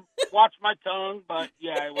tried to watch my tongue, but,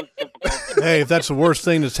 yeah, it was difficult. Hey, if that's the worst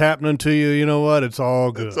thing that's happening to you, you know what? It's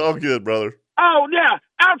all good. It's all good, brother. Oh, yeah.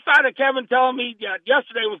 Outside of Kevin telling me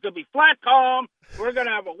yesterday was going to be flat calm, we're going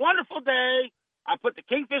to have a wonderful day. I put the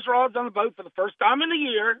kingfish rods on the boat for the first time in a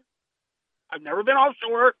year. I've never been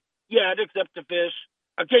offshore yet except to fish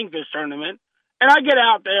a kingfish tournament. And I get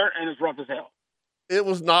out there, and it's rough as hell. It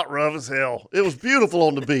was not rough as hell. It was beautiful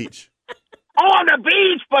on the beach. On the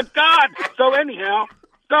beach, but God. So anyhow,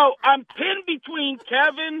 I'm pinned between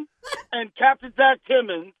Kevin and Captain Zach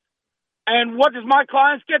Timmons. And what does my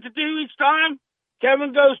clients get to do each time?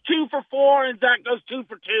 Kevin goes 2 for 4 and Zach goes 2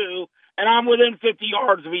 for 2. And I'm within 50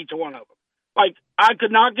 yards of each one of them. Like, I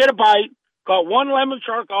could not get a bite. Caught 1 lemon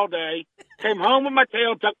shark all day. Came home with my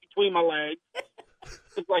tail tucked between my legs.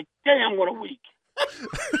 It's like, damn, what a week.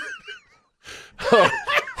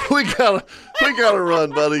 We gotta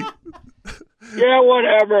run, buddy. Yeah,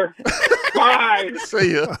 whatever. Bye.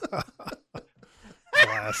 See ya.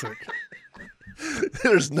 Classic.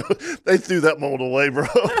 They threw that mold away, bro.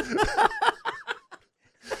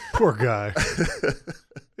 Poor guy.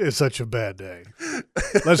 It's such a bad day.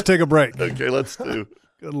 Let's take a break. Okay, let's do.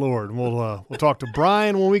 Good Lord. We'll talk to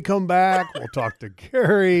Brian when we come back. We'll talk to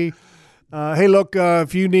Gary. Hey, look,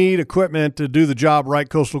 if you need equipment to do the job right,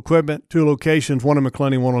 Coastal Equipment, 2 locations, one in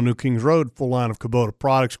McClenny, one on New Kings Road, full line of Kubota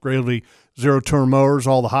products, Gravely zero-turn mowers,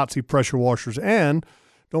 all the hot seat pressure washers, and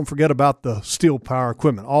don't forget about the steel power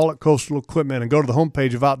equipment, all at Coastal Equipment. And go to the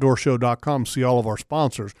homepage of OutdoorShow.com to see all of our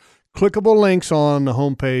sponsors. Clickable links on the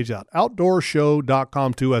homepage at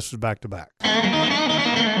OutdoorShow.com, 2 S's back-to-back.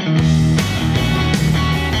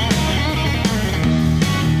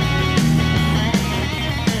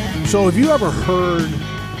 So have you ever heard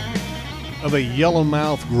of a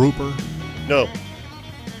yellowmouth grouper? No.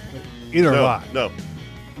 Either have I. No.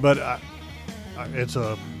 But it's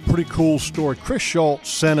a pretty cool story. Chris Schultz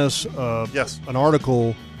sent us an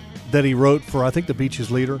article that he wrote for, I think, the Beaches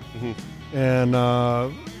Leader. Mm-hmm.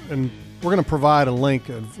 And we're going to provide a link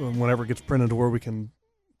whenever it gets printed to where we can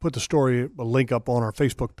put the story, a link up on our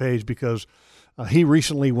Facebook page, because he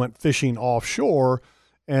recently went fishing offshore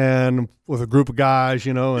and with a group of guys,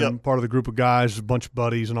 and part of the group of guys, a bunch of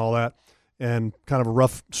buddies and all that, and kind of a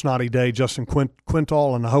rough, snotty day. Justin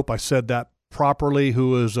Quintal, and I hope I said that properly,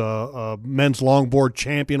 who is a men's longboard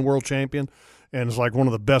champion, world champion, and is like one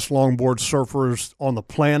of the best longboard surfers on the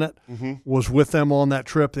planet, was with them on that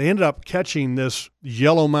trip. They ended up catching this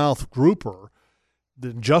yellowmouth grouper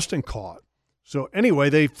that Justin caught. So anyway,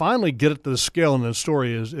 they finally get it to the scale, and the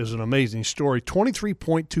story is an amazing story.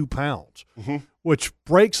 23.2 pounds, which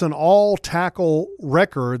breaks an all-tackle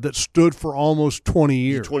record that stood for almost 20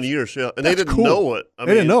 years. 20 years, yeah. And That's they didn't cool. know it. They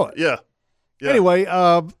didn't know it. Yeah. Anyway,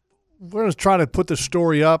 we're going to try to put this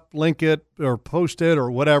story up, link it, or post it, or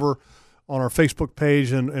whatever on our Facebook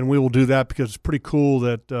page, and we will do that because it's pretty cool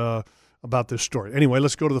that about this story. Anyway,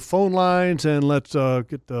 let's go to the phone lines, and let's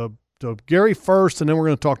get to Gary first, and then we're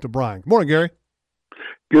going to talk to Brian. Good morning, Gary.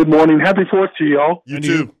 Good morning. Happy 4th to y'all. You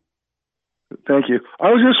too. Thank you.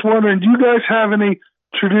 I was just wondering, do you guys have any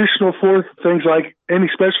traditional 4th things, like any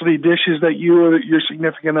specialty dishes that you or your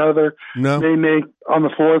significant other may make on the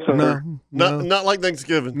 4th? Not like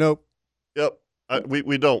Thanksgiving. Nope. Yep.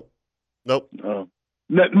 We don't. Nope.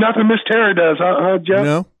 Nothing Miss Tara does, huh,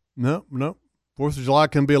 Jeff? No. 4th of July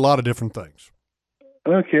can be a lot of different things.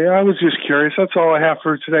 Okay, I was just curious. That's all I have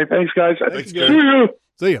for today. Thanks, guys. Thanks, See you.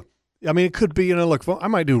 See ya. I mean, it could be, look, I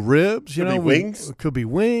might do ribs, Could be wings. It could be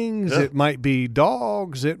wings. Yeah. It might be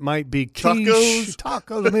dogs. It might be quiche,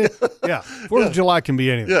 Tacos. I mean, yeah. 4th of July can be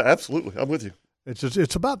anything. Yeah, absolutely. I'm with you.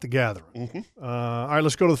 It's about the gathering. All right,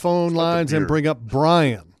 let's go to the phone lines and bring up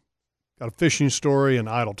Brian. Got a fishing story and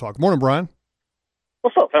idle talk. Morning, Brian.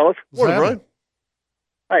 What's up, fellas? Morning, Brian.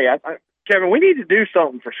 Hey, Kevin, we need to do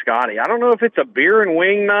something for Scotty. I don't know if it's a beer and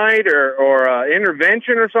wing night or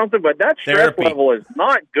intervention or something, but that stress level is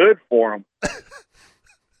not good for him.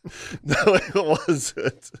 No, it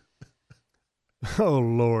wasn't. Oh,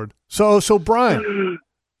 Lord. So Brian,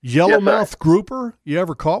 yellowmouth grouper, you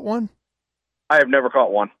ever caught one? I have never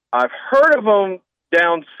caught one. I've heard of them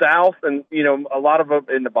down south and, a lot of them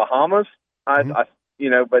in the Bahamas. But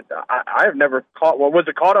I have never caught one. Was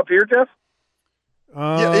it caught up here, Jeff?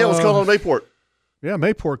 Yeah, it was caught on Mayport. Yeah,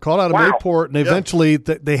 Mayport. Caught out of Mayport, and eventually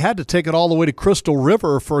they had to take it all the way to Crystal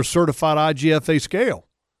River for a certified IGFA scale.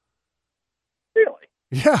 Really?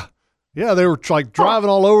 Yeah. Yeah, they were like driving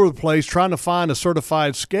all over the place trying to find a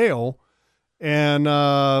certified scale, and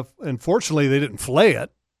unfortunately they didn't fillet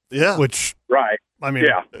it. Yeah. Which, right. I mean,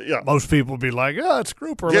 most people would be like, oh, it's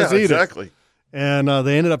grouper, let's eat exactly. it. And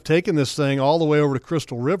they ended up taking this thing all the way over to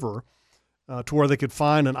Crystal River to where they could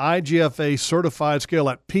find an IGFA certified scale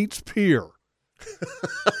at Pete's Pier.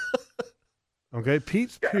 Okay,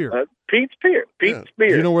 Pete's Pier. Pete's Pier. Pete's Pier.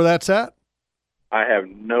 Do you know where that's at? I have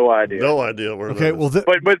no idea. No idea where. Okay, well,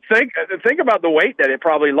 but think about the weight that it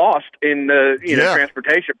probably lost in the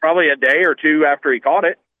transportation. Probably a day or two after he caught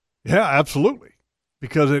it. Yeah, absolutely.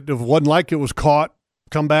 Because it wasn't like it was caught,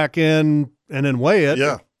 come back in, and then weigh it.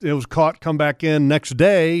 Yeah, it was caught, come back in next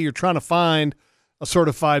day. You're trying to find a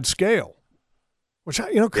certified scale, which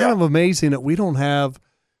kind of amazing that we don't have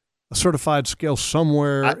a certified scale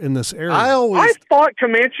somewhere in this area. I thought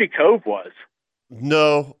Comanche Cove was.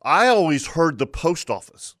 No, I always heard the post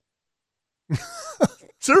office.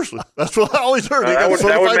 Seriously, that's what I always heard. They got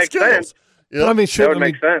that would make sense. Yeah. I mean, that would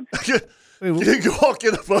make sense. You walk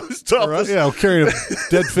in the post office. Right, yeah, carrying a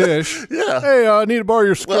dead fish. Yeah. Hey, I need to borrow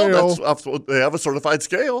your scale. Well, they have a certified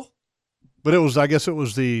scale. But I guess it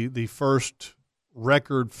was the first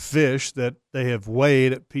record fish that they have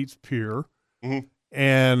weighed at Pete's Pier. Mm-hmm.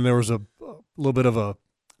 And there was a little bit of a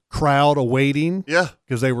crowd awaiting. Yeah.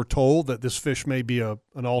 Because they were told that this fish may be an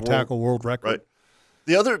all-tackle world record. Right.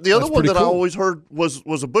 The other one that I always heard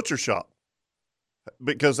was a butcher shop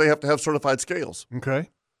because they have to have certified scales. Okay.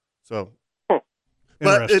 So,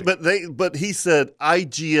 but he said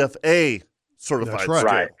IGFA certified That's right.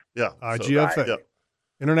 scale. Right. Yeah. IGFA. So, yeah.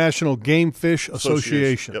 International Game Fish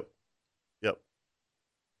Association. Yep.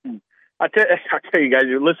 I tell you guys,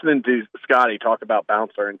 you're listening to Scotty talk about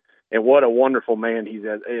Bouncer and what a wonderful man he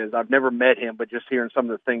is. I've never met him, but just hearing some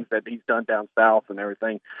of the things that he's done down south and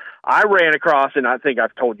everything. I ran across, and I think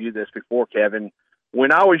I've told you this before, Kevin,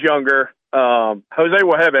 when I was younger, Jose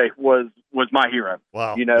Wahebe was my hero.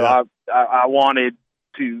 Wow. I wanted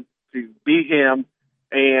to beat him,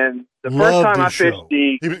 and the first time I fished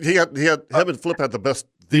he had him and Flip had the best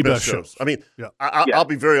shows. I mean, I'll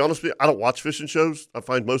be very honest with you. I don't watch fishing shows. I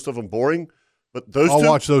find most of them boring. But I'll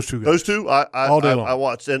watch those two guys. Those two, all day long. I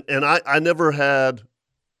watched, and I never had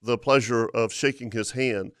the pleasure of shaking his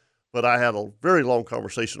hand, but I had a very long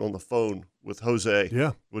conversation on the phone with Jose.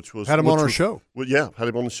 Yeah, which was had him on our show. Well, yeah, had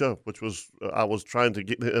him on the show, which was I was trying to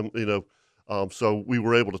get him. So we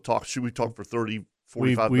were able to talk. We talked for 30,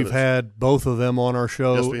 45 minutes. We've had both of them on our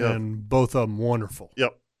show, yes, we have. And both of them wonderful.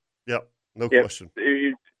 Yep, no question.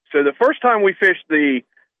 So the first time we fished the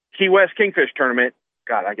Key West Kingfish tournament,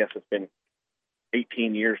 God, I guess it's been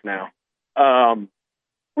 18 years now.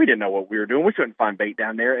 We didn't know what we were doing. We couldn't find bait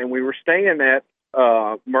down there, and we were staying at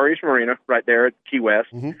Murray's Marina right there at Key West,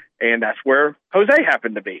 and that's where Jose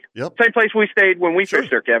happened to be. Yep. Same place we stayed when we fished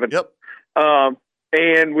there, Kevin. Yep.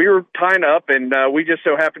 And we were tying up, and we just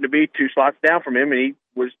so happened to be 2 slots down from him, and he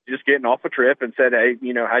was just getting off a trip and said, hey,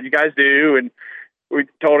 how'd you guys do? And we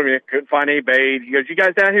told him he couldn't find any bait. He goes, you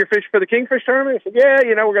guys down here fishing for the Kingfish tournament? I said,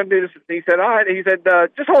 yeah, we're going to do this. And he said, all right. He said,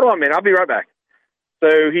 just hold on, man. I'll be right back.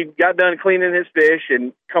 So he got done cleaning his fish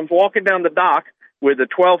and comes walking down the dock with a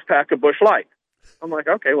 12-pack of Busch Light. I'm like,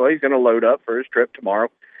 okay, well, he's going to load up for his trip tomorrow.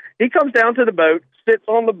 He comes down to the boat, sits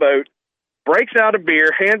on the boat, breaks out a beer,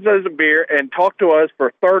 hands us a beer, and talked to us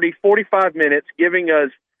for 30, 45 minutes, giving us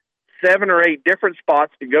 7 or 8 different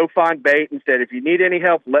spots to go find bait and said, if you need any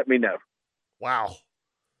help, let me know. Wow.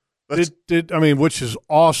 Which is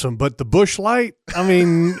awesome. But the Busch Light,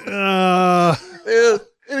 anything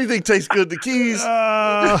tastes good. The Keys.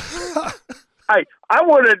 Hey, I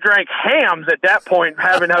would have drank hams at that point,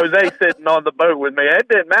 having Jose sitting on the boat with me. It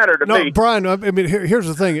didn't matter to me. No, Brian, here's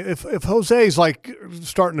the thing. If Jose's like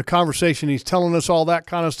starting a conversation, he's telling us all that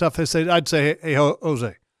kind of stuff, I'd say, hey,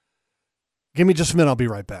 Jose, give me just a minute. I'll be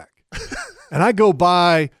right back. And I go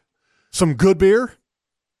buy some good beer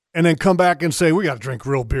and then come back and say, we got to drink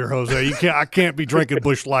real beer, Jose. I can't be drinking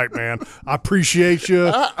Busch Light, man. I appreciate you.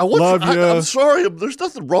 Love you. I'm sorry. There's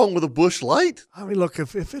nothing wrong with a Busch Light. Look,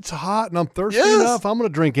 if it's hot and I'm thirsty enough, I'm going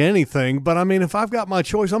to drink anything. But, if I've got my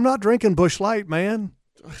choice, I'm not drinking Busch Light, man.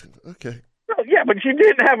 Okay. Well, yeah, but you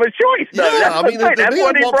didn't have a choice, though. Yeah, that's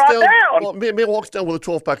what he brought down. Well, man walks down with a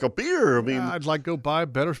 12-pack of beer. I'd like to go buy a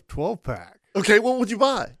better 12-pack. Okay, what would you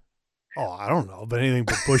buy? Oh, I don't know, but anything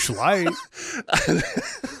but Busch Light.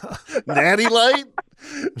 Natty Light?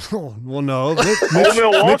 Oh, well, no.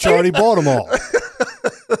 Mitch already bought them all.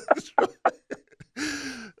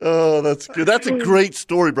 Oh, that's good. That's a great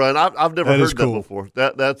story, Brian. I've never heard that before.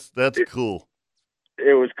 That's cool.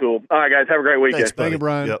 it was cool. All right, guys, have a great weekend. Thanks, Thank you,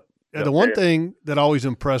 Brian. Yep. Yeah, the one thing that always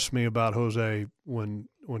impressed me about Jose when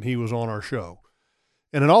he was on our show,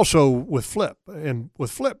 and then also with Flip,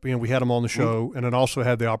 we had him on the show, and then also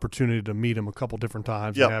had the opportunity to meet him a couple different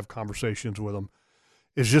times and have conversations with him,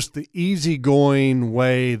 is just the easygoing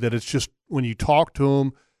way that it's just when you talk to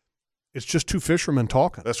him, it's just two fishermen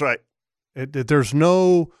talking. That's right. There's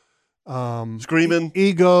no screaming,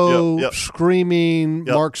 ego, screaming,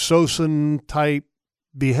 Mark Sosin type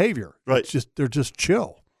behavior. Right. It's just they're just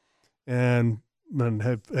chill, and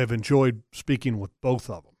have enjoyed speaking with both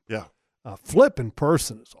of them. Yeah. Flip in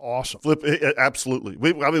person is awesome. Flip, absolutely.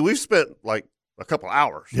 We've spent like a couple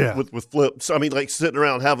hours with Flip. So, I mean, like sitting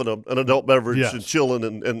around having an adult beverage and chilling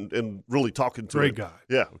and really talking to him. Great guy.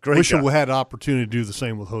 Yeah, great Wish guy. we had an opportunity to do the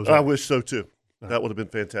same with Jose. I wish so too. That would have been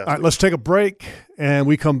fantastic. All right, let's take a break, and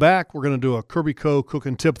we come back. We're going to do a Kirby Co.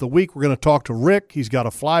 Cooking Tip of the Week. We're going to talk to Rick. He's got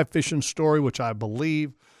a fly fishing story, which I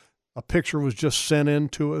believe a picture was just sent in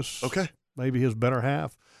to us. Okay. Maybe his better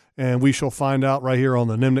half. And we shall find out right here on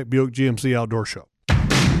the Nimnick Buick GMC Outdoor Show.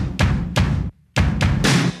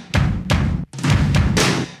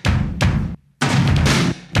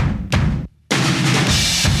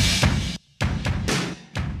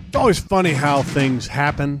 It's always funny how things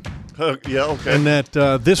happen. Yeah, okay. And that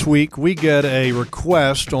this week we get a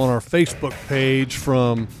request on our Facebook page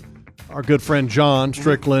from our good friend John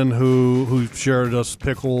Strickland, who shared us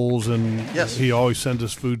pickles, and he always sends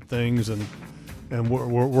us food things, and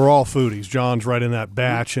we're all foodies. John's right in that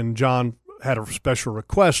batch, and John had a special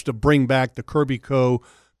request to bring back the Kirby Co.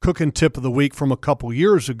 Cooking Tip of the Week from a couple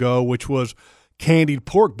years ago, which was candied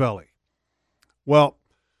pork belly. Well,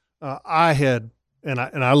 I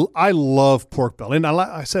love pork belly. And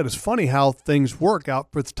I said, it's funny how things work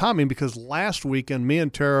out for the timing, because last weekend me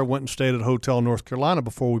and Tara went and stayed at a hotel in North Carolina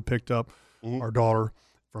before we picked up our daughter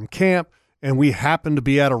from camp, and we happened to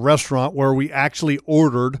be at a restaurant where we actually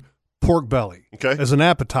ordered pork belly as an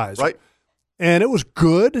appetizer. Right. And it was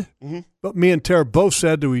good, but me and Tara both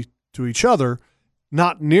said to each other,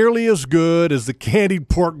 not nearly as good as the candied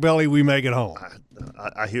pork belly we make at home.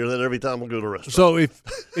 I hear that every time I go to a restaurant. So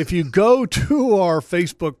if you go to our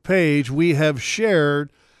Facebook page, we have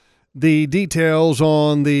shared the details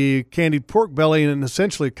on the candied pork belly, and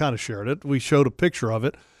essentially kind of shared it. We showed a picture of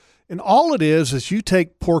it. And all it is you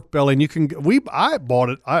take pork belly, and I bought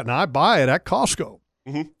it, and I buy it at Costco.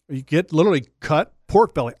 You get literally cut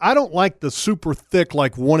pork belly. I don't like the super thick,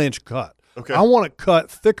 like 1-inch cut. Okay. I want it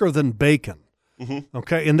cut thicker than bacon.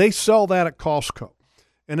 Okay. And they sell that at Costco.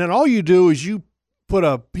 And then all you do is you put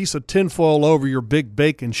a piece of tinfoil over your big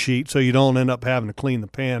bacon sheet so you don't end up having to clean the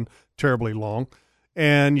pan terribly long.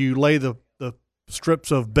 And you lay the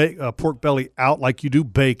strips of pork belly out like you do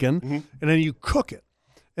bacon, and then you cook it.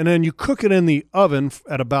 And then you cook it in the oven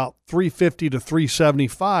at about 350 to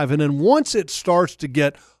 375. And then once it starts to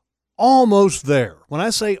get almost there, when I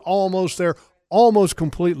say almost there, almost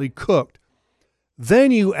completely cooked,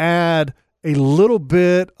 then you add a little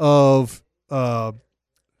bit of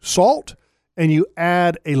salt, and you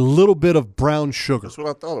add a little bit of brown sugar. That's what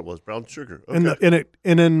I thought it was, brown sugar. Okay.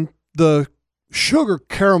 And then the sugar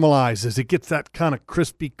caramelizes. It gets that kind of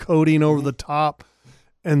crispy coating over the top.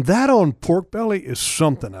 And that on pork belly is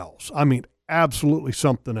something else. I mean, absolutely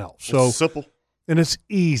something else. So it's simple. And it's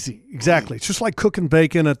easy. Exactly. It's just like cooking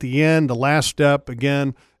bacon at the end. The last step,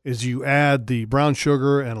 again, is you add the brown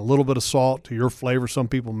sugar and a little bit of salt to your flavor. Some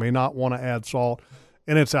people may not want to add salt,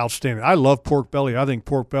 and it's outstanding. I love pork belly. I think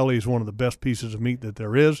pork belly is one of the best pieces of meat that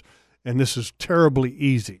there is, and this is terribly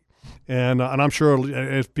easy. And I'm sure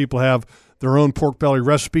if people have their own pork belly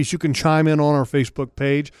recipes, you can chime in on our Facebook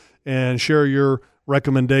page and share your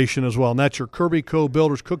recommendation as well. And that's your Kirby Co.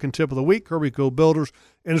 Builders Cooking Tip of the Week. Kirby Co. Builders,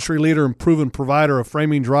 industry leader and proven provider of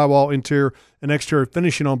framing, drywall, interior, and exterior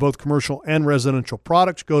finishing on both commercial and residential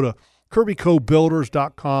products. Go to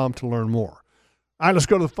KirbyCoBuilders.com to learn more. All right, let's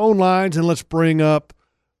go to the phone lines, and let's bring up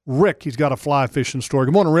Rick. He's got a fly fishing story.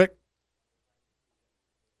 Good morning, Rick.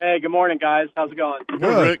 Hey, good morning, guys. How's it going? Good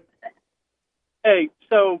morning, Rick. Hey,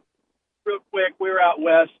 so real quick, we were out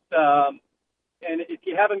west, and if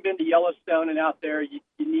you haven't been to Yellowstone and out there, you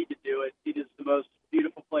need to do it. It is the most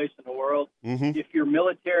beautiful place in the world. If you're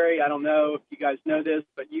military, I don't know if you guys know this,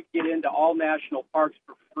 but you get into all national parks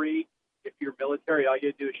for free. If you're military, all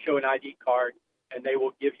you do is show an ID card, and they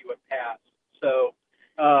will give you a pass. So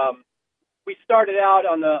we started out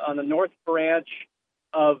on the north branch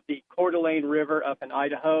of the Coeur d'Alene River up in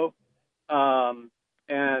Idaho,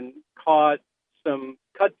 and caught some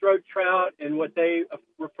cutthroat trout and what they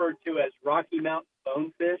referred to as Rocky Mountain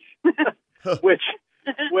bonefish, which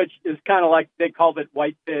is kind of like they called it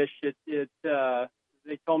whitefish.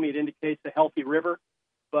 They told me it indicates a healthy river.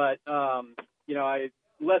 But I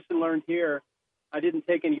lesson learned here. I didn't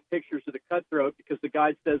take any pictures of the cutthroat because the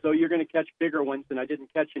guide says, "Oh, you're going to catch bigger ones," and I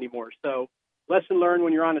didn't catch any more. So, lesson learned: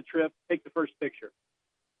 when you're on a trip, take the first picture.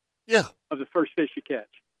 Yeah. Of the first fish you catch.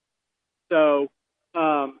 So,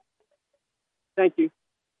 thank you.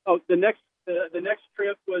 Oh, the next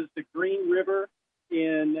trip was the Green River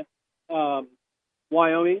in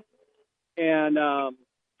Wyoming, and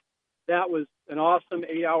that was an awesome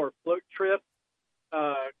 8-hour float trip.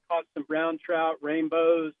 Caught some brown trout,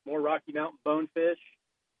 rainbows, more Rocky Mountain bonefish.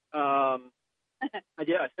 I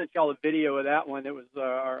sent y'all a video of that one. It was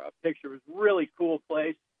a picture. It was a really cool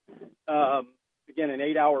place. Again, an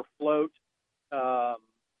 8-hour float.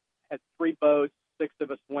 Had 3 boats. 6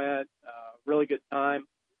 of us went. Really good time.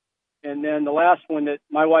 And then the last one that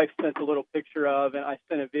my wife sent a little picture of, and I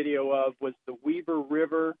sent a video of, was the Weber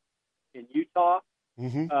River in Utah.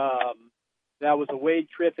 Mm-hmm. That was a wade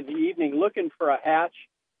trip in the evening, looking for a hatch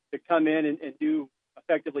to come in and do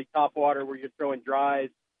effectively top water where you're throwing dries.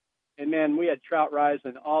 And man, we had trout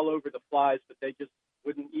rising all over the flies, but they just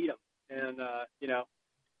wouldn't eat them. And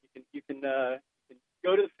you can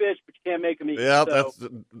go to the fish, but you can't make them eat. Yeah,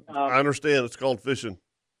 so, I understand. It's called fishing.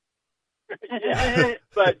 Yeah,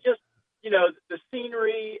 but just the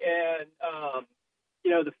scenery and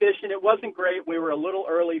the fishing, it wasn't great. We were a little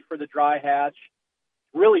early for the dry hatch.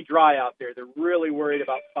 Really dry out there. They're really worried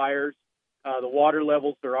about fires. The water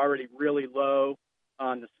levels are already really low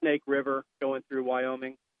on the Snake River going through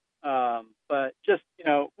Wyoming. But just,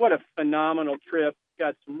 what a phenomenal trip.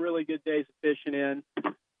 Got some really good days of fishing in.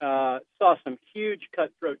 Saw some huge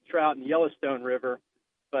cutthroat trout in the Yellowstone River,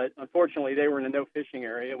 but unfortunately they were in a no fishing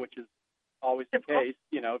area, which is always the case,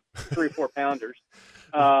 3 or 4 pounders.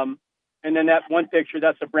 And then that one picture,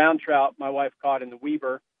 that's a brown trout my wife caught in the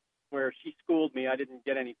Weber, where she schooled me. I didn't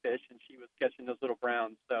get any fish, and she was catching those little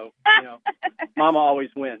browns. So, Mama always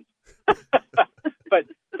wins. but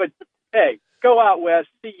hey, go out west,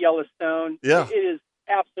 see Yellowstone. Yeah. It is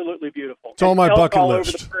absolutely beautiful. It's on my bucket all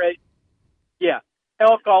list. Over the parade. Yeah,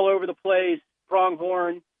 elk all over the place,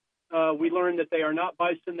 pronghorn. We learned that they are not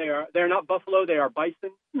bison. They're not buffalo. They are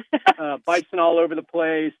bison. Bison all over the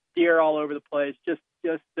place, deer all over the place. Just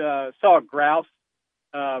saw a grouse.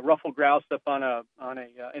 Ruffled grouse up on an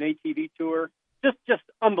ATV tour. Just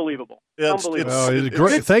unbelievable. Yeah, unbelievable. It's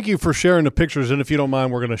great. Thank you for sharing the pictures, and if you don't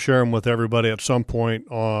mind, we're going to share them with everybody at some point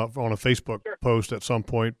on a Facebook post at some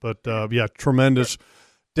point. But yeah, tremendous.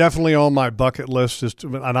 Definitely on my bucket list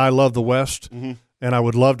and I love the West, mm-hmm. and I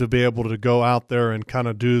would love to be able to go out there and kind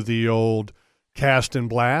of do the old cast and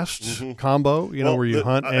blast mm-hmm. combo. Where you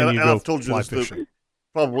hunt and you go I've told you fly this, fishing.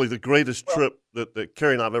 Probably the greatest trip that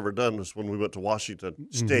Carrie and I've ever done was when we went to Washington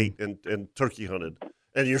State mm-hmm. and turkey hunted.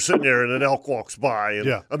 And you're sitting there, and an elk walks by,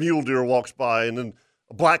 and a mule deer walks by, and then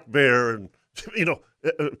a black bear, and the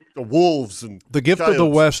wolves and the gift coyotes. of the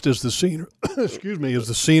West is the scenery. Excuse me, is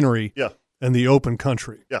the scenery. Yeah. And the open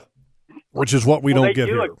country. Yeah. Which is what we don't get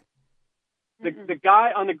here. The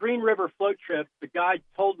guy on the Green River float trip, the guy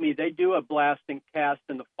told me they do a blasting cast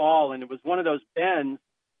in the fall, and it was one of those bends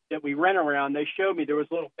that we ran around. They showed me there was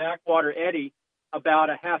a little backwater eddy about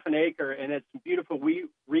a half an acre, and it's some beautiful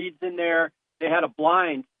reeds in there. They had a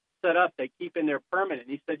blind set up. They keep in there permanent.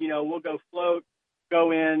 He said, we'll go float, go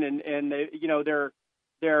in, and they,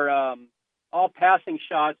 they're all passing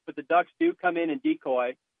shots, but the ducks do come in and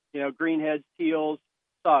decoy. Greenheads, teals.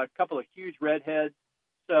 Saw a couple of huge redheads.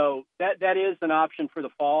 So that is an option for the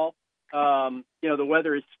fall. The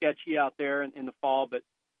weather is sketchy out there in the fall, but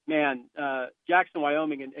man, Jackson,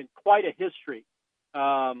 Wyoming, and quite a history.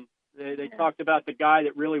 They talked about the guy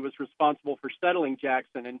that really was responsible for settling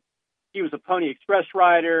Jackson, and he was a Pony Express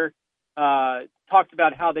rider. Talked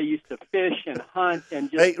about how they used to fish and hunt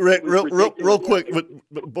and just. Hey, Rick, real quick,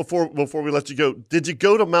 but before we let you go, did you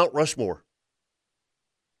go to Mount Rushmore?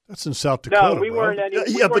 That's in South Dakota. No, we weren't any.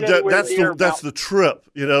 That's the trip.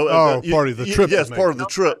 Part of the trip. Yes, part of the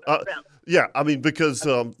trip. Yeah, I mean, because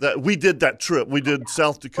that we did that trip. We did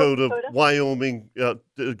South Dakota, Wyoming,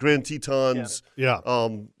 the Grand Tetons,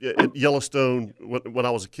 Yellowstone. When I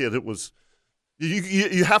was a kid, it was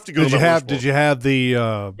you have to go. Did you have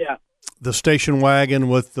the station wagon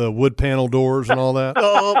with the wood panel doors and all that?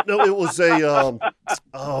 No, it was a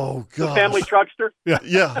the family truckster. Yeah.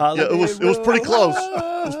 It was pretty close.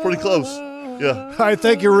 It was pretty close. Yeah. All right,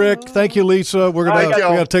 thank you, Rick. Thank you, Lisa. We're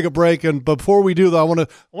gonna take a break, and before we do, though, I want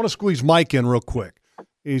to squeeze Mike in real quick.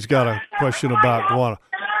 He's got a question about guano.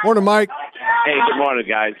 Morning, Mike. Hey, good morning,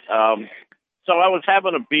 guys. So I was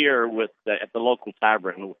having a beer at the local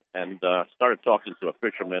tavern and started talking to a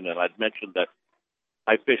fisherman, and I'd mentioned that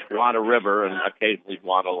I fish Guana River and occasionally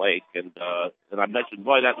Guana Lake, and I mentioned,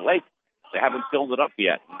 boy, that lake They haven't filled it up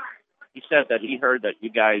yet. He said that he heard that you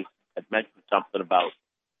guys had mentioned something about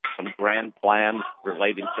some grand plans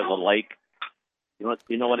relating to the lake.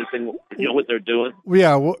 You know anything? You know what they're doing?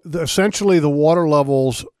 Yeah, essentially the water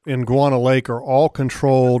levels in Guana Lake are all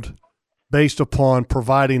controlled based upon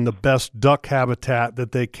providing the best duck habitat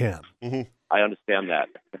that they can. Mm-hmm. I understand that.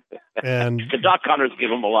 And the duck hunters give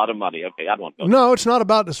them a lot of money. Okay, I don't know. No, it's not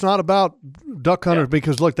about duck hunters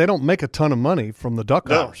because look, they don't make a ton of money from the duck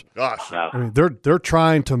hunters. Gosh, no. I mean, they're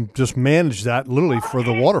trying to just manage that literally for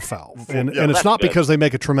the waterfowl, and it's not because they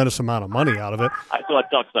make a tremendous amount of money out of it. I thought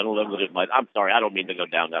ducks unlimited might. I'm sorry, I don't mean to go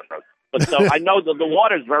down that road, but so I know that the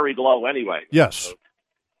water's very low anyway. Yes. So.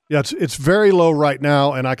 Yeah, it's very low right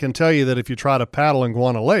now, and I can tell you that if you try to paddle in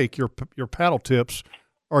Guana Lake, your paddle tips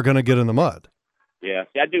are going to get in the mud. Yeah,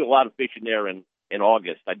 see, I do a lot of fishing there in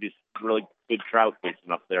August. I do really good trout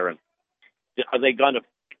fishing up there. And are they going to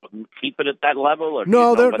keep it at that level? Or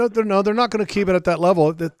no, they're not going to keep it at that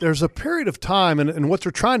level. There's a period of time, and what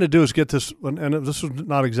they're trying to do is get this. And this is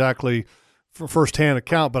not exactly for firsthand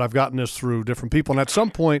account, but I've gotten this through different people. And at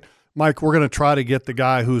some point, Mike, we're going to try to get the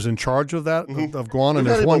guy who's in charge of that of Guana. And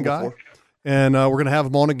there's one guy, and we're going to have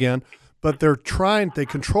him on again. But they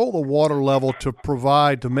control the water level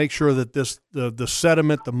to make sure that the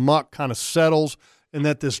sediment, the muck kind of settles and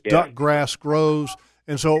that this duck grass grows.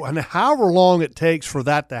 And however long it takes for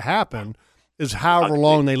that to happen is however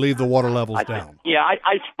long they leave the water levels down. Yeah,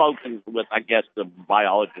 I've spoken with, I guess, the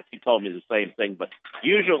biologist. He told me the same thing. But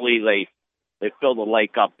usually they fill the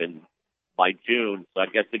lake up by June. So I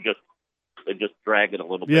guess they just drag it a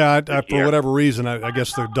little bit. Yeah, for whatever reason, I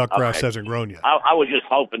guess the duck grass hasn't grown yet. I was just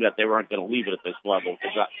hoping that they weren't going to leave it at this level.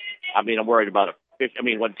 Because I'm worried about a fish. I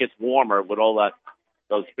mean, when it gets warmer with all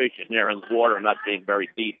those fish in there and the water not being very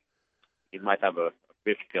deep, you might have a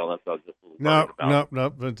fish kill. That's what I was just a little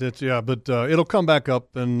worried about. But it'll come back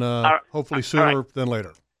up and hopefully sooner than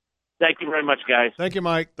later. Thank you very much, guys. Thank you,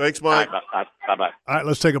 Mike. Thanks, Mike. Bye-bye. All right,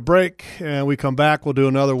 let's take a break, and we come back. We'll do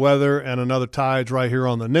another weather and another tides right here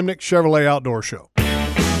on the Nimnicht Chevrolet Outdoor Show.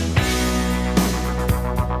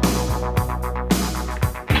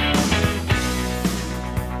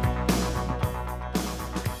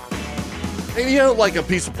 And you know, like a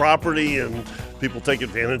piece of property and people take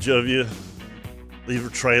advantage of you, leave a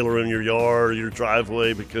trailer in your yard, your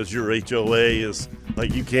driveway, because your HOA is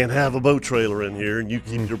like, you can't have a boat trailer in here, and you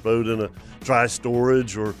keep your boat in a dry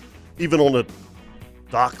storage or even on a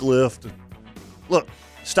dock lift. Look,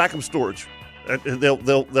 Stack 'em Storage. And they'll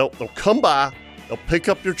come by, they'll pick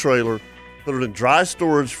up your trailer, put it in dry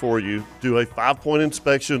storage for you, do a 5-point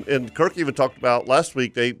inspection. And Kirk even talked about last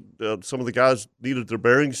week, some of the guys needed their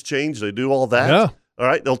bearings changed. They do all that. Yeah. All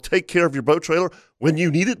right. They'll take care of your boat trailer. When you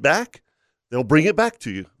need it back, they'll bring it back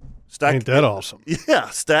to you. Ain't that awesome? Yeah,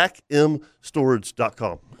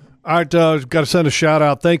 stackmstorage.com. All right, got to send a shout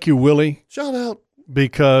out. Thank you, Willie. Shout out.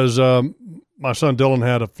 Because my son Dylan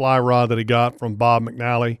had a fly rod that he got from Bob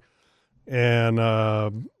McNally, and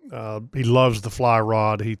he loves the fly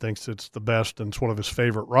rod. He thinks it's the best, and it's one of his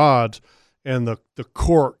favorite rods. And the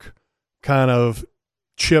cork kind of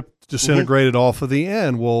chipped, disintegrated off of the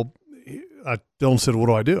end. Well, Dylan said, "What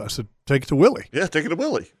do I do?" I said, "Take it to Willie." Yeah, take it to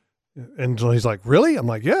Willie. And he's like, "Really?" I'm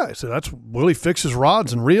like, "Yeah." I said, "That's Willie fixes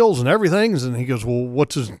rods and reels and everything." And he goes, "Well,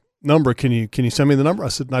 what's his number? Can you send me the number?" I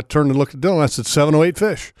said, and I turned and looked at Dylan. I said, 708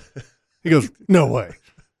 Fish. He goes, "No way."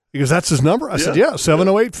 He goes, "That's his number?" I said, "Yeah,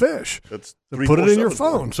 708 Fish." That's put it in your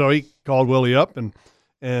phone. So he called Willie up, and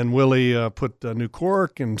Willie put a new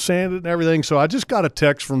cork and sanded and everything. So I just got a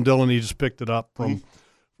text from Dylan. He just picked it up from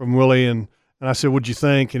Willie, and I said, "What'd you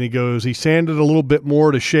think?" And he goes, "He sanded a little bit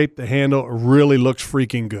more to shape the handle. It really looks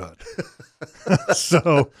freaking good."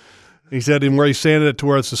 So he said, and where he sanded it to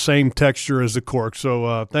where it's the same texture as the cork.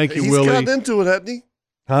 So thank you, Willie. He's gotten into it, hasn't he?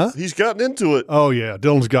 Huh? He's gotten into it. Oh, yeah.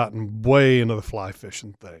 Dylan's gotten way into the fly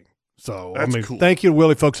fishing thing. So, That's cool. Thank you,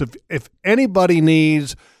 Willie, folks. If anybody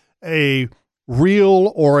needs a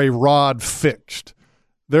reel or a rod fixed,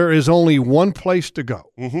 there is only one place to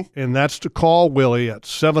go, and that's to call Willie at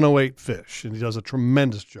 708 Fish, and he does a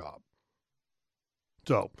tremendous job.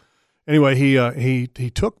 So, anyway, he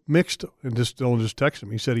took mixed, and Dylan just texted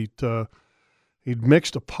him. He said he'd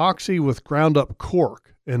mixed epoxy with ground up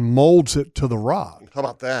cork and molds it to the rod. How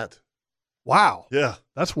about that? Wow. Yeah,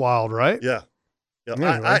 that's wild, right? Yeah.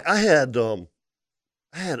 Anyway. I had a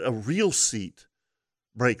reel seat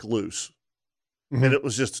break loose, and it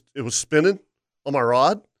was spinning on my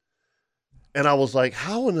rod, and I was like,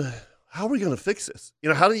 how are we going to fix this? You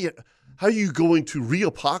know, how are you going to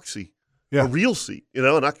re-epoxy a reel seat? You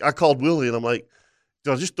know, and I called Willie, and I'm like,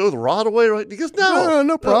 do I just throw the rod away? Right? He goes,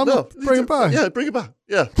 no problem. No. Bring it by. Yeah, bring it by.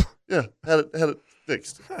 Yeah, had it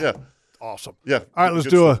fixed. Yeah. awesome. Yeah. All right, let's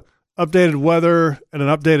do a updated weather and an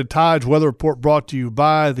updated Tides weather report brought to you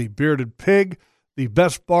by the Bearded Pig, the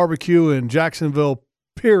best barbecue in Jacksonville,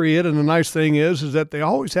 period. And the nice thing is that they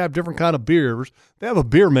always have different kind of beers. They have a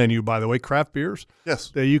beer menu, by the way, craft beers. Yes.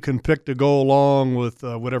 That you can pick to go along with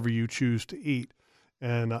whatever you choose to eat.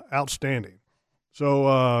 And outstanding.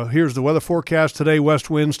 So here's the weather forecast today. West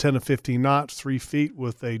winds 10 to 15 knots, 3 feet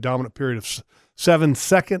with a dominant period of 7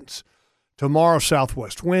 seconds. Tomorrow,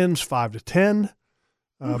 southwest winds 5 to 10,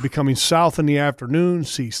 becoming south in the afternoon,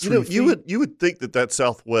 seas 3 feet. You would think that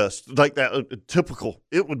southwest, like that typical,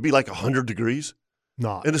 it would be like 100 degrees.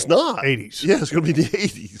 Not. And it's not. 80s. Yeah, it's going to be the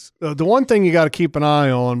 80s. The one thing you got to keep an eye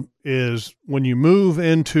on is when you move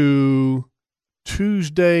into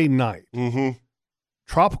Tuesday night,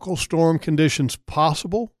 tropical storm conditions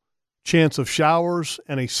possible, chance of showers,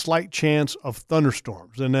 and a slight chance of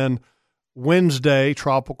thunderstorms. And then Wednesday,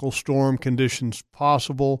 tropical storm conditions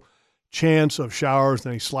possible, chance of showers,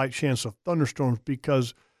 and a slight chance of thunderstorms,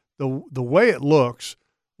 because the way it looks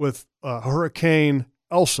with Hurricane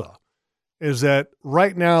Elsa is that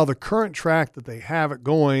right now the current track that they have it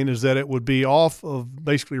going is that it would be off of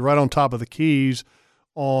basically right on top of the Keys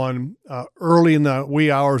on early in the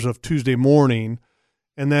wee hours of Tuesday morning,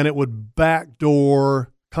 and then it would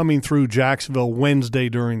backdoor coming through Jacksonville Wednesday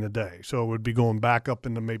during the day. So it would be going back up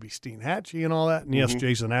into maybe Steinhatchee and all that. And yes,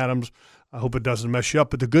 Jason Adams, I hope it doesn't mess you up.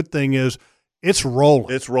 But the good thing is it's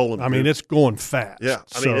rolling. It's rolling. I mean, it's going fast. Yeah.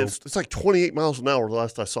 I mean, it's like 28 miles an hour the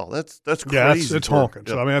last I saw. That's crazy. Yeah, it's honking.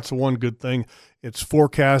 Yeah. So, I mean, that's the one good thing. It's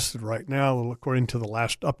forecasted right now, according to the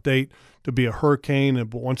last update, to be a hurricane.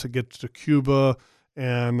 But once it gets to Cuba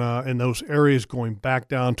and in those areas, going back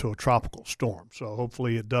down to a tropical storm. So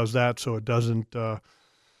hopefully it does that so it doesn't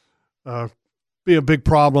be a big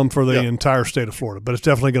problem for the entire state of Florida. But it's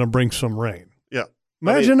definitely going to bring some rain. Yeah.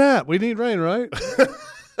 Imagine that. We need rain, right?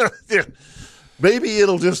 Yeah. Maybe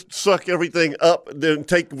it'll just suck everything up and then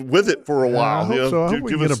take with it for a while. I hope so. I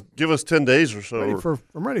hope give us 10 days or so.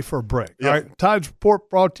 I'm ready for a break. Yeah. All right. Tides Report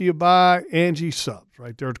brought to you by Angie Subs,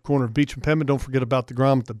 right there at the corner of Beach and Penman. Don't forget about the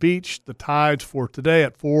Grom at the beach. The tides for today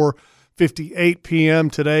at 4:58 p.m.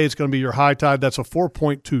 today. It's going to be your high tide. That's a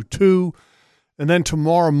 4.22. And then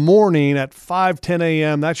tomorrow morning at 5:10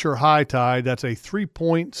 a.m., that's your high tide. That's a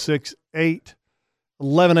 3.68.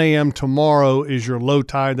 11 a.m. tomorrow is your low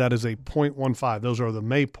tide. That is a 0.15. Those are the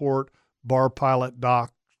Mayport Bar Pilot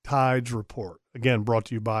Dock Tides Report. Again, brought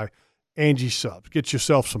to you by Angie Subs. Get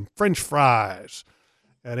yourself some French fries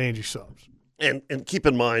at Angie Subs. And keep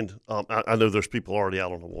in mind, I know there's people already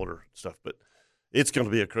out on the water and stuff, but it's going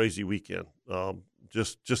to be a crazy weekend.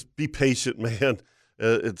 Just be patient, man.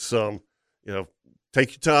 It's take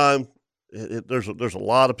your time. There's a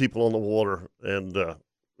lot of people on the water, and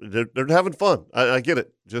they're having fun. I get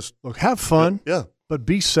it. Just look, have fun. Yeah. But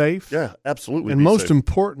be safe. Yeah, absolutely. And most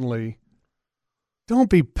importantly, don't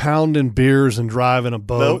be pounding beers and driving a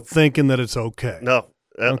boat thinking that it's okay. No.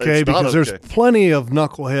 Okay, because there's plenty of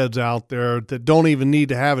knuckleheads out there that don't even need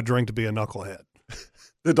to have a drink to be a knucklehead.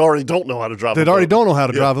 That already don't know how to drive a boat. That already don't know how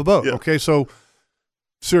to drive a boat. Yeah. Okay, so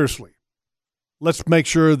seriously, let's make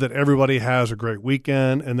sure that everybody has a great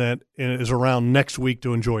weekend and that it is around next week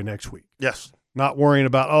to enjoy next week. Yes. Not worrying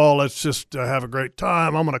about, let's just have a great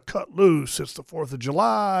time. I'm going to cut loose. It's the 4th of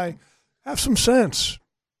July. Have some sense.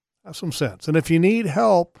 Have some sense. And if you need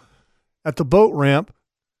help at the boat ramp,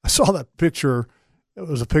 I saw that picture. It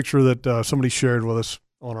was a picture that somebody shared with us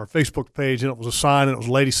on our Facebook page, and it was a sign, and it was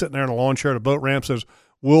a lady sitting there in a lawn chair at a boat ramp, says,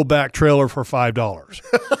 "We'll back trailer for $5."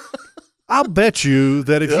 I'll bet you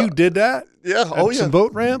that if you did that at some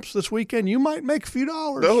boat ramps this weekend, you might make a few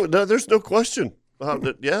dollars. No, there's no question.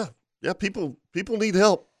 Yeah, people need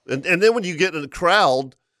help. And then when you get in a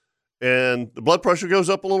crowd and the blood pressure goes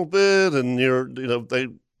up a little bit and they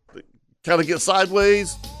kind of get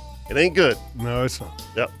sideways, it ain't good. No, it's not.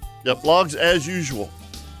 Yep. Logs as usual.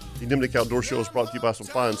 The Nimnik Outdoor Show is brought to you by some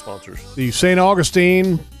fine sponsors. The St.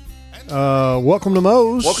 Augustine Welcome to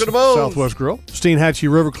Moe's. Welcome to Moe's. Southwest Grill.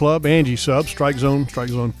 Steinhatchee River Club, Angie Subs, Strike Zone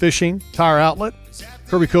Fishing, Tire Outlet,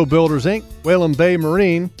 Kirby Co. Builders, Inc., Whalen Bay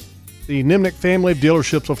Marine, the Nimnik family of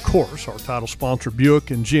dealerships, of course, our title sponsor,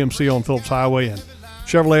 Buick and GMC on Phillips Highway and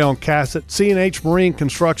Chevrolet on Cassett, C&H Marine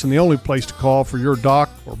Construction, the only place to call for your dock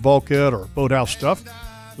or bulkhead or boathouse stuff,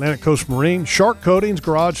 Atlantic Coast Marine, Shark Coatings,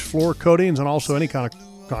 garage floor coatings, and also any kind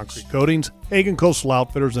of concrete coatings, Hagen Coastal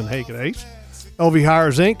Outfitters and Hagen Ace, LV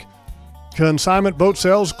Hires, Inc., Consignment Boat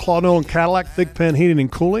Sales, Claude and Cadillac, Thick Pen Heating and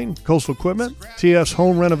Cooling, Coastal Equipment, TS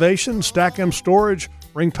Home Renovation, Stack M Storage,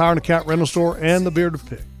 Ring Tire and a Cat Rental Store, and the Bearded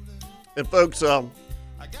Pig. And folks,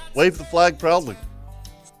 wave the flag proudly.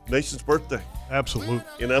 It's the nation's birthday. Absolutely.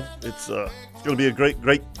 You know, it's going to be a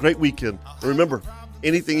great weekend. And remember,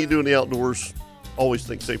 anything you do in the outdoors, always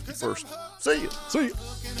think safety first. See you. See you.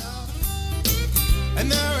 And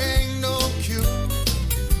there ain't no cure.